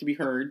voice to be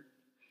heard.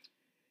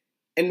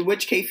 In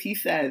which case he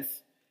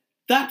says,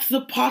 "That's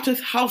the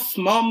Potter's house,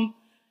 Mom.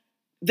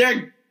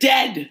 They're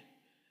dead.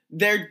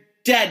 They're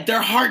dead.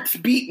 Their hearts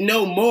beat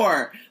no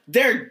more.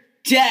 They're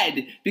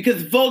dead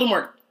because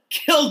Voldemort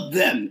killed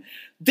them.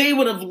 They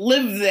would have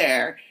lived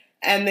there."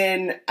 And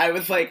then I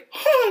was like,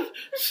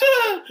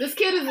 this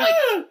kid is like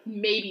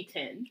maybe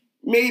 10.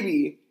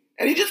 Maybe.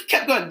 And he just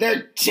kept going,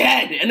 "They're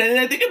dead." And then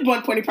I think at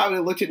one point he probably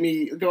looked at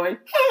me going,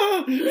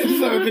 and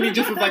so then he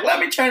just was like, "Let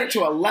me turn it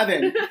to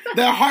 11.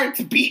 Their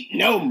hearts beat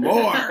no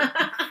more.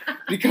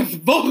 Because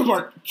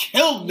Voldemort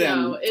killed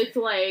them." No, it's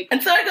like...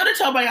 And so I go to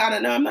tell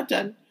Bayana, no, I'm not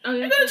done. Oh,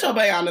 yeah. I go to tell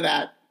Bayana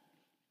that,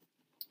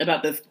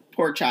 about this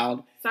poor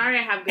child. Sorry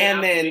I have good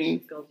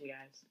observation skills, you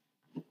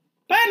guys.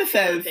 Bayana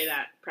says...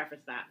 Preface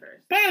that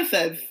first. Bayana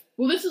says...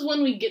 Well, this is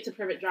when we get to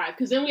Privet Drive,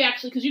 because then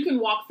because you can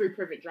walk through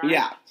Privet Drive.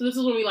 Yeah. So this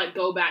is when we, like,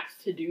 go back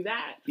to do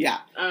that. Yeah.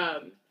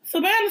 So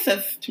Bayana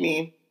says to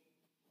me,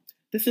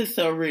 this is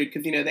so rude,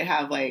 because, you know, they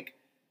have, like,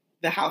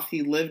 the house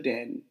he lived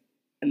in,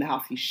 and the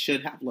house he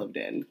should have lived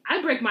in. I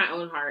break my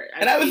own heart.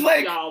 And I was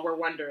like... Y'all were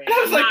wondering.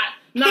 I was like...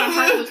 Not a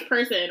heartless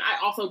person.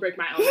 I also break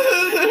my own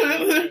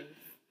heart.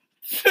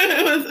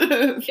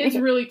 It's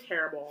really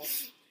terrible.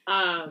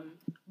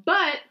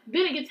 But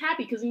then it gets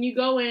happy, because then you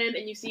go in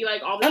and you see,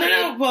 like, all the...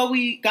 No. Well,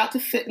 we got to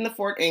sit in the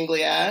Fort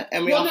Anglia,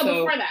 and we no,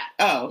 before that.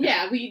 Oh. Okay.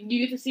 Yeah,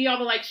 you get to see all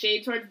the, like,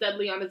 shade towards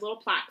Dudley on his little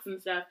plaques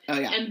and stuff. Oh,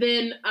 yeah. And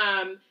then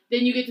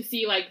you get to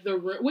see, like, the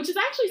room, which is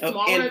actually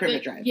smaller. In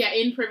Privet Drive. Yeah,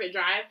 in Privet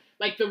Drive.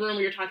 Like, the room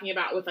we were talking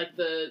about with, like,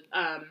 the,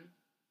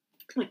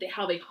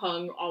 how they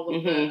hung all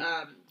of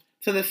the,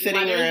 so the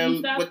sitting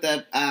room with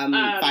the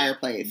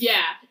fireplace.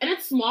 Yeah. And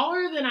it's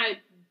smaller than I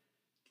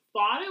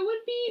thought it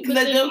would be. Because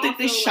I don't think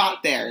they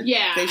shot there.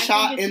 Yeah. They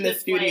shot in the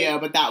studio,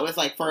 but that was,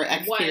 like, for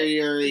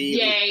exterior.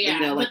 Yeah. You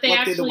know, like, look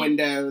through the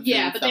windows.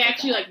 Yeah, but they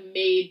actually, like,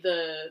 made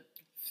the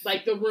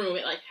room,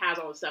 it, like, has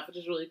all the stuff, which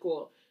is really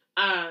cool.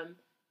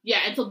 Yeah,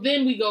 and so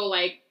then we go,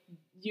 like,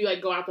 you,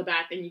 like, go out the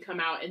back and you come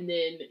out, and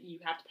then you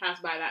have to pass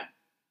by that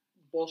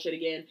bullshit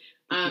again.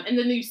 And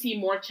then you see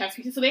more chess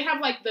pieces. So they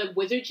have, like, the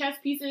wizard chess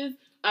pieces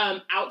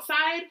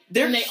outside.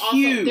 They're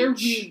huge. They're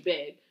really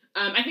big.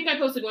 I think I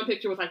posted one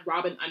picture with, like,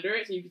 Robin under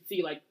it, so you can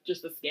see, like,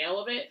 just the scale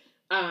of it.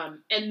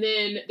 And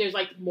then there's,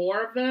 like,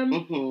 more of them.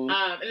 And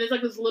there's,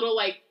 like, this little,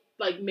 like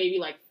maybe,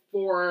 like,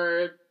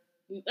 4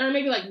 or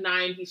maybe, like,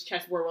 9-piece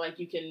chessboard where, like,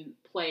 you can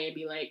play and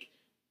be, like,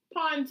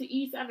 pond to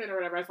E7 or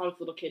whatever. I saw this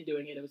little kid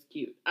doing it. It was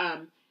cute.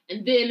 And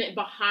then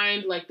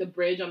behind, like, the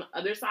bridge on the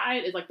other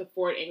side is, like, the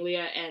Ford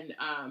Anglia and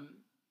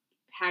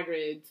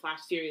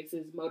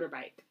Hagrid/Sirius's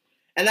motorbike.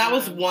 And that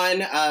was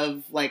one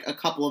of, like, a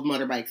couple of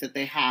motorbikes that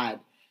they had.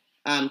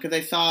 Because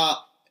I saw,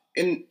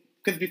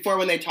 because before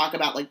when they talk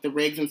about, like, the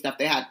rigs and stuff,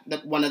 they had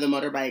one of the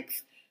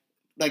motorbikes,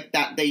 like,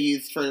 that they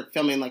used for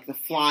filming, like, the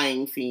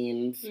flying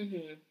scenes.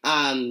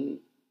 Mm-hmm.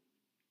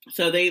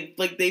 So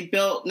they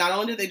built, not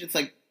only did they just,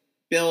 like,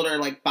 build or,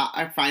 like,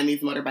 find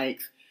these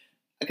motorbikes,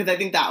 because I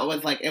think that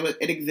was, like,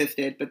 it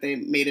existed, but they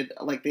made it,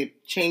 like, they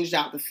changed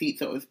out the seat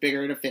so it was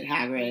bigger to fit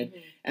Hagrid. Mm-hmm.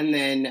 And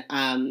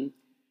then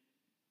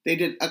they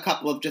did a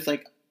couple of just,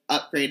 like,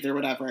 upgrades or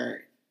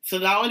whatever. So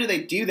not only do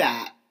they do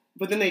that,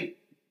 but then they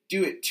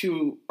do it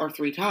 2 or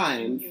 3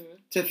 times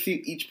to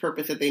suit each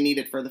purpose that they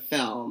needed for the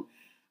film.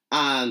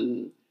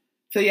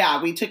 So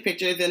yeah, we took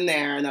pictures in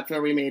there, and that's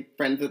where we made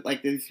friends with,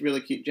 like, these really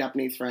cute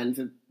Japanese friends.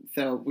 And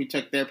so we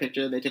took their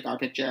picture, they took our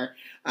picture.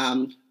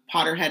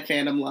 Potterhead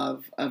fandom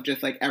love of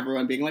just, like,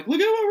 everyone being like, look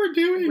at what we're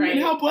doing and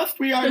how blessed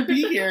we are to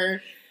be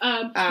here.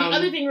 The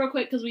other thing real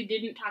quick, because we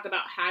didn't talk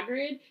about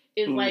Hagrid,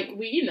 is, like,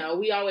 we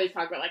always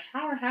talk about, like,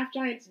 how are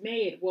half-giants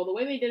made? Well, the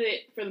way they did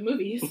it for the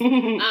movies,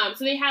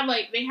 so they had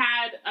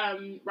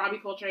Robbie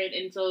Coltrane,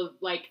 and so,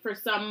 like, for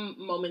some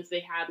moments they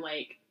had,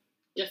 like,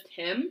 just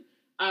him.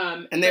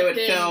 And they would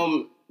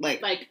film,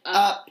 like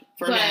up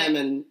for him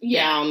and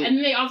down. And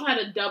then they also had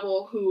a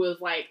double who was,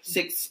 like,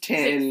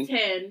 6'10".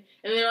 And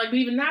they were like, but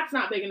even that's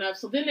not big enough.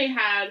 So then they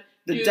had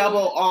the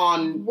double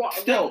on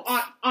stilts.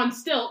 On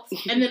stilts.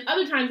 And then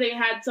other times they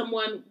had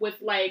someone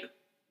with, like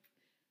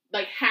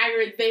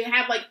Hagrid. They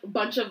had, like, a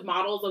bunch of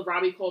models of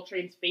Robbie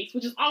Coltrane's face,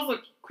 which is also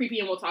creepy,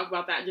 and we'll talk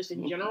about that just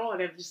in general. And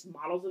they have just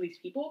models of these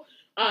people,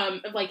 of,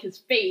 like, his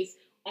face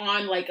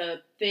on, like,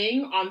 a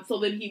thing so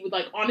then he would,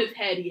 like, on his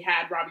head he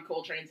had Robbie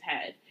Coltrane's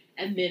head,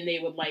 and then they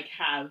would, like,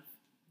 have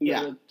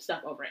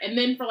stuff over it. And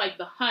then for, like,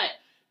 the hut,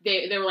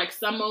 there were, like,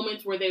 some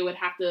moments where they would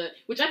have to,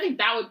 which I think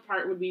that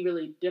part would be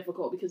really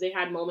difficult, because they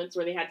had moments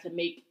where they had to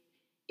make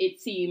it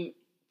seem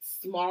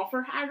small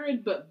for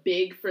Hagrid but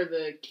big for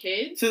the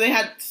kids. So they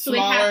had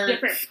smaller,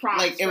 different props,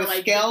 like, it was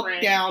scaled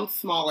down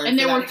smaller, and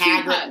there were 2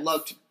 Hagrid huts.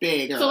 Looked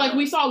bigger. So, like,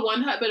 we saw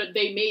one hut, but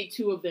they made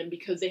 2 of them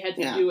because they had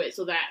to do it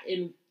so that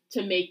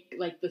to make,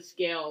 like, the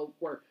scale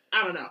work.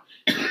 I don't know.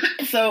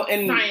 So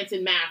in science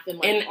and math and,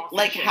 like,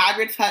 awesome shit.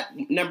 Hagrid's hut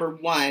number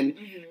 1,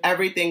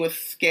 everything was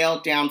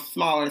scaled down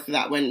smaller so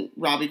that when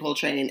Robbie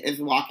Coltrane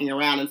is walking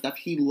around and stuff,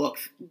 he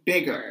looks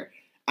bigger.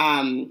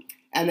 And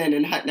then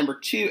in hut number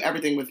 2,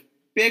 everything was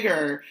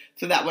bigger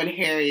so that when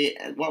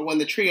when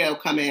the trio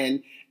come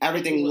in,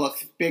 everything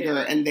looks bigger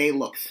and they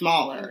look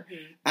smaller.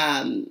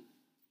 And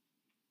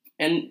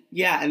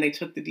they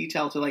took the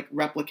detail to, like,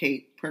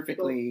 replicate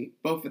perfectly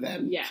both of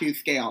them to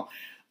scale.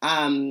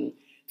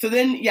 So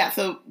then,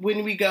 so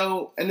when we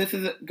go,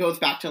 and goes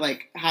back to,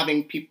 like,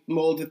 having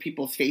molds of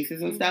people's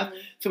faces and stuff.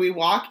 So we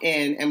walk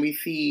in and we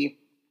see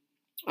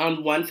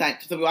on one side,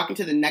 so we walk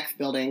into the next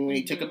building.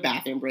 We took a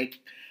bathroom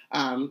break.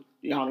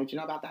 Y'all need to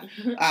know about that.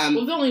 Well,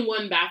 there's only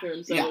one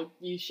bathroom, so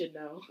you should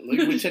know.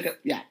 We took it,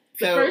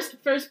 So the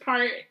first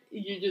part,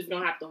 you're just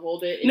gonna have to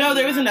hold it. No,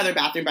 there was another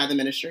bathroom by the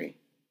ministry.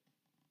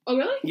 Oh,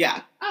 really?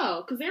 Yeah.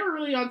 Oh, because they were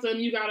really on some,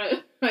 you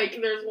gotta, like,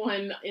 there's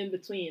one in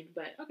between,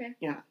 but okay.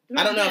 Yeah.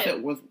 I don't know if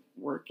it was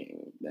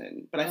working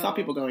then, but I saw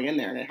people going in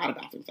there and it had a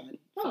bathroom sign.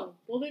 Oh,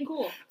 well then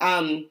cool.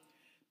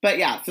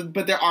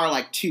 But there are,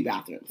 like, 2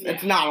 bathrooms. Yeah.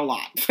 It's not a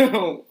lot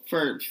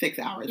for 6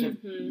 hours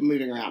of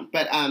moving around.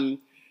 But,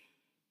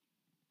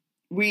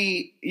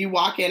 you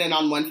walk in and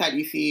on one side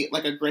you see,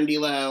 like, a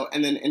Grindylow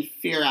and then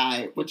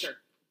Inferi, which are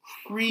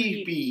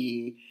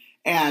creepy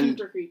and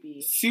super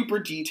creepy. Super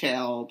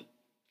detailed.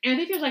 And I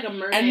think there's, like, a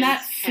mermaid's and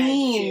that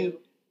scene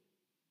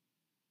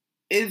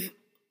is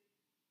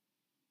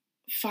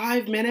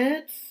 5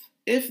 minutes,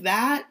 if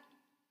that.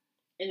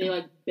 And they,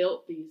 like,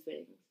 built these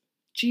things.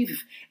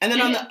 Jesus. And then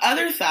on the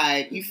other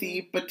side, you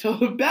see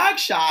Bathilda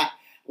Bagshot,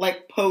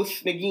 like,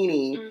 post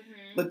Nagini,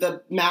 with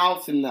the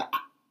mouths and the...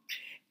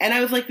 And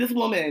I was like, this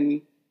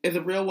woman is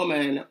a real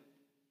woman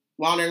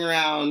wandering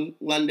around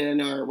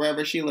London or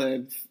wherever she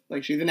lives.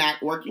 Like, she's an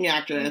working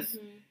actress.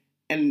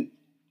 And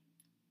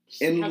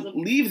in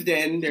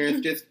Leavesden,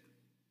 there's just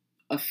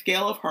a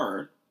scale of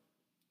her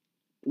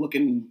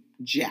looking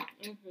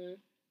jacked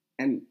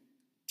and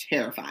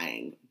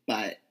terrifying,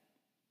 but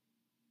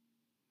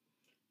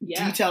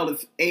detailed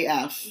as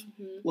AF,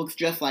 looks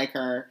just like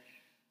her.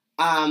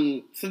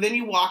 So then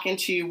you walk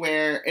into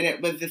where,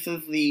 and this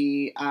is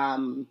the,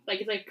 like,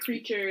 it's like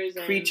creatures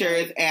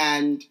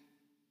and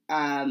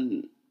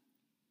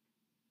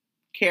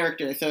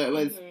characters. So it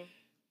was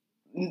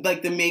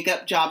like the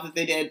makeup job that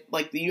they did.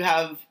 Like,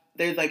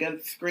 there's, like, a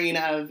screen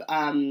of,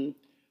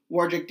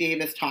 Wardrick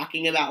Davis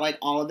talking about, like,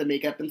 all of the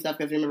makeup and stuff.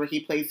 Because remember,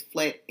 he plays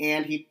Flitwick.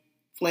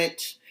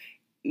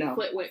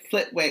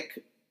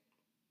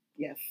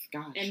 Yes,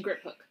 gosh. And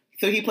Griphook.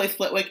 So he plays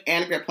Flitwick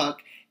and Griphook.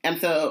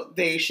 And so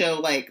they show,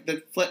 like,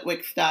 the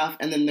Flitwick stuff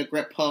and then the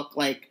Griphook,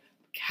 like,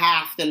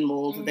 cast and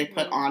molds that they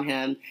put Mm-hmm. on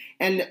him.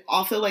 And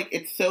also, like,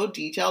 it's so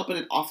detailed, but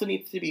it also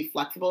needs to be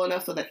flexible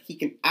enough so that he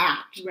can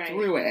act Right.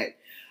 through it.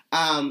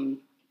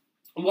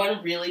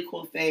 One really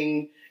cool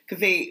thing,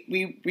 because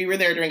we were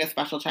there during a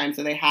special time,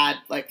 so they had,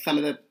 like, some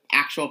of the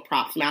actual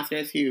props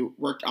masters who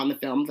worked on the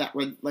films that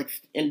were, like,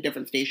 in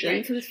different stations.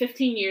 Right, because it's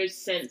 15 years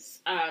since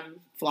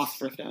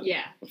Philosopher's Stone.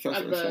 yeah,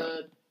 Sorcerer's of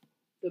Stone.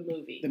 the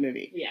movie. The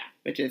movie. Yeah.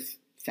 Which is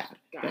sad.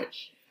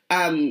 Gosh.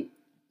 But,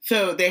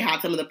 so they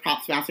had some of the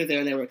props masters there,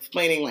 and they were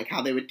explaining, like,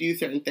 how they would do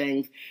certain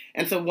things.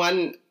 And so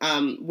when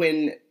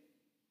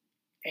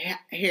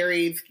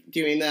Harry's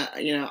doing the,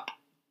 you know,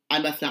 I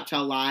must not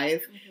tell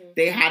lies,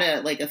 they had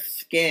a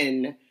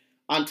skin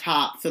on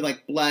top, so,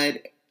 like, blood,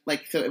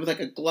 like, so it was like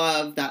a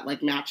glove that,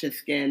 like, matched his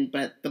skin,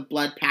 but the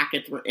blood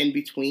packets were in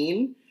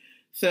between.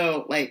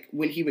 So, like,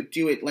 when he would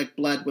do it, like,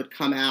 blood would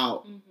come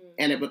out,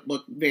 and it would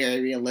look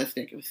very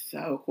realistic. It was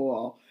so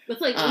cool. It's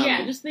like,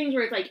 just things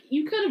where it's like,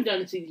 you could have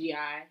done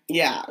CGI.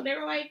 Yeah. But they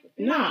were like,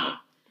 nah.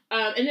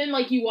 And then,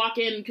 like, you walk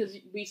in, because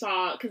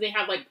they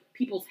have, like,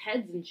 people's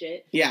heads and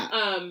shit. Yeah.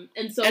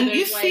 And so and there's,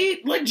 you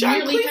see, like,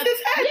 John Cleese's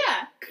head.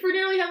 Yeah, for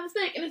nearly half the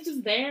stick, and it's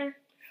just there.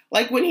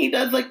 Like, when he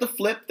does, like, the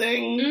flip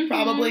thing, Mm-hmm.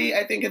 probably,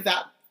 I think is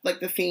that, like,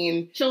 the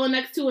scene. Chilling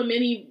next to a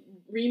mini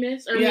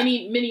Remus, or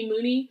mini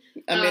Mooney.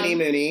 A mini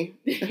Mooney.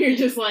 You're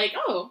just like,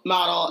 oh.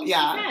 Model,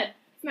 yeah. Head.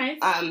 It's nice.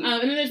 And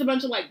then there's a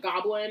bunch of, like,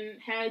 goblin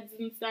heads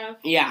and stuff.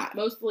 Yeah.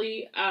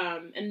 Mostly.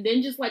 And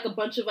then just, like, a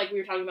bunch of, like, we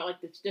were talking about, like,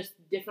 just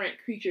different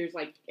creatures,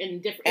 like, in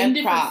different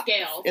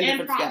scales.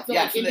 And props. So,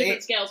 like, in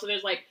different scales. So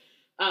there's, like,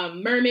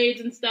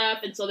 mermaids and stuff.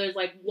 And so there's,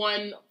 like,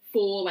 one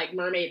full, like,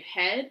 mermaid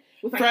head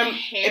with, like,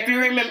 hair. If you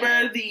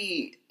remember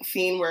the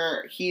scene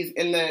where he's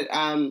in the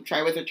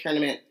Triwizard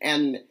Tournament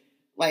and,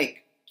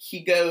 like,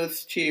 he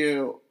goes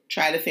to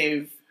try to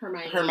save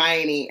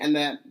Hermione, and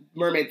the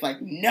mermaid's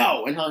like,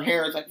 no, and her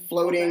hair is, like,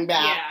 floating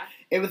back.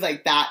 Yeah. It was,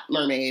 like, that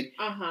mermaid.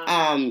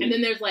 And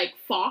then there's, like,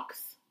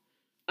 Fox.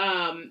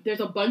 There's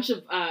a bunch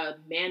of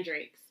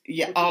mandrakes.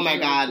 Yeah. Oh, my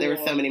God. Cool. There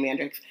were so many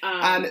mandrakes.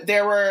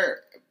 There were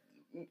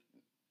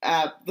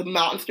the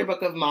Monster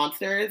Book of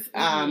Monsters,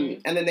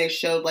 and then they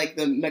showed, like,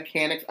 the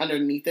mechanics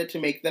underneath it to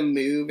make them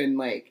move and,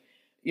 like,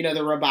 you know,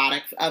 the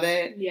robotics of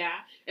it. Yeah.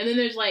 And then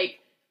there's, like,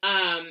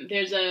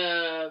 there's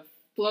a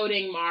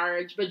floating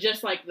Marge, but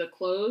just, like, the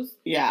clothes.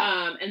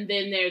 Yeah. And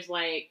then there's,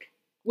 like,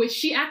 which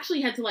she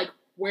actually had to, like,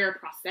 wear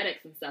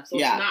prosthetics and stuff, so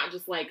it's not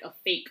just, like, a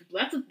fake.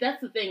 That's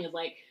the thing, is,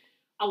 like,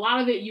 a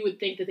lot of it you would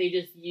think that they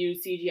just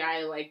use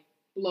CGI to, like,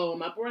 blow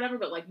them up or whatever,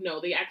 but, like, no,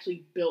 they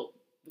actually built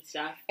the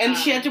stuff. And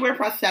she had to wear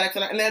prosthetics,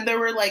 and then there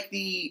were, like,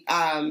 the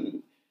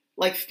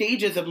like,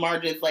 stages of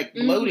Marge's, like,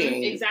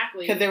 bloating.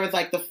 Exactly. Because there was,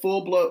 like, the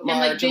full bloat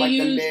Marge, and, like,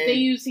 the mid. They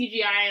use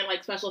CGI and,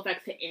 like, special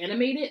effects to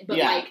animate it, but,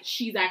 like,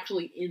 she's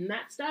actually in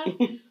that stuff.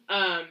 And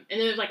then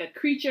there's, like, a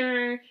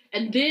creature,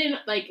 and then,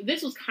 like,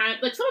 this was kind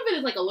of, like, some of it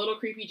is, like, a little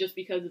creepy just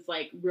because it's,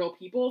 like, real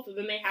people. So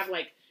then they have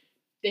a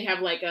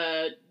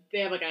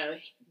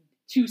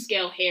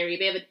 2-scale Harry.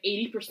 They have an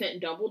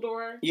 80%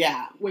 Dumbledore.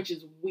 Yeah. Which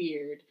is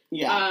weird.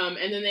 Yeah.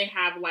 And then they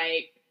have,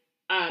 like,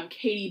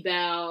 Katie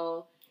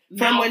Bell,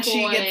 from Malfoy. When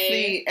she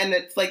gets and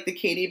it's, like, the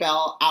Katie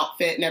Bell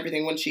outfit and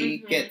everything when she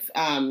gets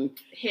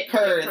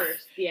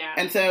cursed. Yeah.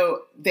 And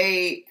so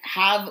they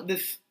have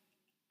this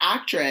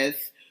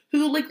actress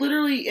who, like,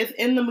 literally is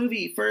in the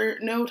movie for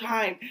no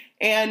time,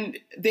 and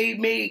they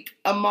make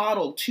a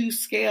model to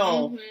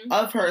scale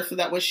of her so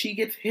that when she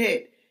gets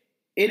hit,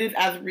 it is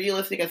as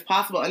realistic as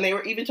possible. And they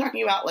were even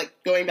talking about, like,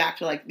 going back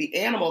to, like, the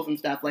animals and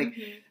stuff. Like,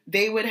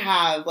 they would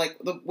have, like,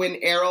 when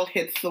Errol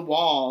hits the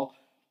wall,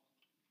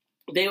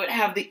 they would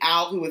have the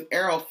owl who was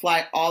Errol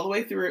fly all the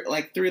way through,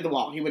 like, through the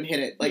wall. He wouldn't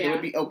hit it. Like, it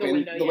would be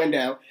open, the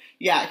window.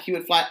 Yeah, he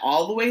would fly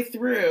all the way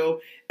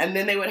through, and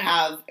then they would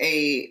have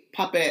a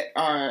puppet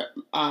or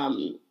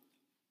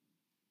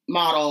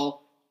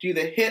model do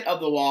the hit of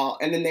the wall,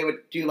 and then they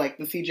would do, like,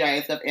 the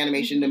CGI stuff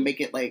animation to make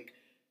it, like,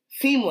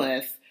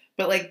 seamless.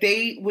 But, like,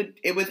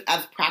 it was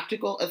as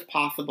practical as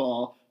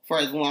possible for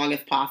as long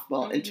as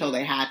possible until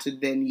they had to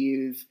then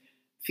use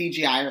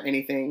CGI or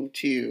anything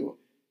to,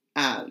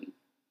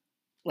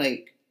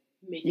 like,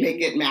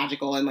 make it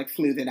magical and, like,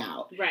 smooth it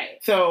out. Right.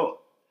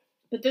 So.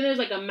 But then there's,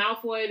 like, a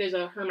Malfoy, there's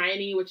a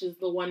Hermione, which is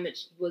the one that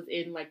was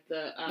in, like,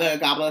 the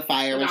Goblet of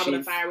Fire.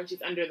 When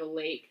she's under the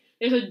lake.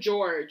 There's a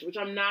George, which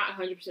I'm not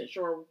 100%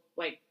 sure,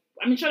 like,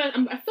 I feel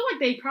like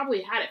they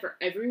probably had it for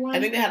everyone. I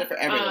think they had it for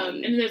everyone.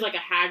 And then there's, like, a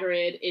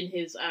Hagrid in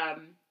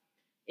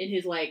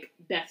his like,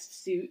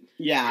 best suit.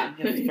 Yeah,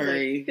 his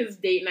furry. Like, his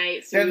date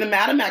night suit. There's a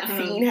Madame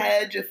Maxine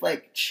head just,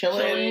 like,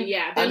 chilling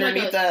yeah.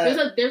 underneath there's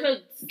a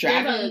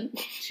dragon.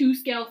 There's a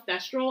 2-scale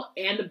Thestral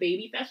and a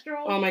baby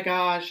Thestral. Oh my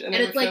gosh. And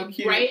it's, like, so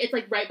cute. It's,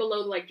 like, right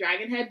below the, like,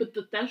 dragon head, but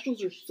the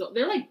Thestrals are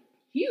they're, like,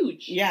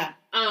 huge. Yeah.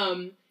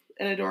 And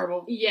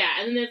adorable. Yeah,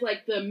 and then there's,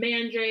 like, the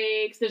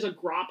mandrakes. There's a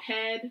Grop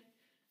head.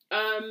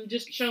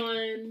 Just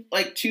chilling.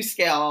 Like, to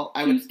scale,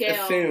 I would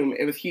assume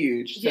it was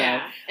huge. So.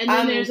 Yeah. And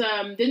then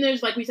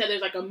there's like we said,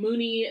 there's, like, a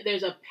Mooney,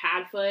 there's a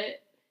Padfoot,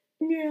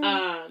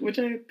 Yeah. Which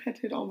I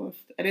petted almost.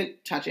 I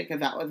didn't touch it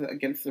because that was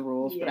against the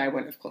rules, but I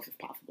went as close as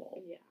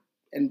possible. Yeah.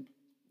 And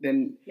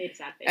then made a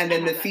sad face. And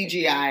then the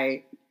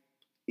CGI,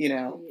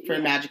 for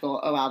magical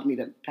allowed me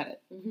to pet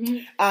it.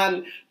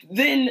 Mm-hmm.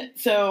 Then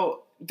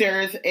so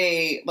there's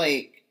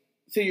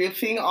so you're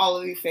seeing all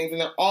of these things,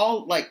 and they're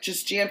all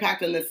just jam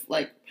packed in this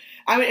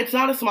it's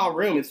not a small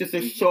room. It's just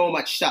there's so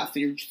much stuff. So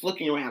you're just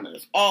looking around, and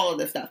there's all of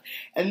this stuff,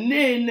 and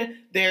then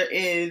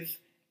there's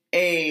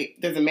a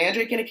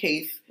mandrake in a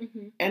case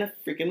and a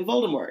freaking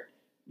Voldemort,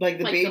 the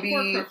baby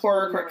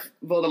Horcrux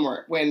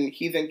Voldemort when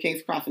he's in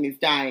King's Cross and he's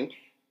dying,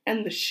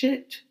 and the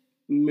shit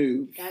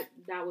moves.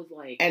 That was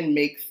and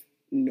makes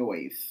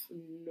noise.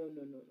 No.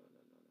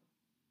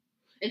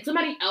 And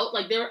somebody else,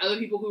 there were other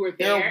people who were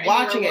there and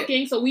watching they were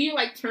looking, so we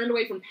turned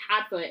away from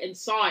Padfoot and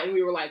saw it, and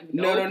we were like,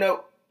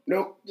 nope.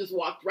 Nope. Just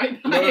walked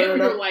right by it. We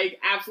were like,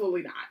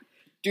 absolutely not.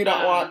 Do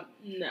not want.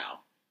 No.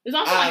 There's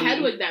also a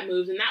Hedwig that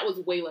moves, and that was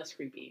way less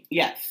creepy.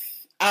 Yes.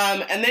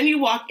 And then you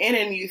walk in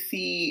and you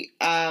see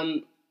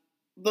the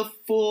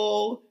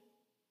full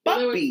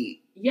Buckbeak.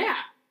 Yeah.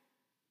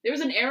 There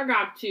was an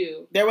Aragog,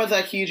 too. There was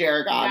a huge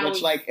Aragog,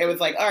 it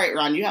was all right,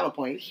 Ron, you have a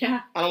point.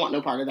 Yeah. I don't want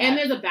no part of that. And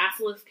there's a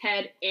basilisk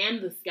head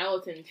and the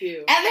skeleton,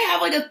 too. And they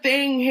have, a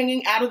thing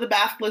hanging out of the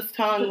basilisk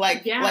tongue,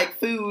 like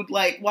food.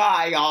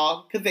 Why,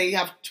 y'all? Because they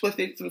have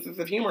twisted senses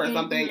of humor or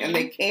something, and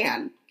they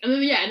can. And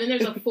then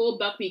there's a full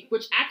Buckbeak,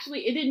 which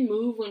actually, it didn't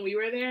move when we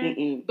were there,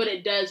 but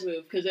it does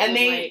move, because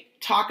they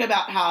talk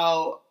about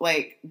how,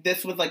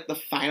 this was, the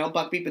final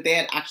Buckbeak, but they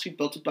had actually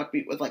built a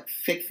Buckbeak with,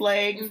 6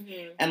 legs,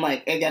 and, I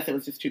guess it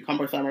was just too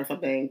cumbersome or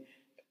something,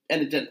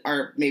 and it didn't,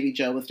 or maybe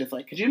Joe was just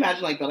could you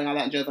imagine, building all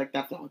that, and Joe's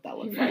that's not what that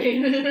looks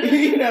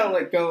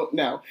like, go,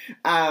 no.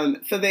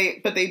 So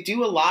they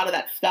do a lot of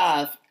that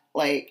stuff,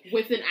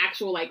 with an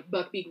actual,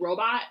 Buckbeak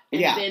robot,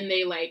 and then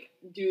they,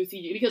 do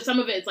CG, because some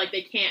of it, it's,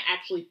 they can't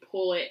actually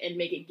pull it and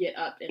make it get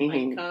up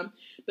and, come,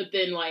 but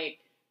then,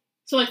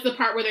 so, the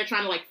part where they're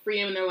trying to,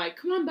 free him, and they're like,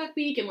 come on,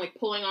 Buckbeak, and,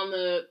 pulling on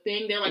the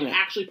thing, they're,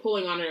 actually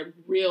pulling on a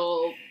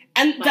real...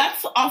 And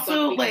that's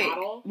also,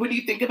 model. When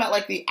you think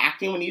about, the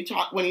acting, when you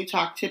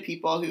talk to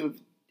people who've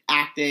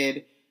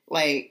acted,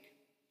 with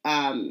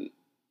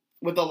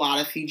a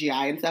lot of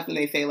CGI and stuff, and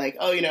they say,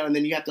 and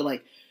then you have to,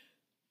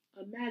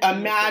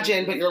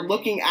 imagine, but you're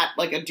looking at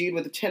a dude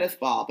with a tennis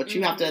ball, but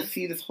you have to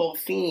see this whole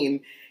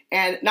scene,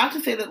 and not to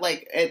say that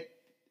it,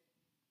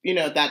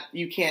 that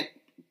you can't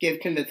give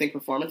convincing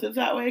performances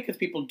that way, because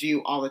people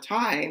do all the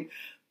time,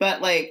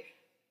 but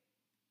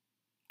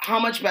how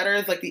much better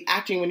is the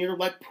acting when you're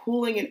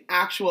pulling an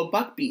actual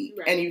Buckbeak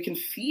and you can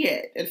see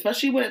it,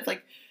 especially when it's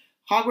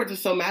Hogwarts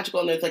is so magical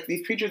and there's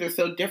these creatures are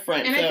so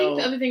different. And I think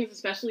the other thing is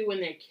especially when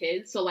they're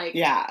kids, so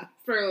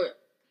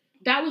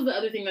that was the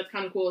other thing that's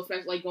kind of cool,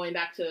 especially going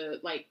back to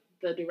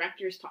the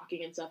directors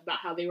talking and stuff about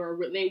how they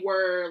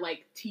were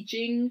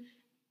teaching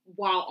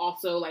while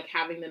also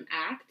having them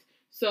act.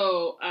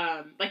 So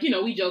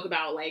we joke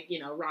about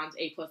Ron's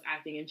A+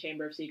 acting in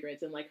Chamber of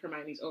Secrets and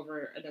Hermione's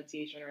over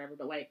enunciation or whatever,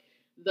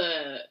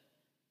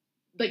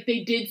 but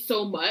they did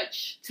so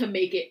much to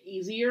make it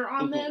easier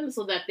on them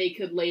so that they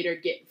could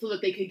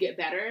get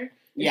better.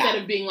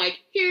 Instead of being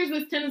here's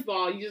this tennis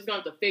ball, you just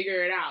gonna have to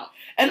figure it out.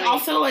 And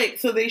also,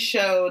 so they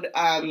showed,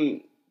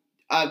 there's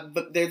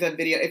a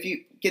video, if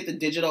you get the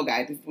digital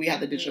guide, we have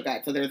the digital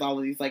guide, so there's all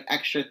of these,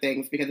 extra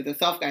things, because it's a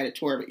self-guided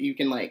tour, but you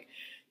can,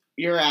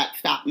 you're at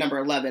stop number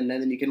 11,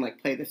 and then you can,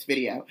 play this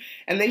video.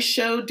 And they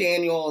showed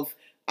Daniel's,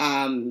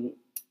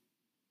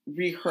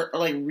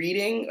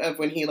 reading of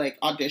when he,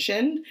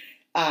 auditioned,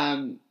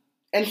 and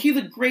he's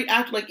a great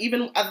actor,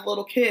 even as a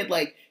little kid,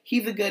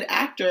 he's a good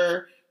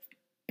actor,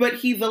 but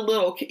he's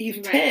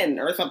 10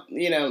 or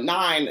something,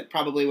 9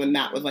 probably when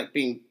that was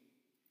being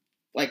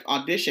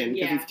auditioned,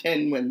 because he's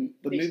 10 when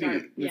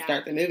we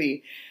start the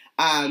movie.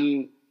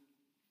 And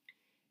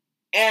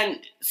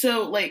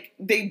so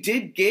they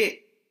did get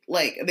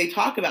they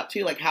talk about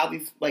too how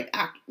these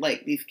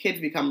these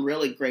kids become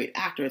really great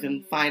actors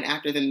and fine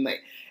actors, and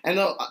and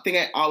the thing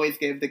I always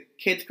give the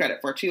kids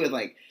credit for too is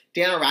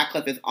Daniel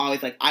Radcliffe is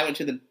always I went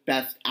to the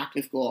best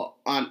acting school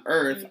on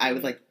earth. I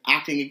was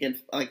acting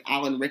against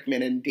Alan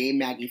Rickman and Dame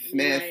Maggie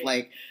Smith,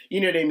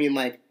 you know what I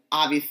mean?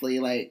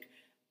 Obviously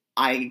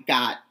I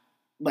got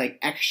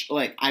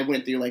extra, I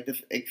went through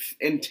this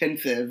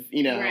intensive,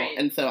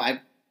 and so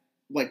I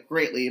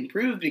greatly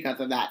improved because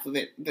of that. So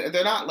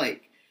they're not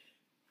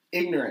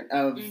ignorant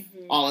of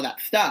all of that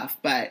stuff,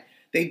 but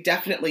they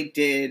definitely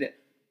did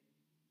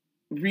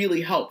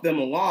really help them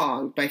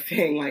along by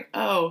saying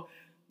oh,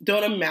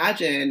 don't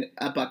imagine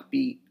a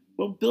Buckbeak,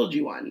 we'll build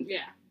you one. Yeah.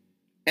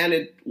 And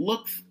it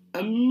looks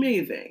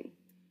amazing.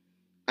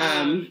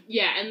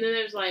 Yeah, and then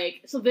there's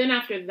so then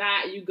after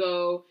that you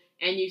go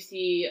and you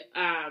see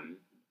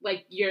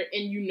you're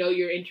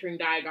entering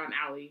Diagon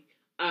Alley.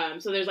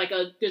 So there's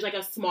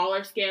a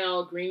smaller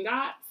scale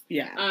Gringotts.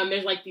 Yeah.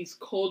 There's these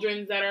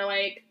cauldrons that are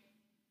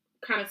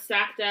kind of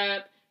stacked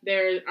up.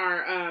 There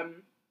are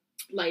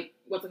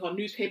what's it called?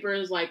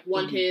 Newspapers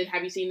wanted.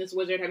 Have you seen this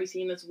wizard? Have you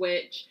seen this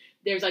witch?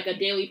 There's a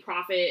Daily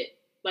Prophet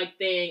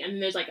thing, and then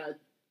there's a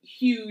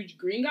huge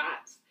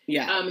Gringotts.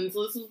 Yeah. And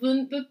so this was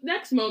the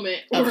next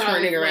moment of where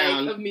turning I was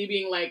around. of me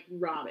being like,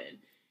 Robin.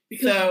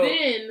 Because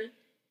then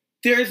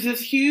there's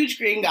this huge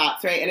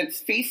Gringotts, right? And it's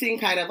facing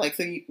kind of like,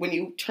 so when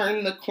you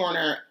turn the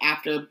corner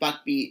after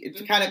Buckbeat, it's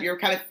you're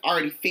kind of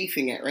already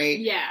facing it, right?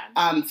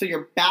 Yeah. So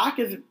your back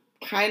is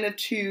kind of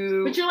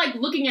to... But you're like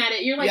looking at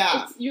it, you're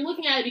like, you're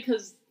looking at it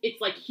because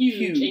it's like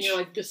huge. And you're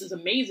like, this is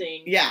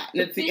amazing. Yeah,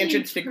 and it's the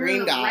entrance to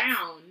Gringotts.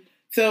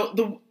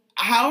 So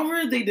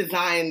however they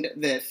designed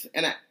this,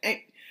 and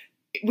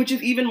which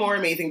is even more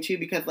amazing too,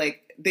 because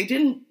like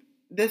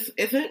this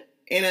isn't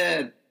in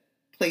a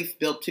place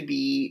built to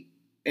be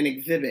an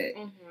exhibit.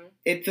 Mm-hmm.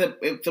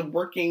 It's a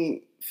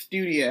working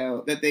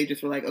studio that they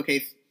just were like,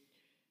 okay,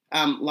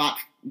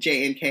 lots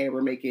J and K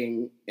we're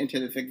making into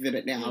this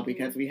exhibit now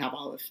because we have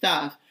all this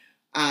stuff.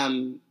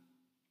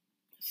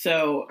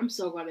 So I'm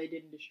so glad they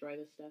didn't destroy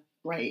this stuff.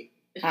 Right.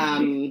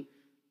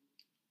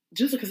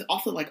 Just because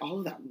also like all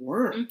of that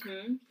work.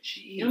 Mm-hmm.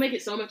 It'll make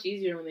it so much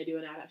easier when they do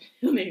an adaptation.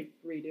 When they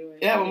redo it.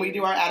 Yeah, when we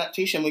do our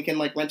adaptation, we can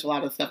like rent a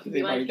lot of stuff that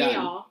they've already done.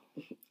 Y'all.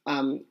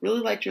 Really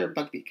liked your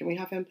Buckbeat. Can we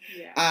have him?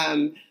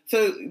 Yeah.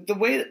 So the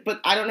way,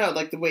 but I don't know,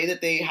 like the way that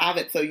they have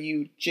it, so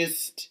you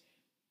just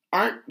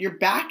your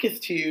back is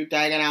to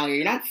Diagon Alley.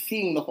 You're not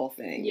seeing the whole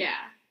thing. Yeah.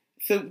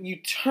 So you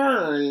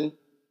turn.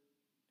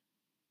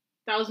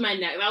 That was my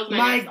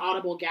next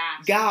audible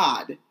gasp.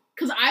 God.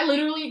 Because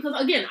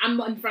again, I'm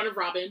in front of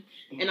Robin,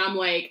 and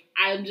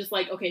I'm just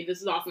like, okay, this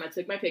is awesome. I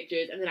took my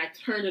pictures, and then I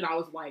turned and I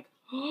was like,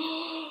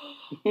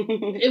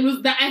 it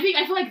was that. I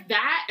feel like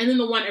that, and then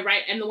the one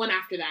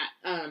after that,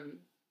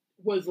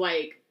 was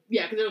like,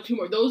 yeah, because there were two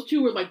more. Those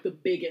two were like the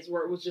biggest,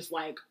 where it was just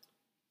like,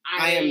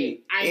 I'm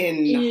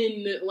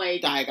in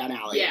like Diagon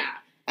Alley. Yeah,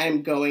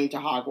 I'm going to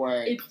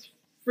Hogwarts. It's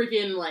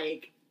freaking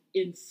like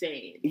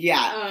insane.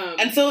 Yeah,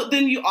 and so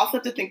then you also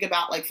have to think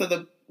about like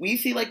we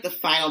see like the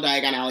final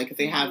Diagon Alley because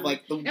they have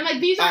like the and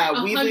like these are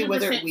Weasley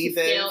Wizard Weezes.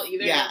 Scale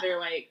either. Yeah, they're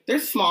like they're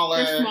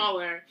smaller.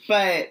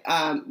 But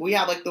we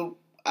have like the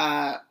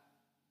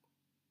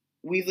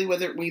Weasley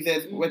Wizard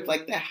Weezes with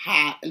like the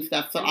hat and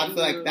stuff. So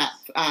obviously like that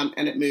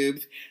and it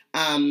moves.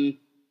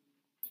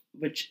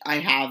 Which I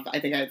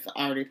think I've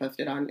already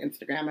posted on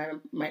Instagram. I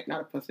might not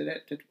have posted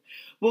it.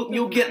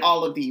 You'll get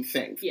all of these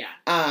things. Yeah.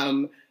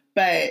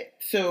 But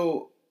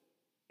so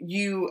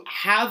you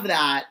have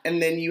that, and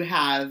then you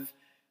have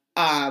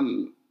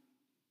Madame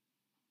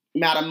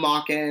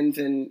Mawkins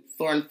and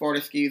Thorin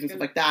Fortescues and stuff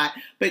like that.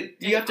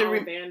 But you have to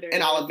and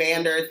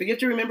Ollivanders. But you have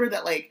to remember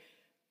that like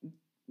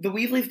the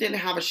Weasleys didn't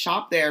have a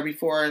shop there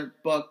before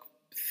book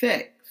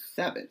 6.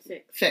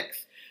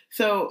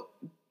 So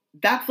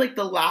that's like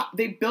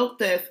they built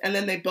this, and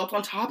then they built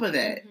on top of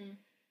it. Mm-hmm.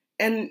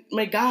 And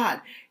my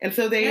God. And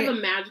so they have a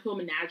magical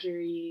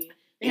menagerie.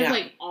 They have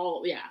like all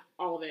of it.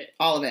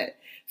 All of it.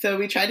 So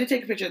we tried to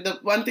take a picture. The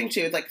one thing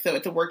too is like, so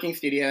it's a working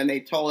studio, and they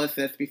told us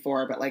this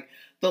before, but like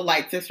the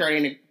lights are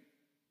starting to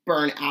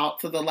burn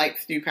out. So the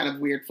lights do kind of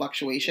weird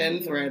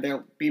fluctuations where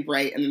they'll be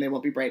bright and then they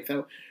won't be bright.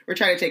 So we're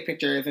trying to take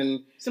pictures,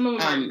 and some of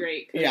them aren't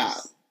great. Yeah.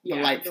 The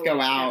lights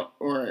go out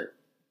or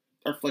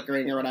are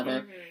flickering or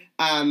whatever.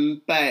 Mm-hmm.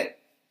 But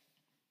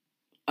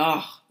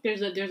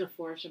there's a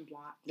Flourish and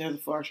Blot. There's a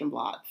Flourish and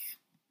Blot.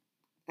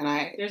 And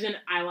there's an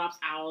Ilops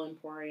Owl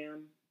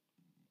Emporium.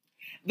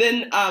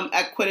 Then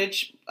at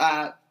Quidditch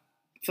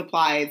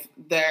Supplies,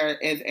 there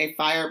is a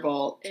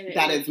firebolt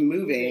that is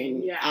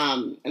moving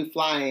and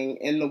flying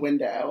in the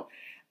window.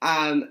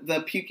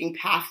 The puking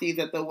pasties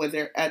at the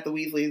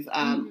Weasleys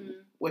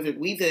Wizard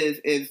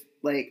Weezes is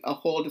like a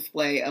whole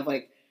display of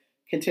like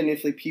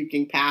continuously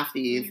puking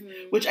pasties,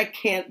 which I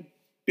can't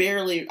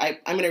barely. I'm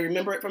gonna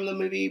remember it from the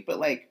movie, but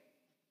like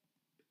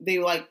they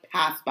like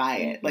pass by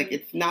it. Like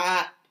it's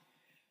not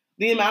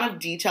the amount of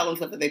detail and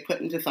stuff that they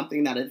put into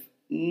something that is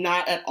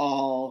not at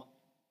all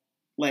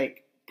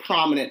like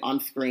prominent on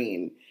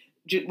screen,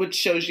 which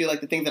shows you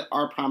like the things that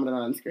are prominent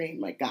on screen.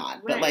 My God,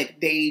 right. But like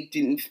they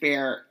didn't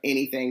spare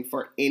anything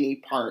for any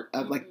part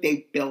of like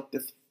they built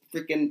this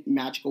freaking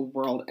magical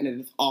world, and it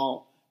is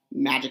all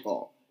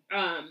magical.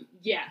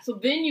 Yeah. So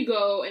then you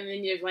go, and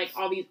then there's like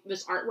all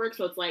this artwork.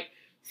 So it's like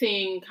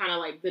seeing kind of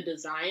like the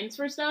designs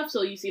for stuff.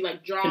 So you see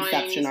like drawings,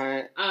 conception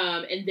art,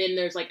 and then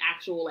there's like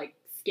actual like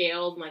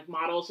scales and like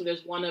models. So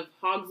there's one of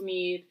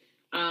Hogsmeade.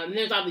 And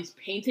there's all these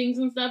paintings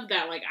and stuff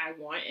that like I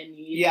want and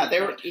need. Yeah,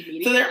 they're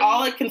all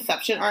like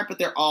conception art, but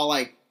they're all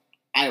like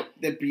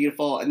they're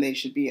beautiful, and they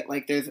should be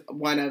like there's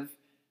one of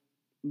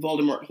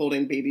Voldemort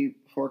holding baby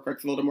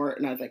Horcrux Voldemort,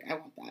 and I was like, I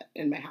want that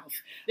in my house.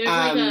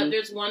 There's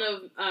there's one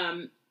of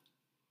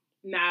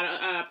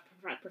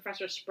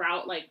Professor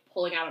Sprout like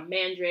pulling out a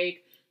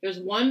mandrake. There's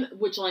one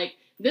which like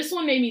this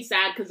one made me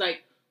sad because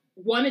like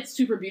one it's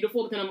super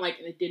beautiful, but then I'm like,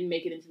 and it didn't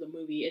make it into the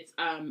movie. It's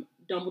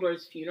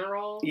Dumbledore's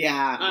funeral.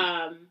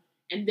 Yeah.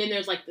 And then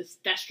there's, like, this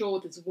Thestral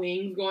with its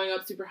wings going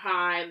up super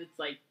high. It's,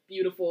 like,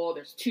 beautiful.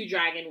 There's 2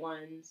 dragon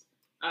ones.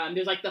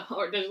 There's, like, there's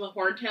the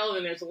Horntail, and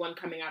then there's the one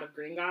coming out of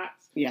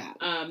Gringotts. Yeah.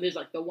 There's,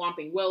 like, the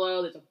Whomping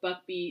Willow. There's a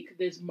Buckbeak.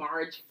 There's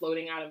Marge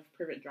floating out of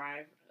Privet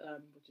Drive,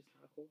 which is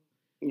kind of cool.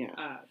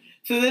 Yeah.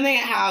 So then they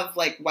have,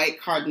 like, white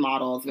card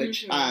models,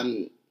 which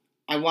I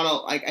want to,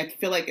 like, I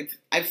feel like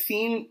I've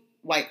seen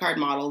white card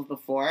models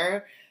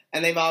before,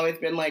 and they've always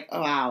been like,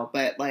 oh, wow.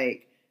 But,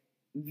 like,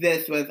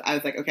 I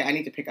was like, okay, I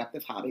need to pick up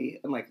this hobby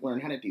and, like,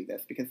 learn how to do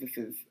this because this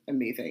is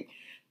amazing.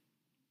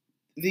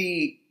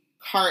 The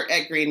cart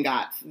at Green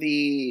Gots,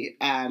 the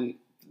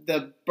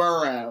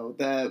Burrow,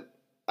 the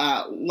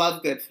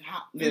Lovegoods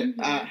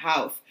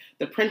house,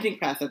 the printing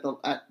press at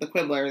the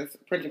Quibbler's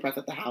printing press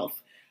at the house,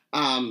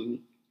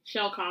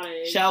 Shell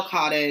Cottage.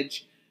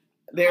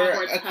 There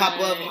are Hogwarts a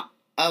couple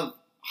of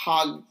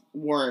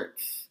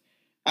Hogwarts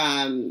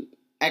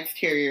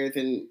exteriors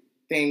and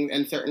things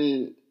and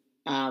certain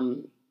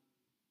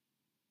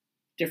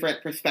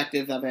different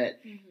perspectives of it.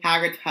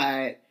 Hagrid's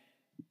Hut.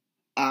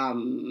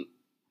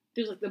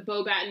 There's like the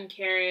Beauxbaton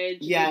carriage,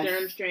 the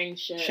Durmstrang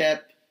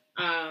ship.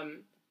 So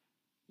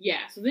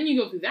then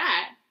you go through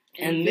that.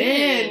 And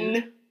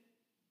then,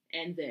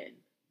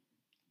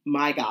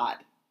 my God,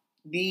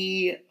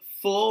 the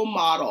full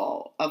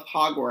model of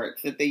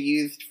Hogwarts that they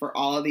used for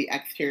all of the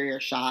exterior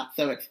shots.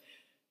 So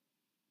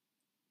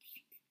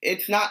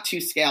it's not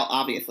to scale,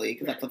 obviously,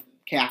 because that's a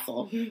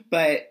castle,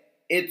 but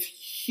it's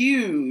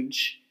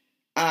huge.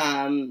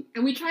 And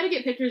we tried to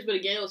get pictures, but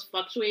again, it was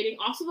fluctuating.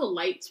 Also, the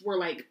lights were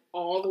like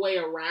all the way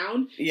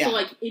around. Yeah. So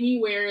like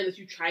anywhere that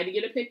you tried to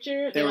get a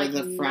picture, there was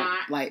a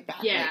front light,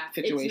 back light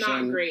situation. It's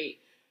not great.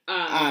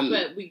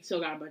 But we still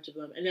got a bunch of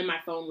them. And then my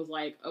phone was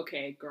like,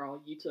 okay,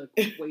 girl, you took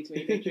way too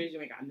many pictures.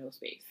 You ain't got no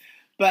space.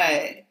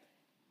 But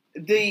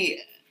the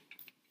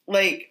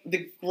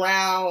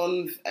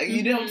grounds,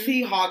 you don't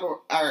see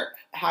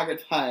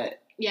Hagrid's Hut.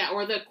 Yeah,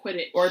 or the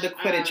Quidditch. Or the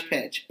Quidditch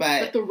pitch,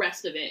 but the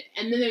rest of it.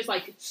 And then there's,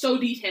 like, it's so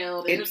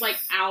detailed, and there's, like,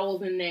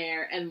 owls in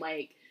there, and,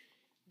 like,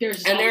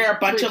 there's... And there are a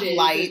bunch of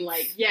lights, and,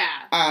 like,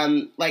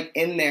 like,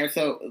 in there,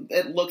 so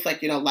it looks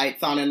like, you know,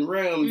 lights on in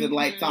rooms, and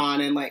lights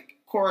on in, like,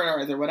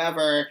 corridors or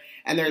whatever,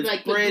 and there's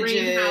like bridges. The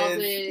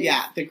greenhouses.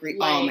 Yeah,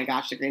 oh my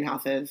gosh, the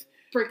greenhouses.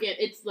 Freaking,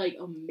 it's, like,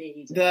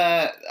 amazing.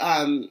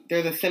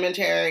 There's a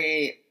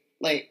cemetery,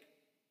 like,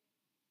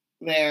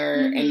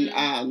 there,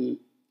 and,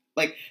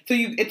 like, so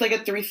it's like a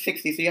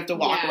 360, so you have to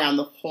walk around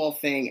the whole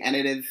thing, and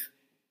it's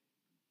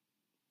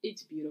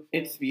beautiful.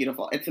 It's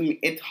beautiful. It's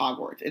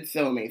Hogwarts. It's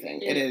so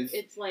amazing. It is.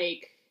 It's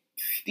like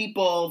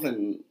steeples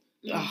and.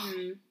 Yeah.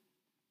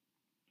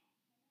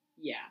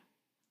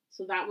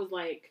 So that was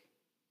like,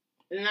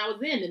 and then that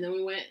was in, and then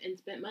we went and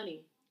spent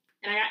money,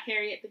 and I got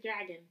Harriet the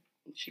Dragon.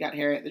 She got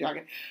Harriet the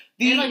Dragon.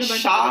 The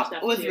shop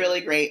was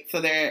really great. So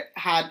there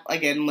had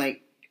again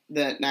like.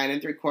 The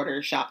 9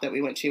 3/4 shop that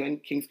we went to in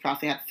King's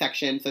Cross, they had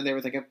sections. So there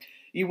was like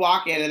you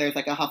walk in and there's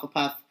like a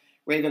Hufflepuff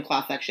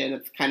Ravenclaw section.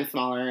 It's kind of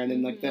smaller. And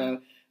then like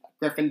the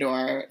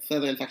Gryffindor,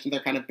 Slytherin sections are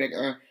kind of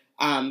bigger,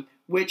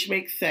 which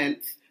makes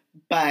sense.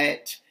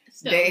 But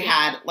they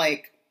had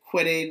like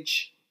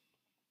Quidditch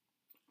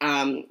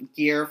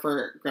gear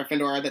for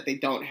Gryffindor that they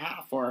don't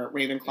have for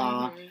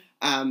Ravenclaw.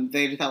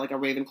 They just had like a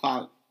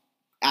Ravenclaw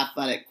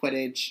athletic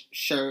Quidditch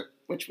shirt,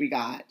 which we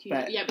got.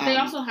 But they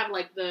also have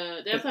like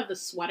they also have the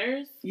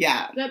sweaters.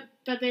 Yeah.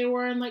 That they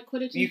wore in like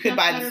Quidditch. You could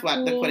buy the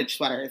Quidditch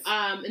sweaters.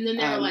 And then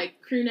there are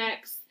like crew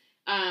necks.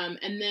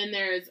 And then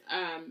there's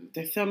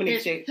so many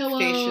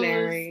pillows,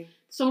 stationery.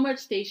 So much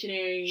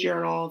stationery.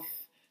 Journals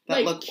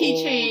that like look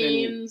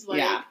keychains, old.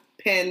 And,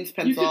 pins,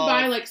 pencils. You could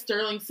buy like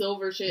sterling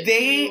silver shit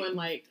too, and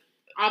like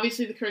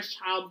obviously the Cursed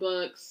Child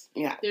books.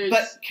 Yeah.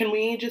 But can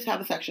we just have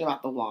a section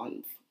about the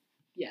wands?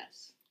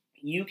 Yes.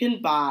 You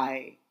can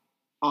buy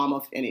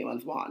almost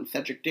anyone's wand.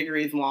 Cedric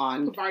Diggory's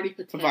wand.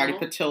 Pavarti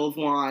Patil's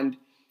wand.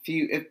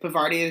 If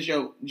Pavarti is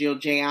your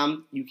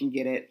jam, you can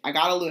get it. I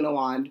got a Luna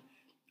wand.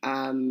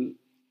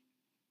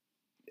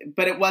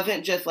 But it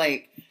wasn't just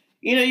like,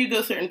 you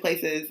go certain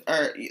places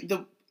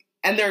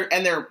and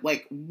they're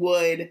like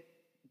wood,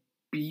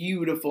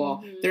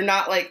 beautiful. They're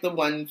not like the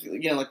ones,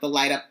 like the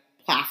light up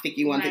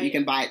plasticky ones that you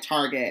can buy at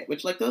Target,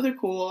 which like those are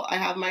cool. I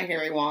have my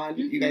Harry wand.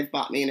 You guys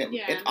bought me and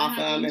it's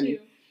awesome. And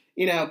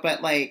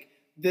but like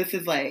this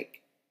is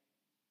like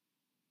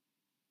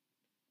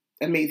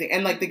amazing.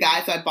 And like the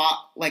guy, so I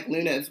bought like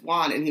Luna's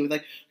wand and he was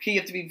like, okay, you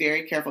have to be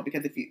very careful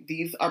because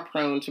these are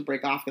prone to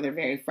break off because they're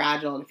very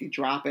fragile. And if you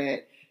drop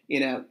it,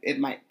 it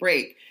might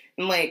break.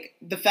 And like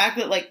the fact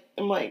that like,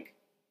 I'm like,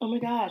 oh my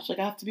gosh, like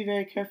I have to be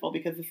very careful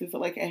because this is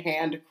like a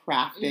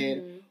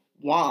handcrafted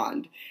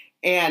wand.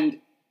 And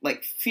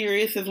like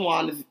Sirius's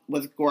wand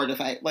was gorgeous.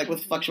 I like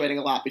was fluctuating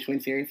a lot between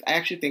Sirius. I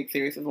actually think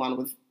Sirius's wand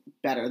was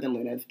better than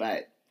Luna's,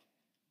 but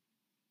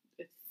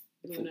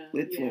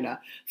it's Luna.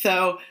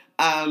 So,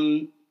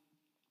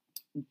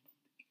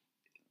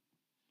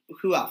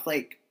 who else?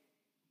 Like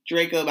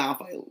Draco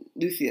Malfoy,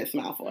 Lucius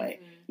Malfoy,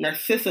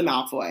 Narcissa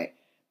Malfoy.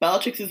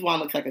 Bellatrix's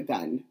wand looks like a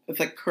gun. It's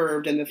like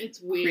curved in this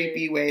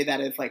creepy way that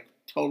is like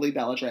totally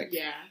Bellatrix.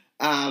 Yeah.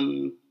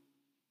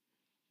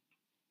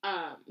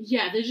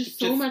 There's just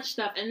so much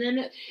stuff, and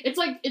then it's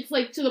like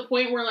to the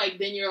point where like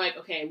then you're like,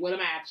 okay, what am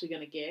I actually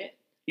gonna get?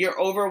 You're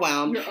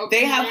overwhelmed.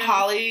 They have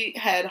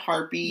Holyhead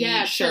Harpy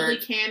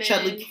shirt,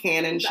 Chudley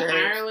Cannon shirt, the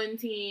Ireland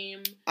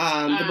team,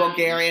 the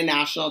Bulgarian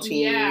national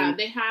team. Yeah,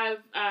 they have.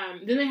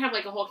 Then they have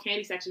like a whole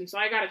candy section. So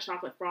I got a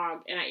chocolate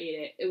frog and I ate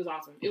it. It was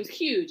awesome. It was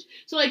huge.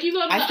 So like you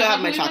go. I still have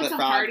my chocolate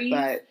frog, Hardee's,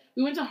 but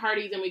we went to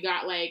Hardee's and we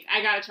got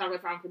I got a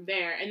chocolate frog from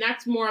there, and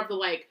that's more of the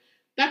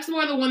That's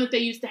more the one that they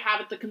used to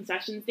have at the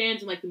concession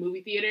stands in the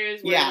movie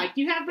theaters. Where,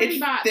 you have Bertie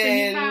Bott's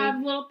and you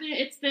have little thin.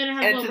 It's thin.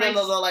 It has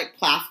little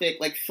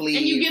plastic sleeve.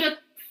 And you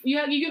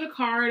get a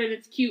card and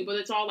it's cute, but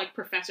it's all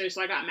Professor.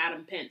 So I got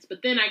Madam Pince.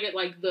 But then I get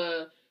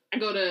I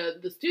go to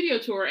the studio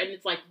tour and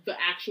it's the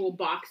actual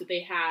box that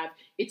they have.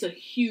 It's a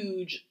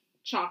huge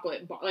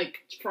chocolate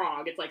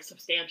frog. It's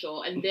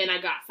substantial. And then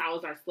I got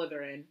Salazar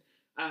Slytherin,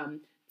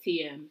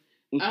 TM,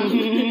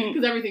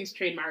 because everything's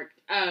trademarked.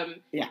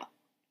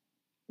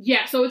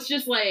 Yeah, so it's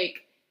just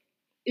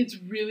it's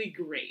really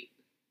great.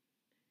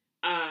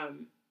 Yeah,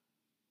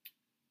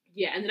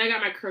 and then I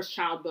got my Cursed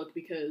Child book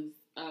because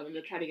I'm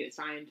gonna try to get it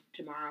signed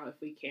tomorrow if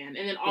we can.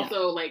 And then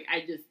also I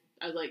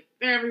was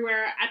they're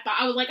everywhere. I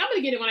was I'm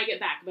gonna get it when I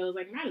get back, but I was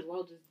might as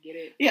well just get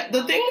it. Yeah,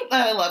 the thing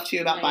that I love too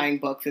about buying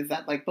books is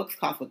that books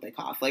cost what they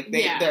cost.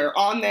 They're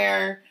on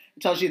there.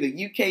 It tells you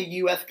the UK,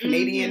 US,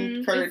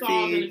 Canadian currency. It's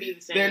all gonna be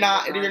the same. You're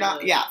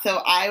not. Yeah.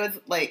 So I was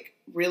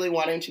really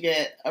wanting to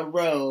get a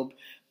robe,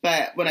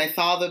 but when I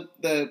saw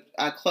the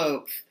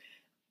cloaks,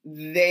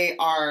 they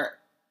are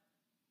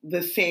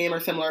the same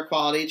or similar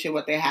quality to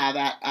what they have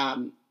at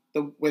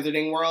the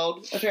Wizarding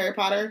World of Harry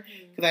Potter,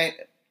 because I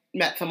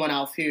met someone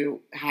else who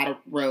had a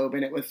robe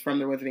and it was from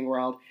the Wizarding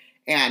World,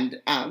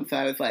 and so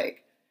I was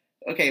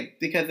okay,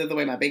 because of the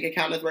way my bank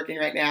account is working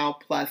right now,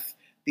 plus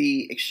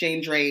the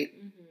exchange rate,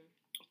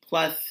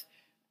 plus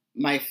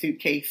my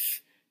suitcase,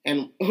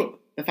 and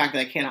the fact that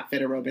I cannot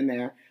fit a robe in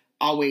there,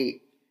 I'll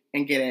wait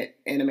and get it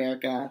in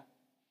America,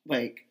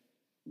 where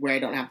I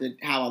don't have to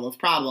have all those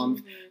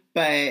problems.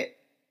 But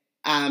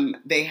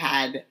they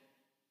had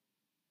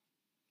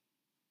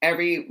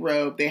every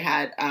robe. They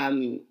had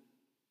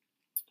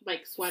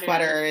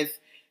sweaters,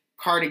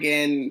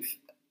 cardigans,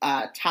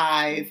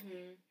 ties,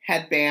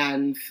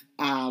 headbands.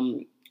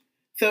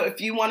 So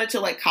if you wanted to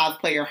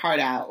cosplay your heart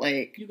out,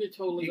 you could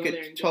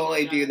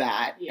totally do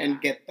that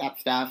and get that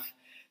stuff.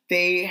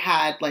 They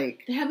had they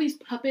have these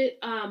puppet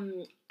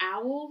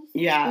owls.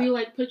 Yeah. Where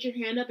you put your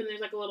hand up and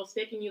there's a little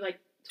stick and you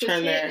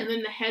twist it and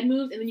then the head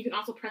moves and then you can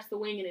also press the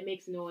wing and it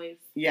makes noise.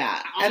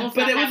 Yeah.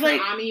 But it was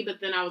Ami, but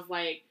then I was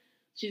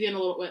she's getting a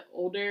little bit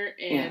older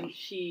and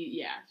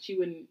she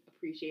wouldn't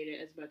appreciate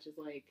it as much as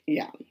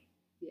Yeah.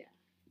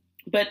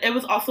 But it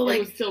was also it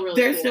was still really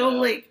they're cool,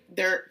 still though.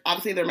 They're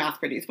obviously they're mass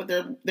produced, but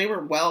they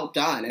were well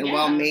done and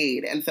well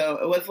made. And so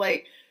it was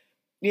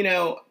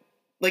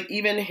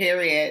even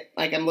Harriet,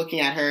 I'm looking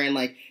at her and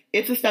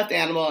it's a stuffed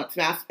animal,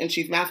 and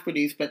she's mass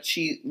produced, but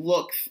she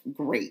looks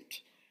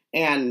great.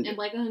 And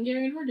like a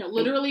Hungarian hornbill.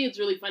 Literally, it's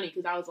really funny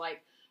because I was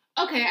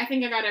okay, I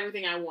think I got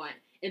everything I want.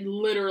 And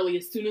literally,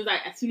 as soon as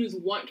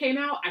one came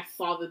out, I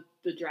saw the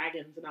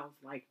dragons, and I was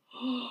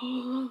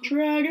oh,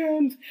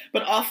 dragons!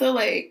 But also,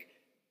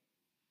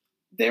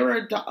 there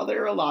were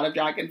a lot of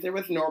dragons. There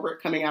was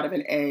Norbert coming out of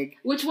an egg,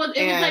 which was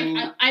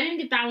I didn't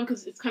get that one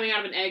because it's coming out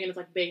of an egg and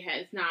it's big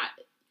head. It's not.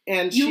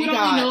 And you would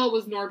only know it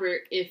was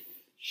Norbert if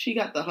she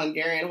got the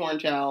Hungarian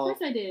horntail. Of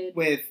course, I did.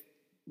 With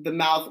the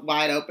mouth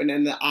wide open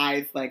and the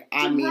eyes it's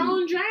a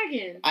grown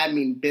dragon. I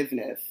mean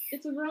business.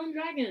 It's a grown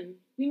dragon.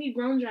 We need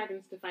grown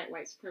dragons to fight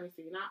white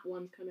supremacy, not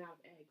ones coming out of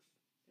eggs.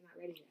 They're not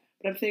ready yet.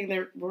 But I'm saying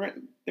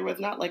there was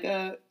not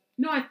a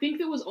no. I think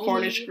there was only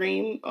Cornish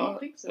green. I don't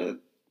think so.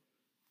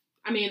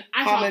 I mean,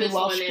 I saw this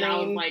Welsh one green. and I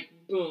was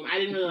boom. I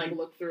didn't really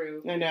look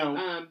through. I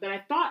know. But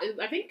I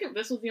think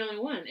this was the only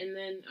one, and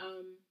then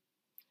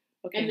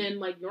and then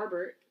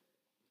Norbert.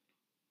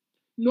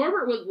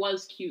 Norbert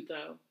was cute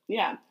though.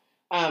 Yeah.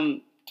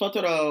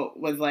 Totoro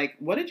was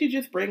what did you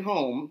just bring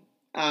home?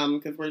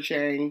 Because we're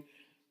sharing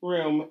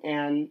room,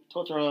 and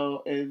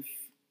Totoro is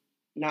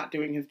not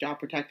doing his job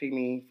protecting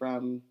me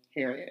from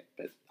Harriet.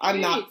 But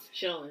Harriet's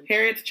chilling.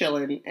 Harriet's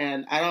chilling,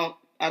 and I don't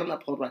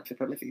uphold white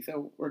supremacy,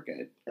 so we're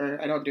good. Or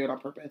I don't do it on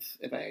purpose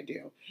if I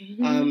do.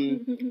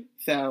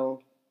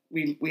 So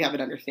we have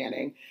an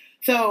understanding.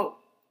 So,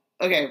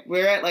 okay,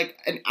 we're at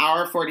an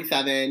hour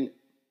 47.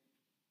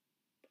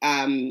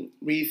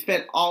 We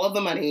spent all of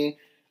the money.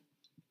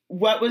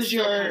 What was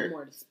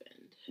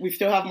We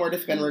still have more to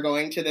spend. We're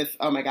going to this.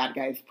 Oh my God,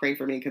 guys, pray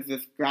for me because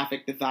this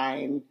graphic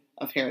design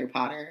of Harry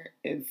Potter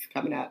is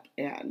coming up,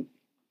 and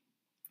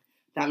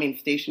that means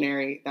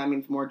stationery. That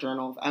means more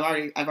journals.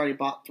 I've already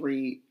bought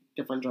 3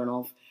 different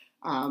journals,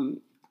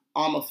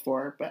 almost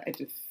 4, but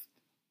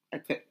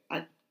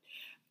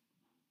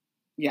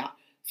yeah.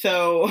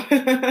 So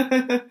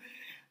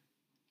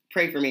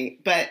pray for me.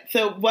 But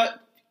so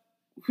what?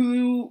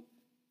 Who?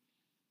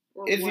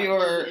 What was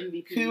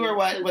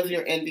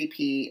your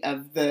MVP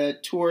of the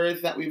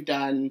tours that we've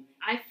done?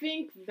 I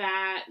think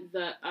that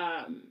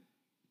I'm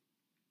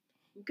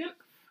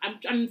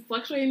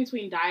fluctuating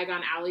between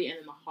Diagon Alley and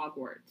the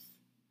Hogwarts.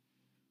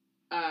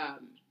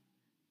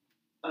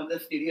 Of the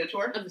studio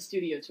tour? Of the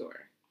studio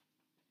tour.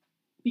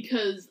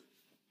 because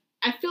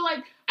I think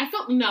I'm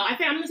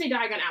gonna say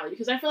Diagon Alley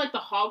because I feel like the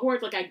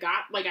Hogwarts, like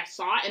I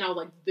saw it and I was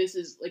like, this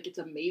is like, it's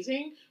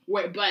amazing.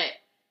 But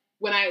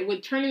when I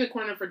would turn in the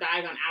corner for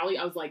Diagon Alley,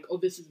 I was like, oh,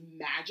 this is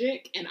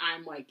magic, and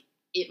I'm like,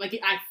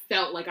 I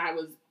felt like I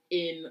was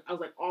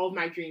like, all of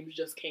my dreams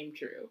just came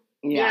true.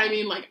 Yeah. You know what I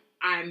mean? Like,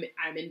 I'm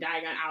in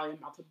Diagon Alley, I'm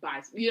about to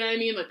buy some, you know what I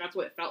mean? Like, that's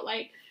what it felt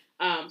like.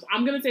 So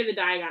I'm gonna say the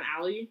Diagon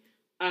Alley,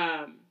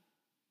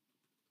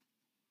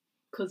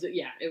 because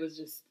it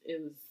was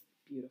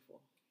beautiful.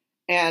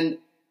 And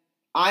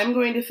I'm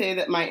going to say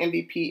that my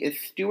MVP is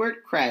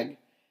Stuart Craig,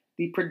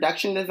 the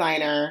production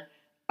designer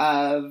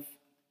of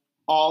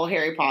all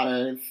Harry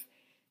Potters,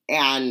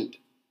 and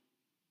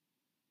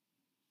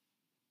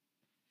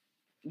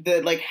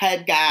the like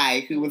head guy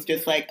who was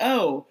just like,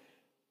 oh,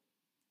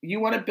 you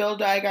want to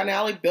build Diagon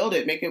Alley, build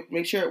it,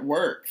 make sure it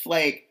works.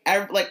 Like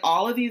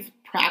all of these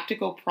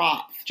practical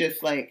props,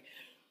 just like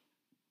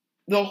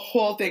the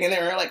whole thing. And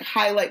there are like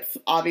highlights,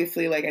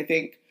 obviously, like I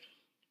think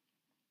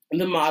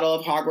the model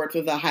of Hogwarts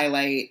was a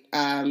highlight.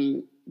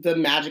 The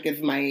Magic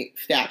is Might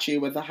statue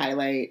was a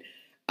highlight.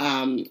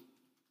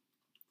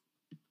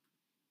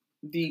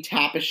 The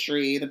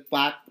tapestry, the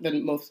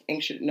most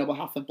ancient noble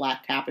house of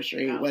Black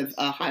tapestry was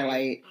a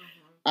highlight.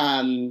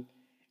 And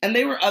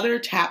there were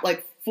other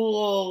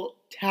full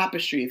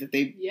tapestries that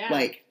they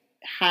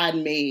had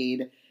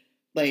made.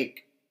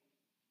 Like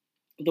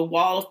the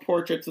wall of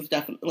portraits was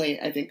definitely,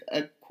 I think,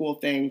 a cool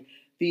thing.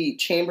 The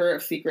Chamber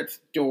of Secrets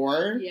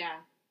door. Yeah.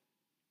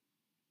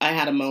 I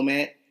had a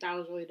moment. That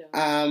was really dope.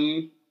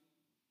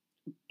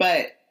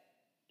 But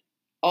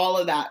all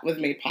of that was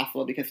made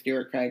possible because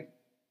Stuart Craig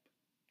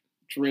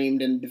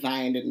dreamed and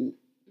designed and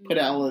put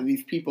all of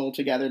these people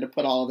together to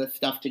put all of this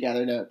stuff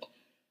together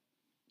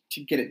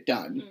to get it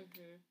done.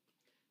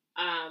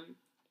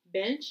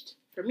 Benched,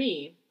 for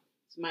me,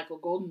 is Michael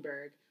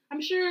Goldenberg.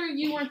 I'm sure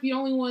you weren't the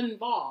only one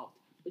involved,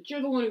 but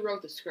you're the one who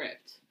wrote the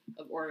script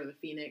of Order of the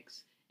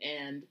Phoenix,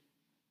 and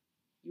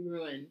you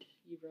ruined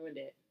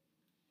it.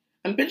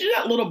 I'm bitching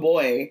that little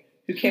boy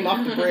who came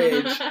off the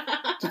bridge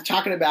just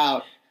talking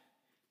about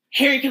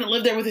Harry could have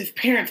lived there with his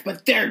parents,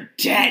 but they're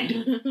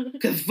dead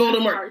because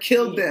Voldemort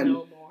killed them.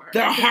 No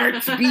Their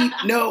hearts beat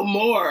no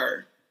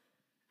more.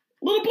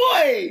 Little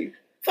boy,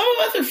 some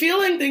of us are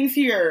feeling things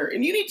here,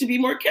 and you need to be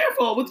more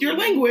careful with your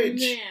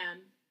language.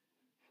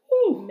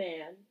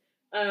 Man.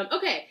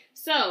 Okay,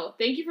 so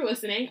thank you for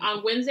listening.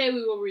 On Wednesday,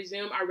 we will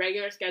resume our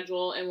regular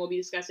schedule, and we'll be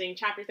discussing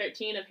Chapter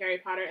 13 of Harry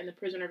Potter and the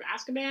Prisoner of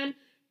Azkaban,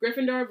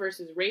 Gryffindor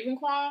versus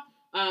Ravenclaw.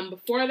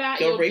 Before that,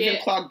 go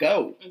Ravenclaw,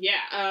 go.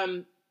 Yeah.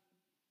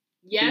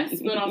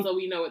 Yes, but also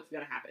we know what's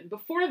going to happen.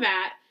 Before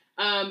that,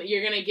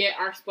 you're going to get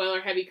our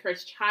spoiler-heavy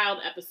Cursed Child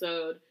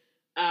episode.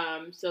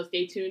 So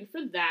stay tuned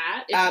for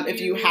that. If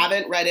you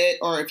haven't read it,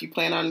 or if you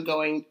plan on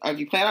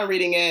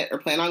reading it, or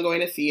plan on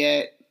going to see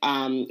it,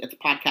 it's a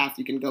podcast.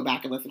 You can go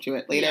back and listen to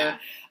it later.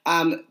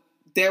 Yeah.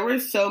 There were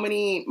so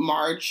many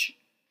March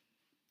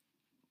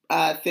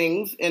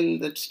things in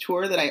the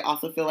tour that I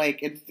also feel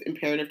like it's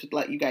imperative to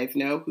let you guys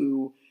know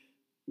who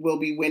will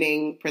be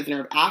winning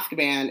Prisoner of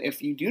Azkaban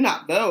if you do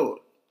not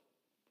vote.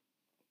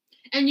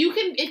 And you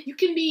can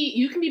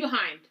be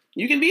behind.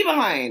 You can be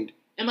behind.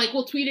 And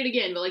we'll tweet it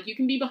again, but you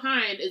can be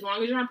behind as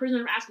long as you're on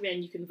Prisoner of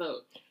Azkaban. You can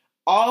vote.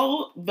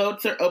 All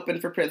votes are open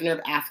for Prisoner of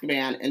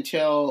Azkaban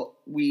until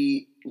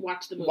we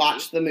watch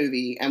the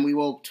movie, and we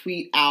will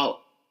tweet out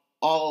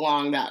all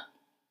along that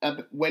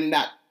when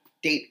that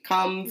date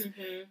comes.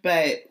 Mm-hmm.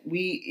 But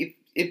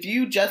if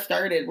you just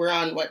started, we're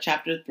on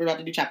chapter? We're about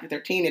to do chapter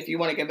 13. If you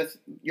want to give us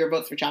your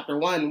votes for chapter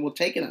 1, we'll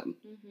take them.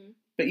 Mm-hmm.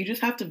 But you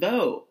just have to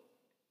vote.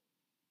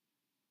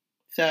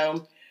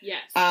 So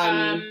yes.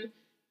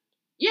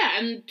 Yeah,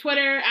 and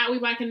Twitter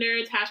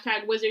 @WeBlackandNerds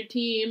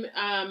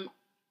 #WizardTeam.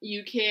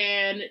 You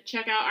can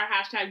check out our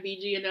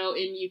 #BGNO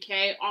in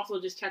UK. Also,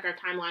 just check our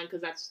timeline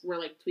because we're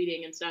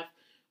tweeting and stuff.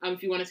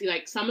 If you want to see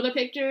some of the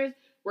pictures,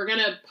 we're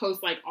gonna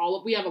post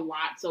we have a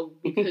lot, so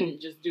we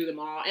couldn't just do them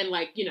all. And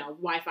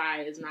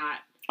Wi-Fi is not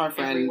our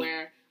friend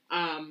everywhere.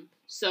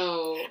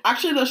 So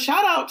actually, the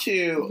shout out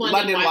to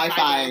London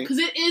Wi-Fi because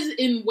it is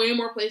in way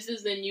more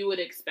places than you would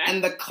expect.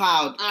 And the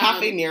cloud,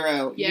 Cafe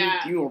Nero,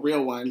 you a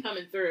real one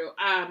coming through.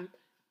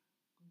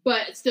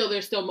 But still,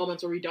 there's still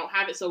moments where we don't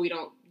have it, so we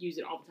don't use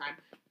it all the time.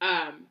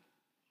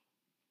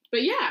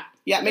 But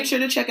yeah. Make sure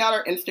to check out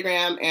our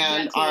Instagram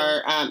and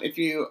our if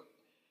you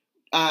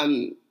are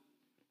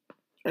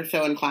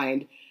so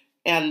inclined.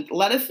 And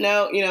let us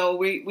know,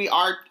 we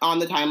are on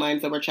the timeline,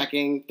 so we're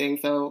checking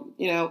things. So,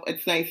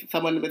 it's nice if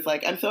someone was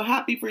like, I'm so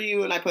happy for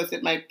you. And I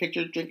posted my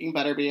picture drinking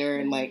butterbeer.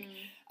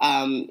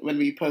 And when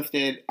we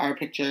posted our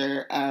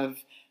picture of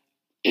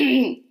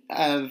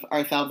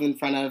ourselves in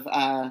front of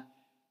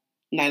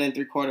 9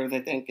 3/4,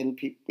 I think.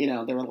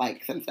 And, there were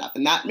likes and stuff.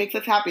 And that makes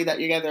us happy that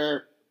you guys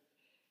are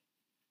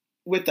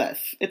with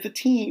us. It's a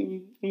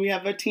team. And we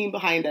have a team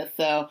behind us.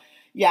 So,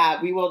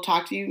 yeah, we will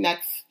talk to you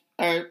next.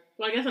 Well,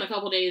 I guess in a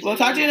couple of days. We'll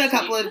talk to you in a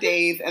couple of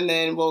days, and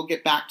then we'll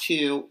get back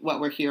to what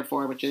we're here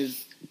for, which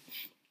is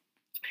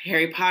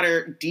Harry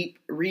Potter deep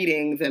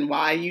readings and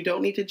why you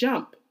don't need to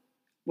jump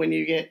when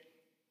you get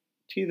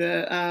to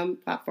the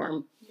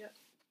platform. Yep.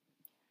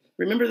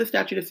 Remember the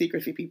statute of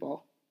secrecy,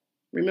 people.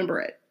 Remember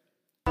it.